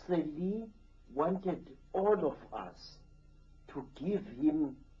 Seli wanted all of us to give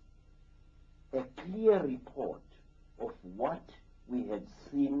him a clear report of what we had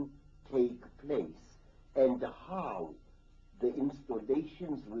seen take place and how the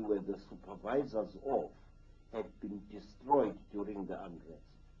installations we were the supervisors of had been destroyed during the unrest.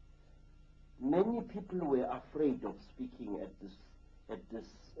 Many people were afraid of speaking at this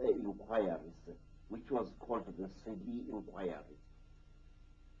inquiry, which was called the Seli inquiry.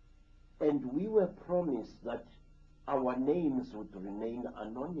 And we were promised that our names would remain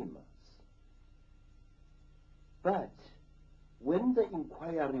anonymous. But when the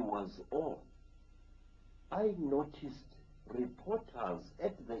inquiry was on, I noticed reporters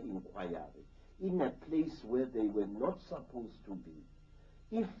at the inquiry in a place where they were not supposed to be.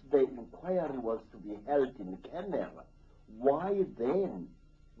 If the inquiry was to be held in camera, why then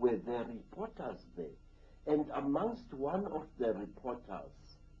were there reporters there? And amongst the reporters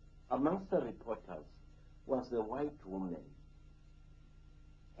was a white woman,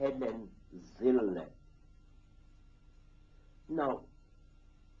 Helen Zille. Now,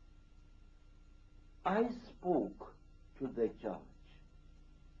 I spoke to the judge,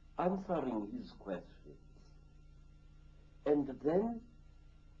 answering his questions, and then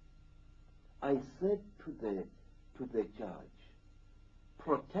I said to the judge,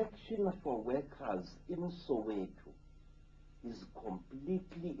 protection for workers in Soweto is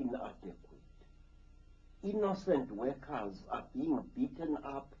completely inadequate. Innocent workers are being beaten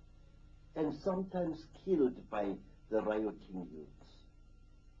up and sometimes killed by the rioting youths.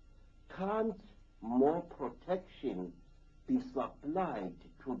 Can't more protection be supplied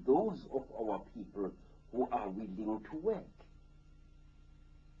to those of our people who are willing to work?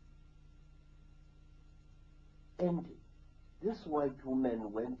 And this white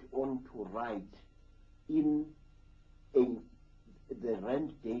woman went on to write in the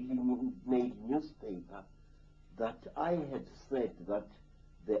Rand Daily Mail newspaper that I had said that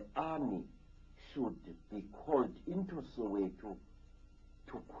the army should be called into Soweto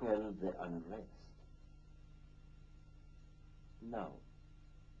to quell the unrest. Now,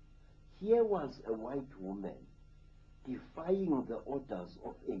 here was a white woman defying the orders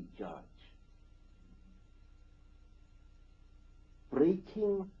of a judge,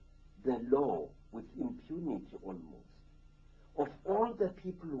 breaking the law with impunity almost. Of all the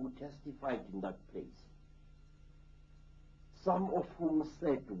people who testified in that place, some of whom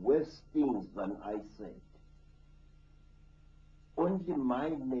said worse things than I said, only my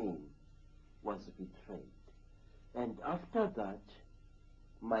name was betrayed. And after that,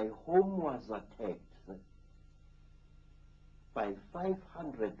 my home was attacked by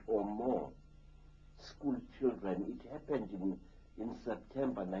 500 or more school children. It happened in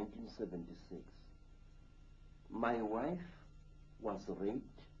September 1976. My wife was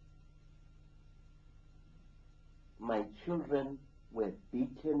raped. My children were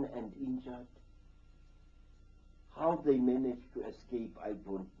beaten and injured. How they managed to escape, I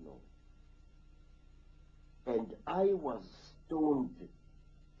don't know. And I was stoned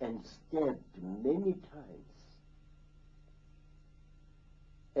and stabbed many times.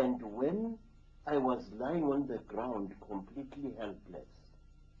 And when I was lying on the ground, completely helpless,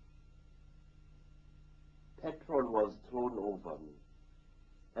 petrol was thrown over me.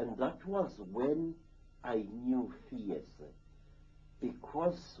 And that was when I knew fears.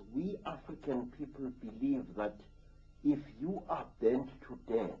 Because we African people believe that if you are burnt to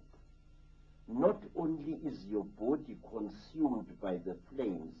death, not only is your body consumed by the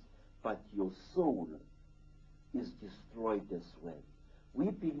flames, but your soul is destroyed as well.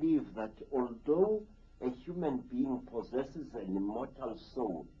 We believe that although a human being possesses an immortal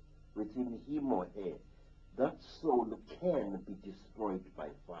soul within him or her, that soul can be destroyed by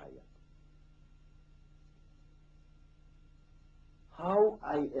fire. How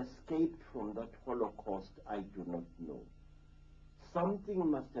I escaped from that Holocaust, I do not know.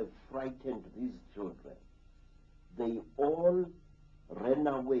 Something must have frightened these children. They all ran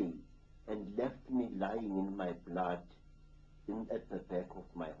away and left me lying in my blood at the back of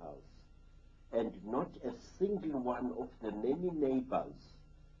my house. And not a single one of the many neighbors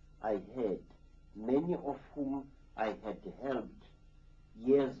I had, many of whom I had helped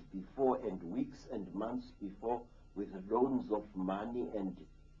years before and weeks and months before with loans of money and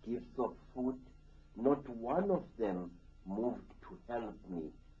gifts of food, not one of them moved to help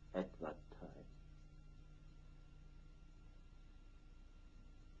me at that time.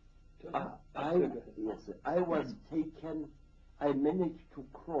 I was taken, I managed to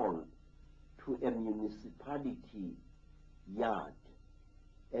crawl to a municipality yard,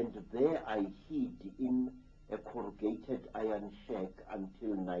 and there I hid in a corrugated iron shack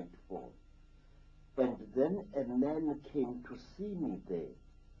until nightfall. And then a man came to see me there,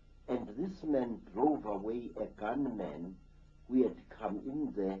 and this man drove away a gunman who had come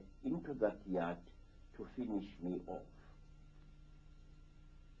in there, into that yard, to finish me off.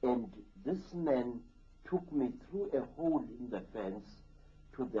 And this man took me through a hole in the fence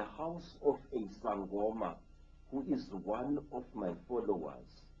to the house of a Sangoma, who is one of my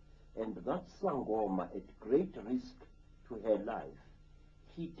followers. And that Sangoma, at great risk to her life,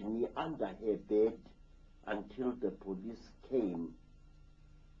 hid me under her bed until the police came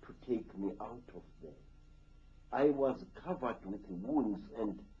to take me out of there. I was covered with wounds,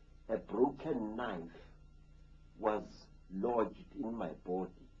 and a broken knife was lodged in my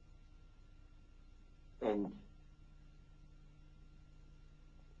body. And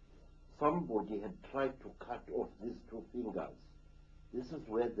somebody had tried to cut off these two fingers. This is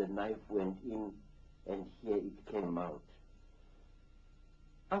where the knife went in, and here it came out.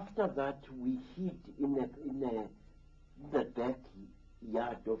 After that, we hid in the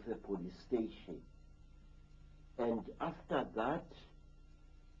backyard of a police station. And after that,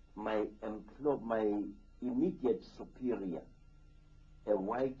 my immediate superior, a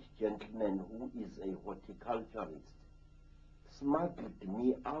white gentleman who is a horticulturist, smuggled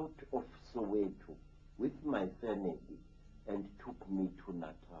me out of Soweto with my family and took me to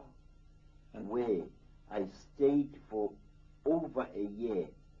Natal, where I stayed for over a year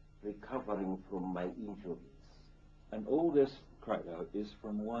recovering from my injuries. And all this, Credo, is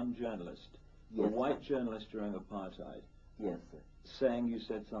from one journalist, yes, a white journalist during apartheid. Yes, sir. Saying you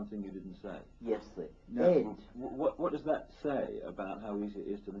said something you didn't say. Yes, sir. Now, and what does that say about how easy it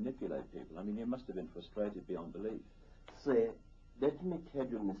is to manipulate people? I mean, you must have been frustrated beyond belief. Sir, let me tell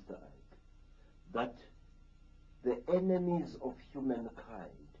you, Mr. Icke, that the enemies of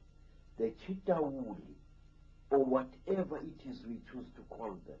humankind, the Chitawuli, or whatever it is we choose to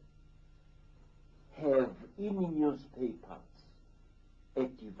call them, have in newspapers a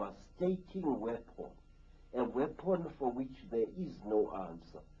devastating weapon, a weapon for which there is no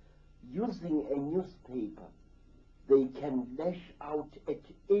answer. Using a newspaper, they can lash out at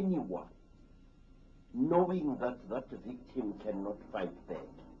anyone, knowing that that victim cannot fight back.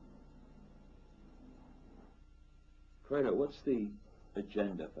 Credo, what's the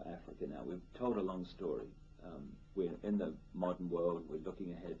agenda for Africa now? We've told a long story. We're in the modern world, we're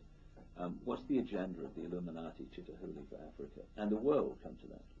looking ahead. What's the agenda of the Illuminati Chitahuli for Africa? And the world, come to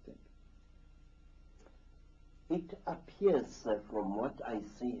that, you think? It appears from what I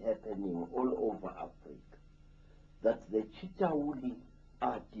see happening all over Africa that the Chitahuli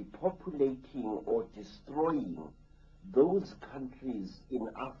are depopulating or destroying those countries in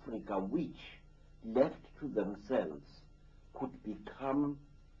Africa which left to themselves, could become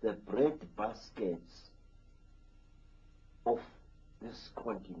the bread baskets of this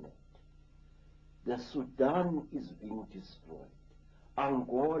continent. The Sudan is being destroyed.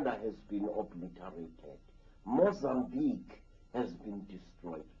 Angola has been obliterated. Mozambique has been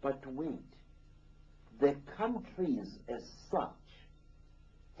destroyed. But wait, the countries as such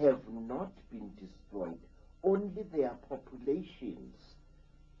have not been destroyed. Only their populations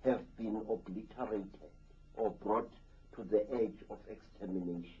have been obliterated or brought to the edge of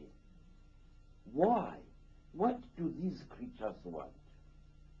extermination. Why? What do these creatures want?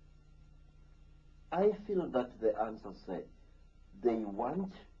 I feel that the answer said they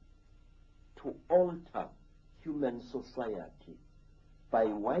want to alter human society by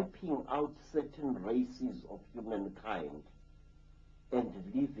wiping out certain races of humankind and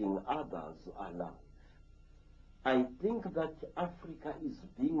leaving others alive. I think that Africa is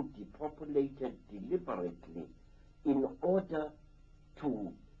being depopulated deliberately in order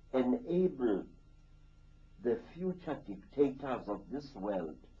to enable the future dictators of this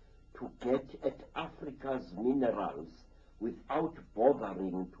world to get at Africa's minerals without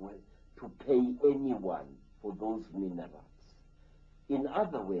bothering to pay anyone for those minerals. In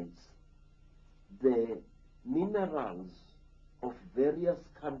other words, the minerals of various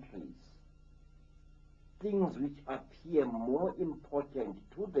countries, things which appear more important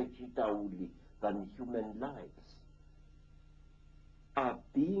to the Chitauli than human lives, are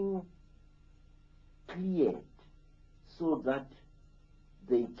being cleared so that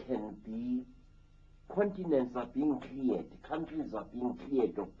they can be, continents are being cleared, countries are being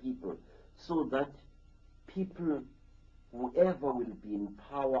cleared of people, so that people, whoever will be in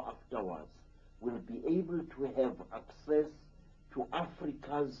power afterwards, will be able to have access to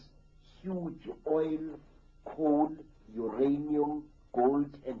Africa's huge oil, coal, uranium, gold,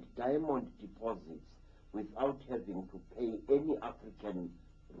 and diamond deposits without having to pay any African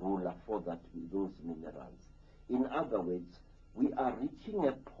ruler for those minerals. In other words, we are reaching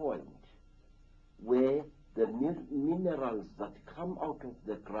a point where the minerals that come out of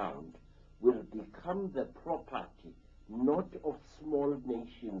the ground will become the property not of small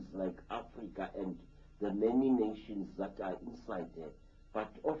nations like Africa and the many nations that are inside there, but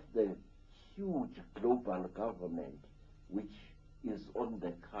of the huge global government which is on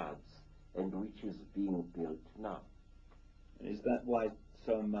the cards and which is being built now. Is that why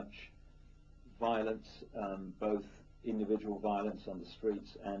so much violence, both individual violence on the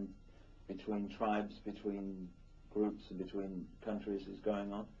streets and between tribes, between groups and between countries is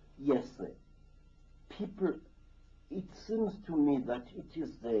going on? Yes, sir. People, it seems to me that it is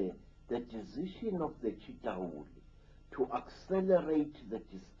the decision of the Chitauli to accelerate the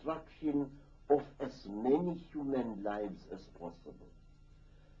destruction of as many human lives as possible.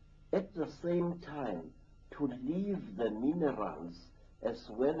 At the same time, to leave the minerals as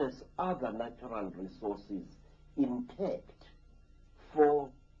well as other natural resources intact for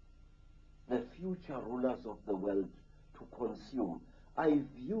the future rulers of the world to consume. I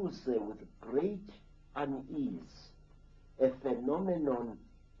view, say, with great unease a phenomenon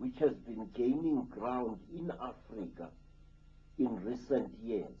which has been gaining ground in Africa in recent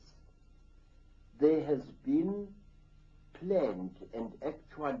years. There has been planned and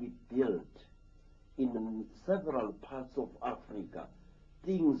actually built in several parts of Africa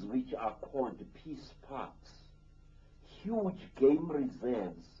things which are called peace parks, huge game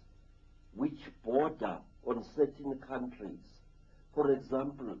reserves which border on certain countries. For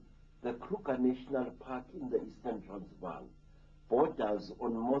example, the Kruger National Park in the Eastern Transvaal borders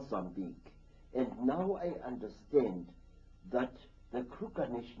on Mozambique, and now I understand that the Kruger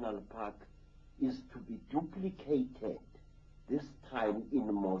National Park is to be duplicated, this time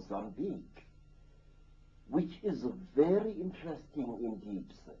in Mozambique, which is very interesting indeed,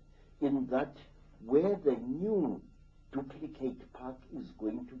 in that where the new duplicate park is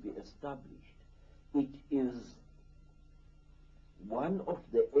going to be established, it is one of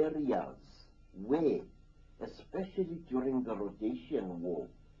the areas where, especially during the Rhodesian War,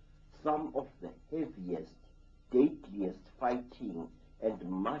 some of the heaviest, deadliest fighting and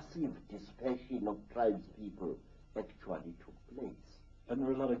massive dispersion of tribespeople actually took place. And there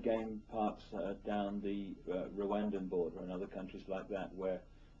are a lot of game parks down the Rwandan border and other countries like that where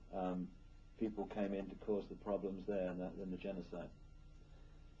people came in to cause the problems there and the genocide.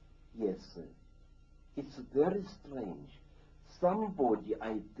 Yes, sir. It's very strange. Somebody,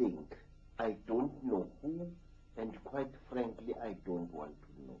 I think, I don't know who, and quite frankly, I don't want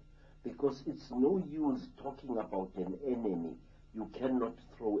to know. Because it's no use talking about an enemy you cannot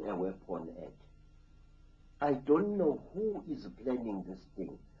throw a weapon at. I don't know who is planning this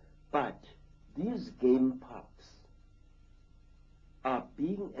thing, but these game parks are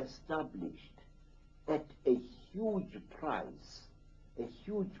being established at a huge price, a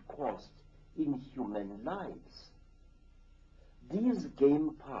huge cost in human lives. These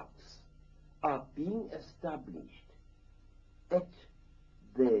game parks are being established at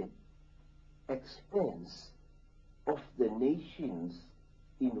the expense of the nations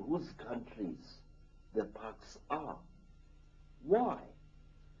in whose countries the parks are. Why?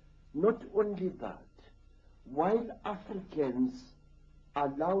 Not only that, while Africans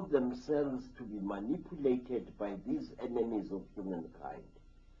allow themselves to be manipulated by these enemies of humankind,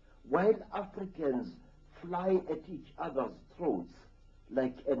 while Africans fly at each other's throats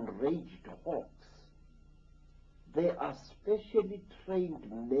like enraged hawks, there are specially trained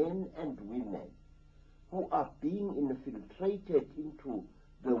men and women who are being infiltrated into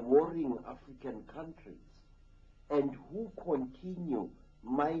the warring African countries and who continue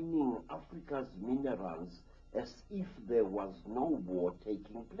mining Africa's minerals as if there was no war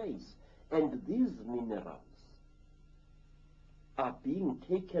taking place. And these minerals are being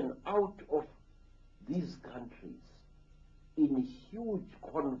taken out of these countries in huge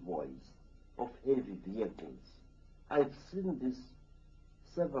convoys of heavy vehicles. I've seen this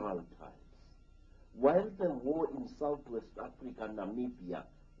several times. While the war in Southwest Africa, Namibia,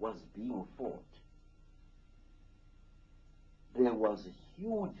 was being fought, there was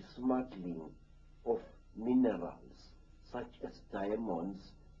huge smuggling of minerals, such as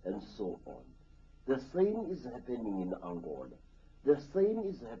diamonds and so on. The same is happening in Angola. The same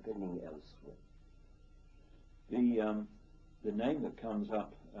is happening elsewhere. The name that comes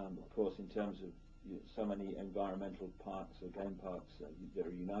up, of course, in terms of so many environmental parks or game parks, there are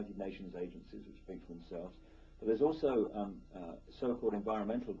United Nations agencies which speak for themselves, but there's also so-called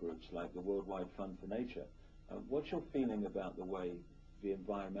environmental groups like the Worldwide Fund for Nature. What's your feeling about the way the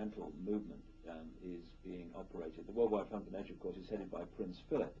environmental movement is being operated? The Worldwide Fund for Nature, of course, is headed by Prince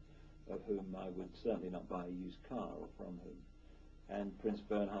Philip, of whom I would certainly not buy a used car, or from whom, and Prince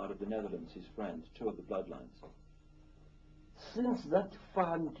Bernhard of the Netherlands, his friend, two of the bloodlines. Since that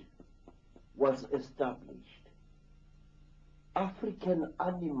fund was established, African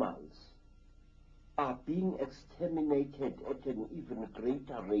animals are being exterminated at an even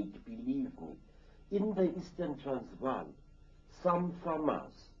greater rate, believe me. In the Eastern Transvaal, some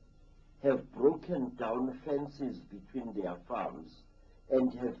farmers have broken down fences between their farms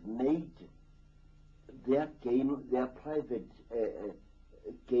and have made their private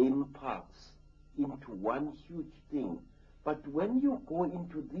game parks into one huge thing. But when you go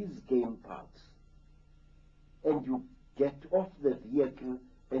into these game parks and you get off the vehicle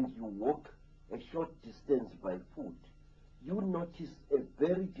and you walk a short distance by foot, you notice a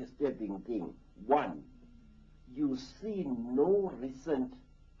very disturbing thing. One, you see no recent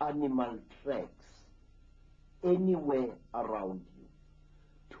animal tracks anywhere around you.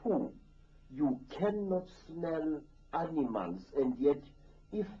 Two, you cannot smell animals, and yet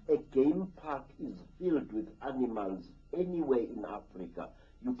if a game park is filled with animals anywhere in Africa,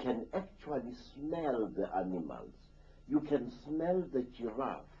 you can actually smell the animals. You can smell the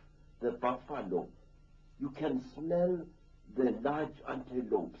giraffe, the buffalo. You can smell the large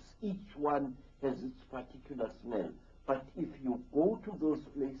antelopes. Each one has its particular smell. But if you go to those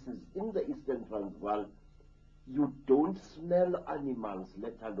places in the Eastern Transvaal, you don't smell animals,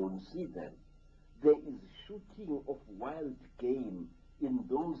 let alone see them. There is shooting of wild game in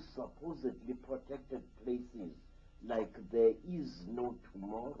those supposedly protected places like there is no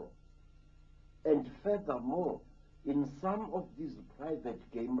tomorrow. And furthermore, in some of these private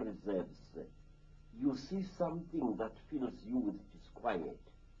game reserves, you see something that fills you with disquiet.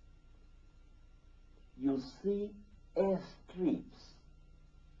 You see airstrips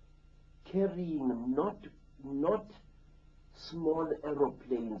carrying not small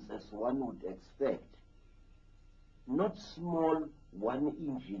aeroplanes as one would expect, not small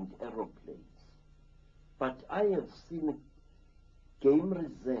one-engined aeroplanes, but I have seen game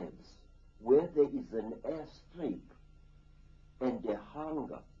reserves where there is an airstrip and a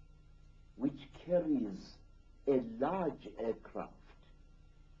hangar which carries a large aircraft,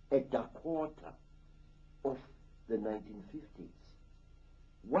 a Dakota of the 1950s.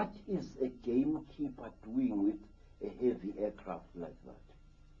 What is a gamekeeper doing with a heavy aircraft like that?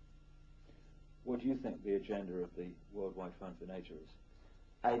 What do you think the agenda of the Worldwide Fund for Nature is?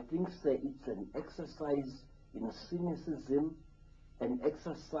 I think, sir, it's an exercise in cynicism, an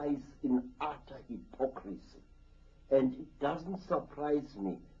exercise in utter hypocrisy. And it doesn't surprise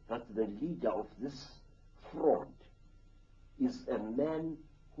me that the leader of this fraud is a man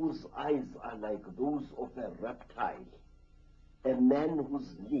whose eyes are like those of a reptile, a man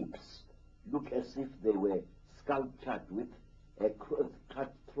whose lips look as if they were sculptured with a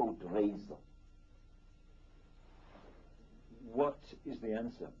cutthroat razor. What is the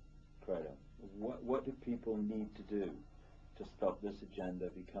answer, Credo? What do people need to do to stop this agenda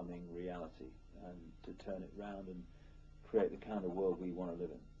becoming reality and to turn it round and create the kind of world we want to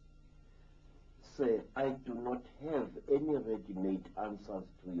live in? Sir, I do not have any ready-made answers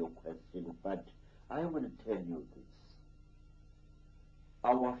to your question, but I will tell you this.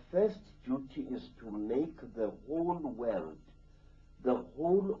 Our first duty is to make the whole world, the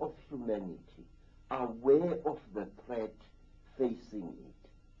whole of humanity, aware of the threat facing it.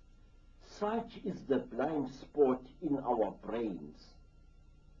 Such is the blind spot in our brains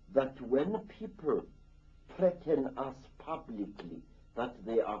that when people threaten us publicly that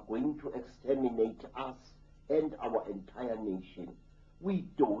they are going to exterminate us and our entire nation, we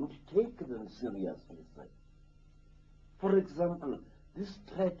don't take them seriously. For example, this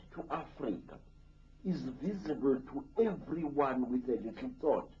threat to Africa is visible to everyone with a little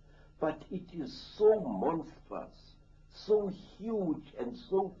thought, but it is so monstrous, so huge and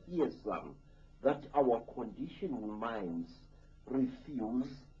so fearsome that our conditioned minds refuse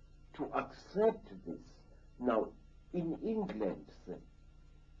to accept this. Now, in England, sir,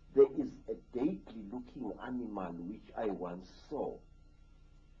 there is a deadly-looking animal which I once saw.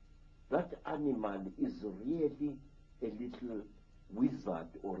 That animal is really a little wizard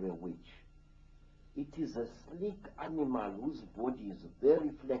or a witch. It is a sleek animal whose body is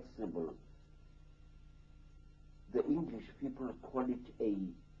very flexible. The English people call it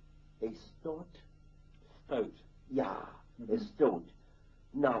a stoat. Stoat. Yeah, a stoat.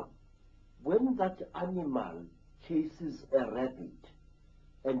 Now, when that animal chases a rabbit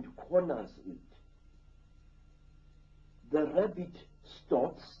and corners it, the rabbit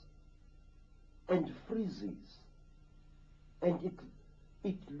stops and freezes, and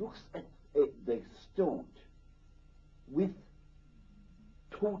it looks at the stoat with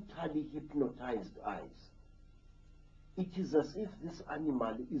totally hypnotized eyes. It is as if this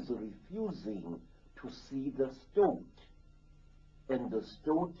animal is refusing to see the stoat, and the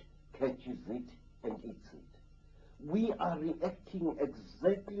stoat catches it and eats it. We are reacting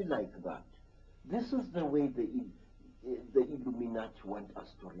exactly like that. This is the way the Illuminati want us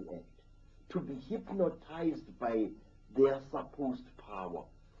to react, to be hypnotized by their supposed power,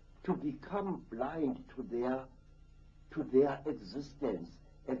 to become blind to their existence,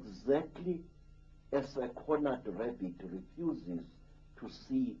 exactly as a cornered rabbit refuses to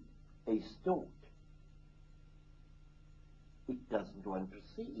see a stoat. It doesn't want to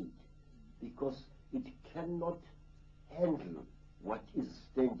see it because it cannot handle what is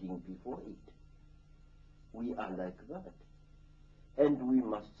standing before it. We are like that. And we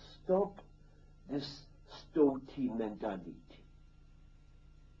must stop this stoaty mentality.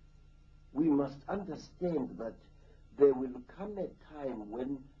 We must understand that there will come a time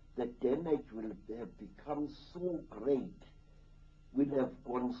when the damage will have become so great, will have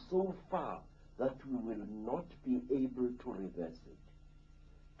gone so far that we will not be able to reverse it.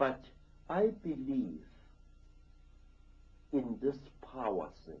 But I believe in this power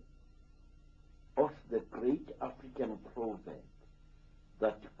of the great African proverb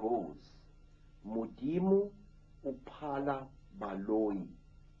that goes, Mudimu uphala baloi.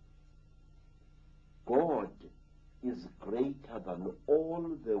 God is greater than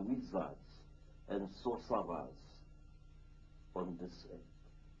all the wizards and sorcerers on this earth.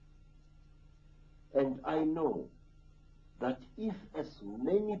 And I know that if as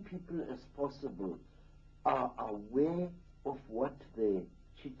many people as possible are aware of what the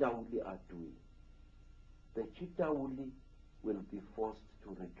Chitauli are doing, the Chitauli will be forced to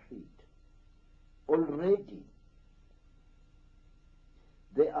retreat. Already,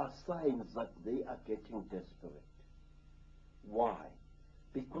 there are signs that they are getting desperate. Why?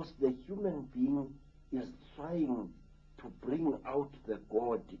 Because the human being is trying to bring out the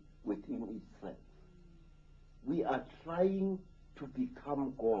God within itself. We are trying to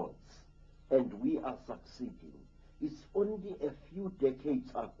become gods, and we are succeeding. It's only a few decades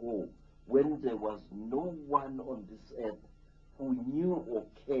ago when there was no one on this earth who knew or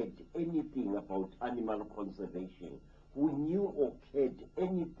cared anything about animal conservation, who knew or cared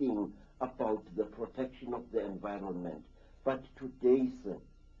anything about the protection of the environment. But today, sir,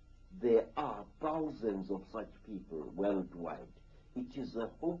 there are thousands of such people worldwide. It is a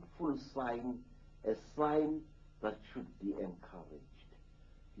hopeful sign, a sign that should be encouraged.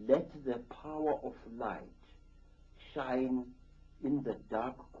 Let the power of light shine in the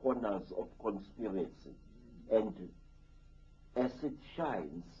dark corners of conspiracy, and as it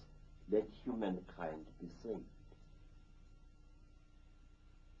shines, let humankind be saved.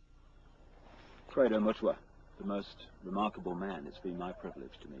 Credo Mutwa, the most remarkable man it's been my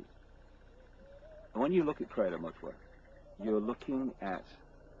privilege to meet. And when you look at Credo Mutwa, you're looking at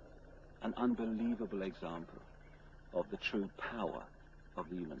an unbelievable example of the true power of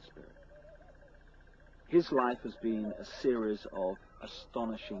the human spirit. His life has been a series of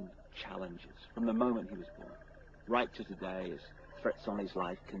astonishing challenges from the moment he was born, right to today, as threats on his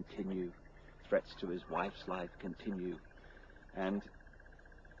life continue, threats to his wife's life continue, and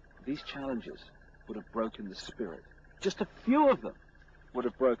these challenges would have broken the spirit. Just a few of them would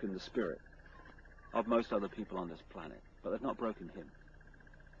have broken the spirit of most other people on this planet, but they've not broken him.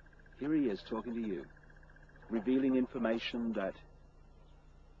 Here he is talking to you, revealing information that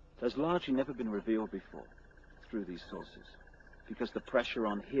has largely never been revealed before through these sources, because the pressure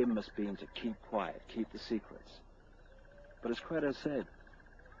on him has been to keep quiet, keep the secrets. But as Credo said,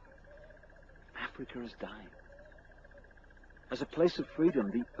 Africa is dying. As a place of freedom,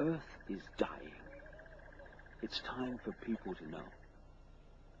 the earth is dying. It's time for people to know.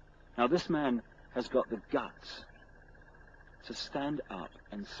 Now, this man has got the guts to stand up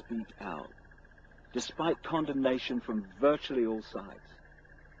and speak out, despite condemnation from virtually all sides.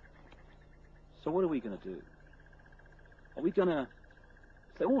 So what are we going to do? Are we going to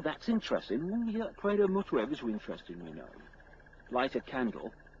say, oh, that's interesting, yeah, Credo Mutwa is interesting, you know. Light a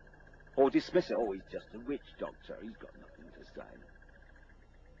candle, or dismiss it, oh, he's just a witch doctor, he's got nothing to say.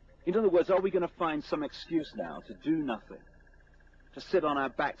 In other words, are we going to find some excuse now to do nothing, to sit on our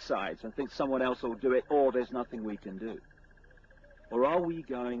backsides and think someone else will do it, or there's nothing we can do? Or are we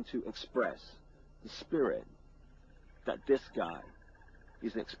going to express the spirit that this guy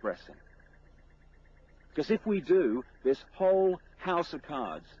is expressing? Because if we do, this whole house of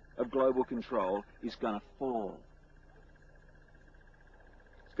cards of global control is going to fall.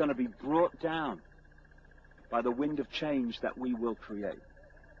 It's going to be brought down by the wind of change that we will create.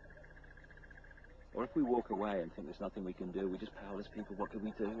 Or if we walk away and think there's nothing we can do, we just powerless people, what can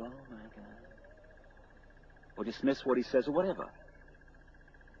we do? Oh my God. Or dismiss what he says or whatever.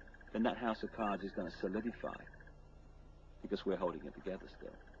 Then that house of cards is going to solidify because we're holding it together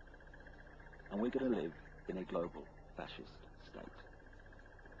still. And we're going to live in a global fascist state.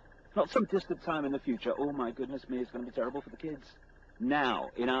 Not some distant time in the future, oh my goodness me, it's going to be terrible for the kids. Now,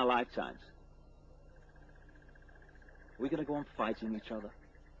 in our lifetimes. We're going to go on fighting each other.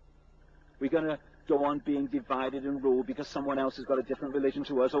 We're going to go on being divided and ruled because someone else has got a different religion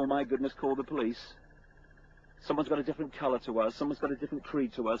to us. Oh my goodness, call the police. Someone's got a different color to us. Someone's got a different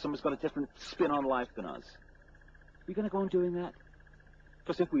creed to us. Someone's got a different spin on life than us. We're going to go on doing that?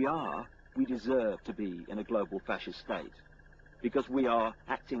 Because if we are, we deserve to be in a global fascist state. Because we are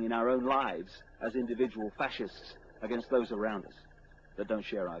acting in our own lives as individual fascists against those around us that don't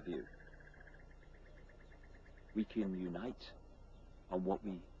share our view. We can unite on what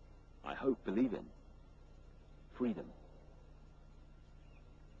we, I hope, believe in. Freedom.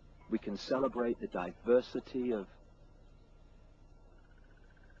 We can celebrate the diversity of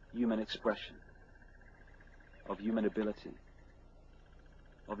human expression, of human ability,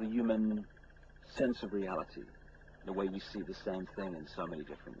 of the human sense of reality, the way we see the same thing in so many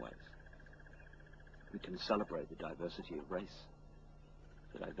different ways. We can celebrate the diversity of race,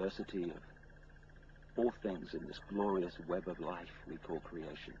 the diversity of all things in this glorious web of life we call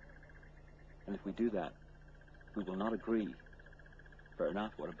creation. And if we do that, we will not agree. Fair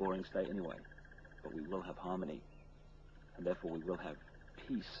enough, what a boring state anyway. But we will have harmony, and therefore we will have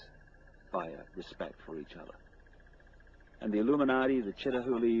peace via respect for each other. And the Illuminati, the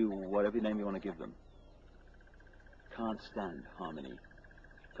Chittahuli, whatever name you want to give them, can't stand harmony,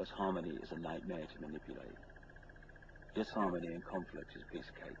 because harmony is a nightmare to manipulate. Disharmony and conflict is a piece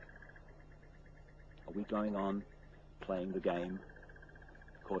of cake. Are we going on playing the game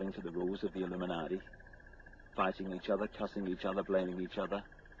according to the rules of the Illuminati, fighting each other, cussing each other, blaming each other?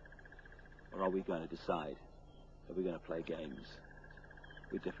 Or are we going to decide that we're going to play games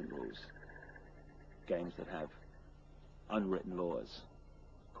with different rules? Games that have unwritten laws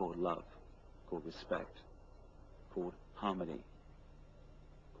called love, called respect, called harmony,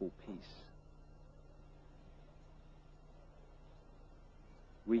 called peace.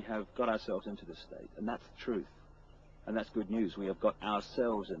 We have got ourselves into this state, and that's the truth. And that's good news. We have got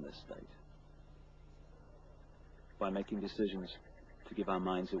ourselves in this state by making decisions to give our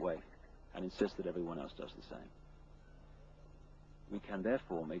minds away and insist that everyone else does the same. We can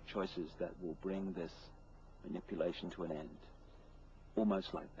therefore make choices that will bring this manipulation to an end,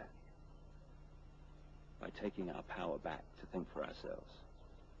 almost like that, by taking our power back to think for ourselves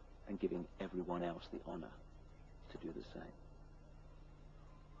and giving everyone else the honor to do the same.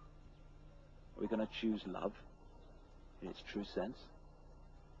 Are we going to choose love in its true sense?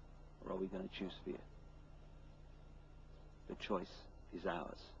 or are we going to choose fear? The choice is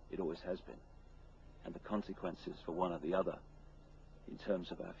ours. It always has been. And the consequences for one or the other, in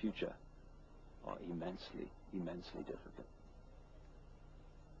terms of our future, are immensely, immensely difficult.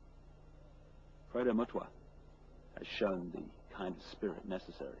 Credo Mutwa has shown the kind of spirit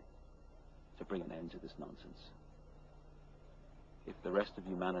necessary to bring an end to this nonsense. If the rest of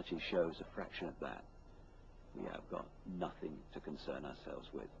humanity shows a fraction of that, we have got nothing to concern ourselves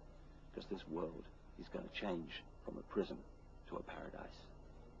with, because this world is going to change from a prison to a paradise.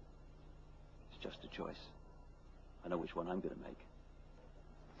 It's just a choice. I know which one I'm going to make.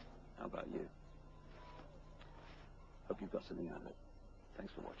 How about you? Hope you've got something out of it.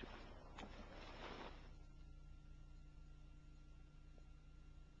 Thanks for watching.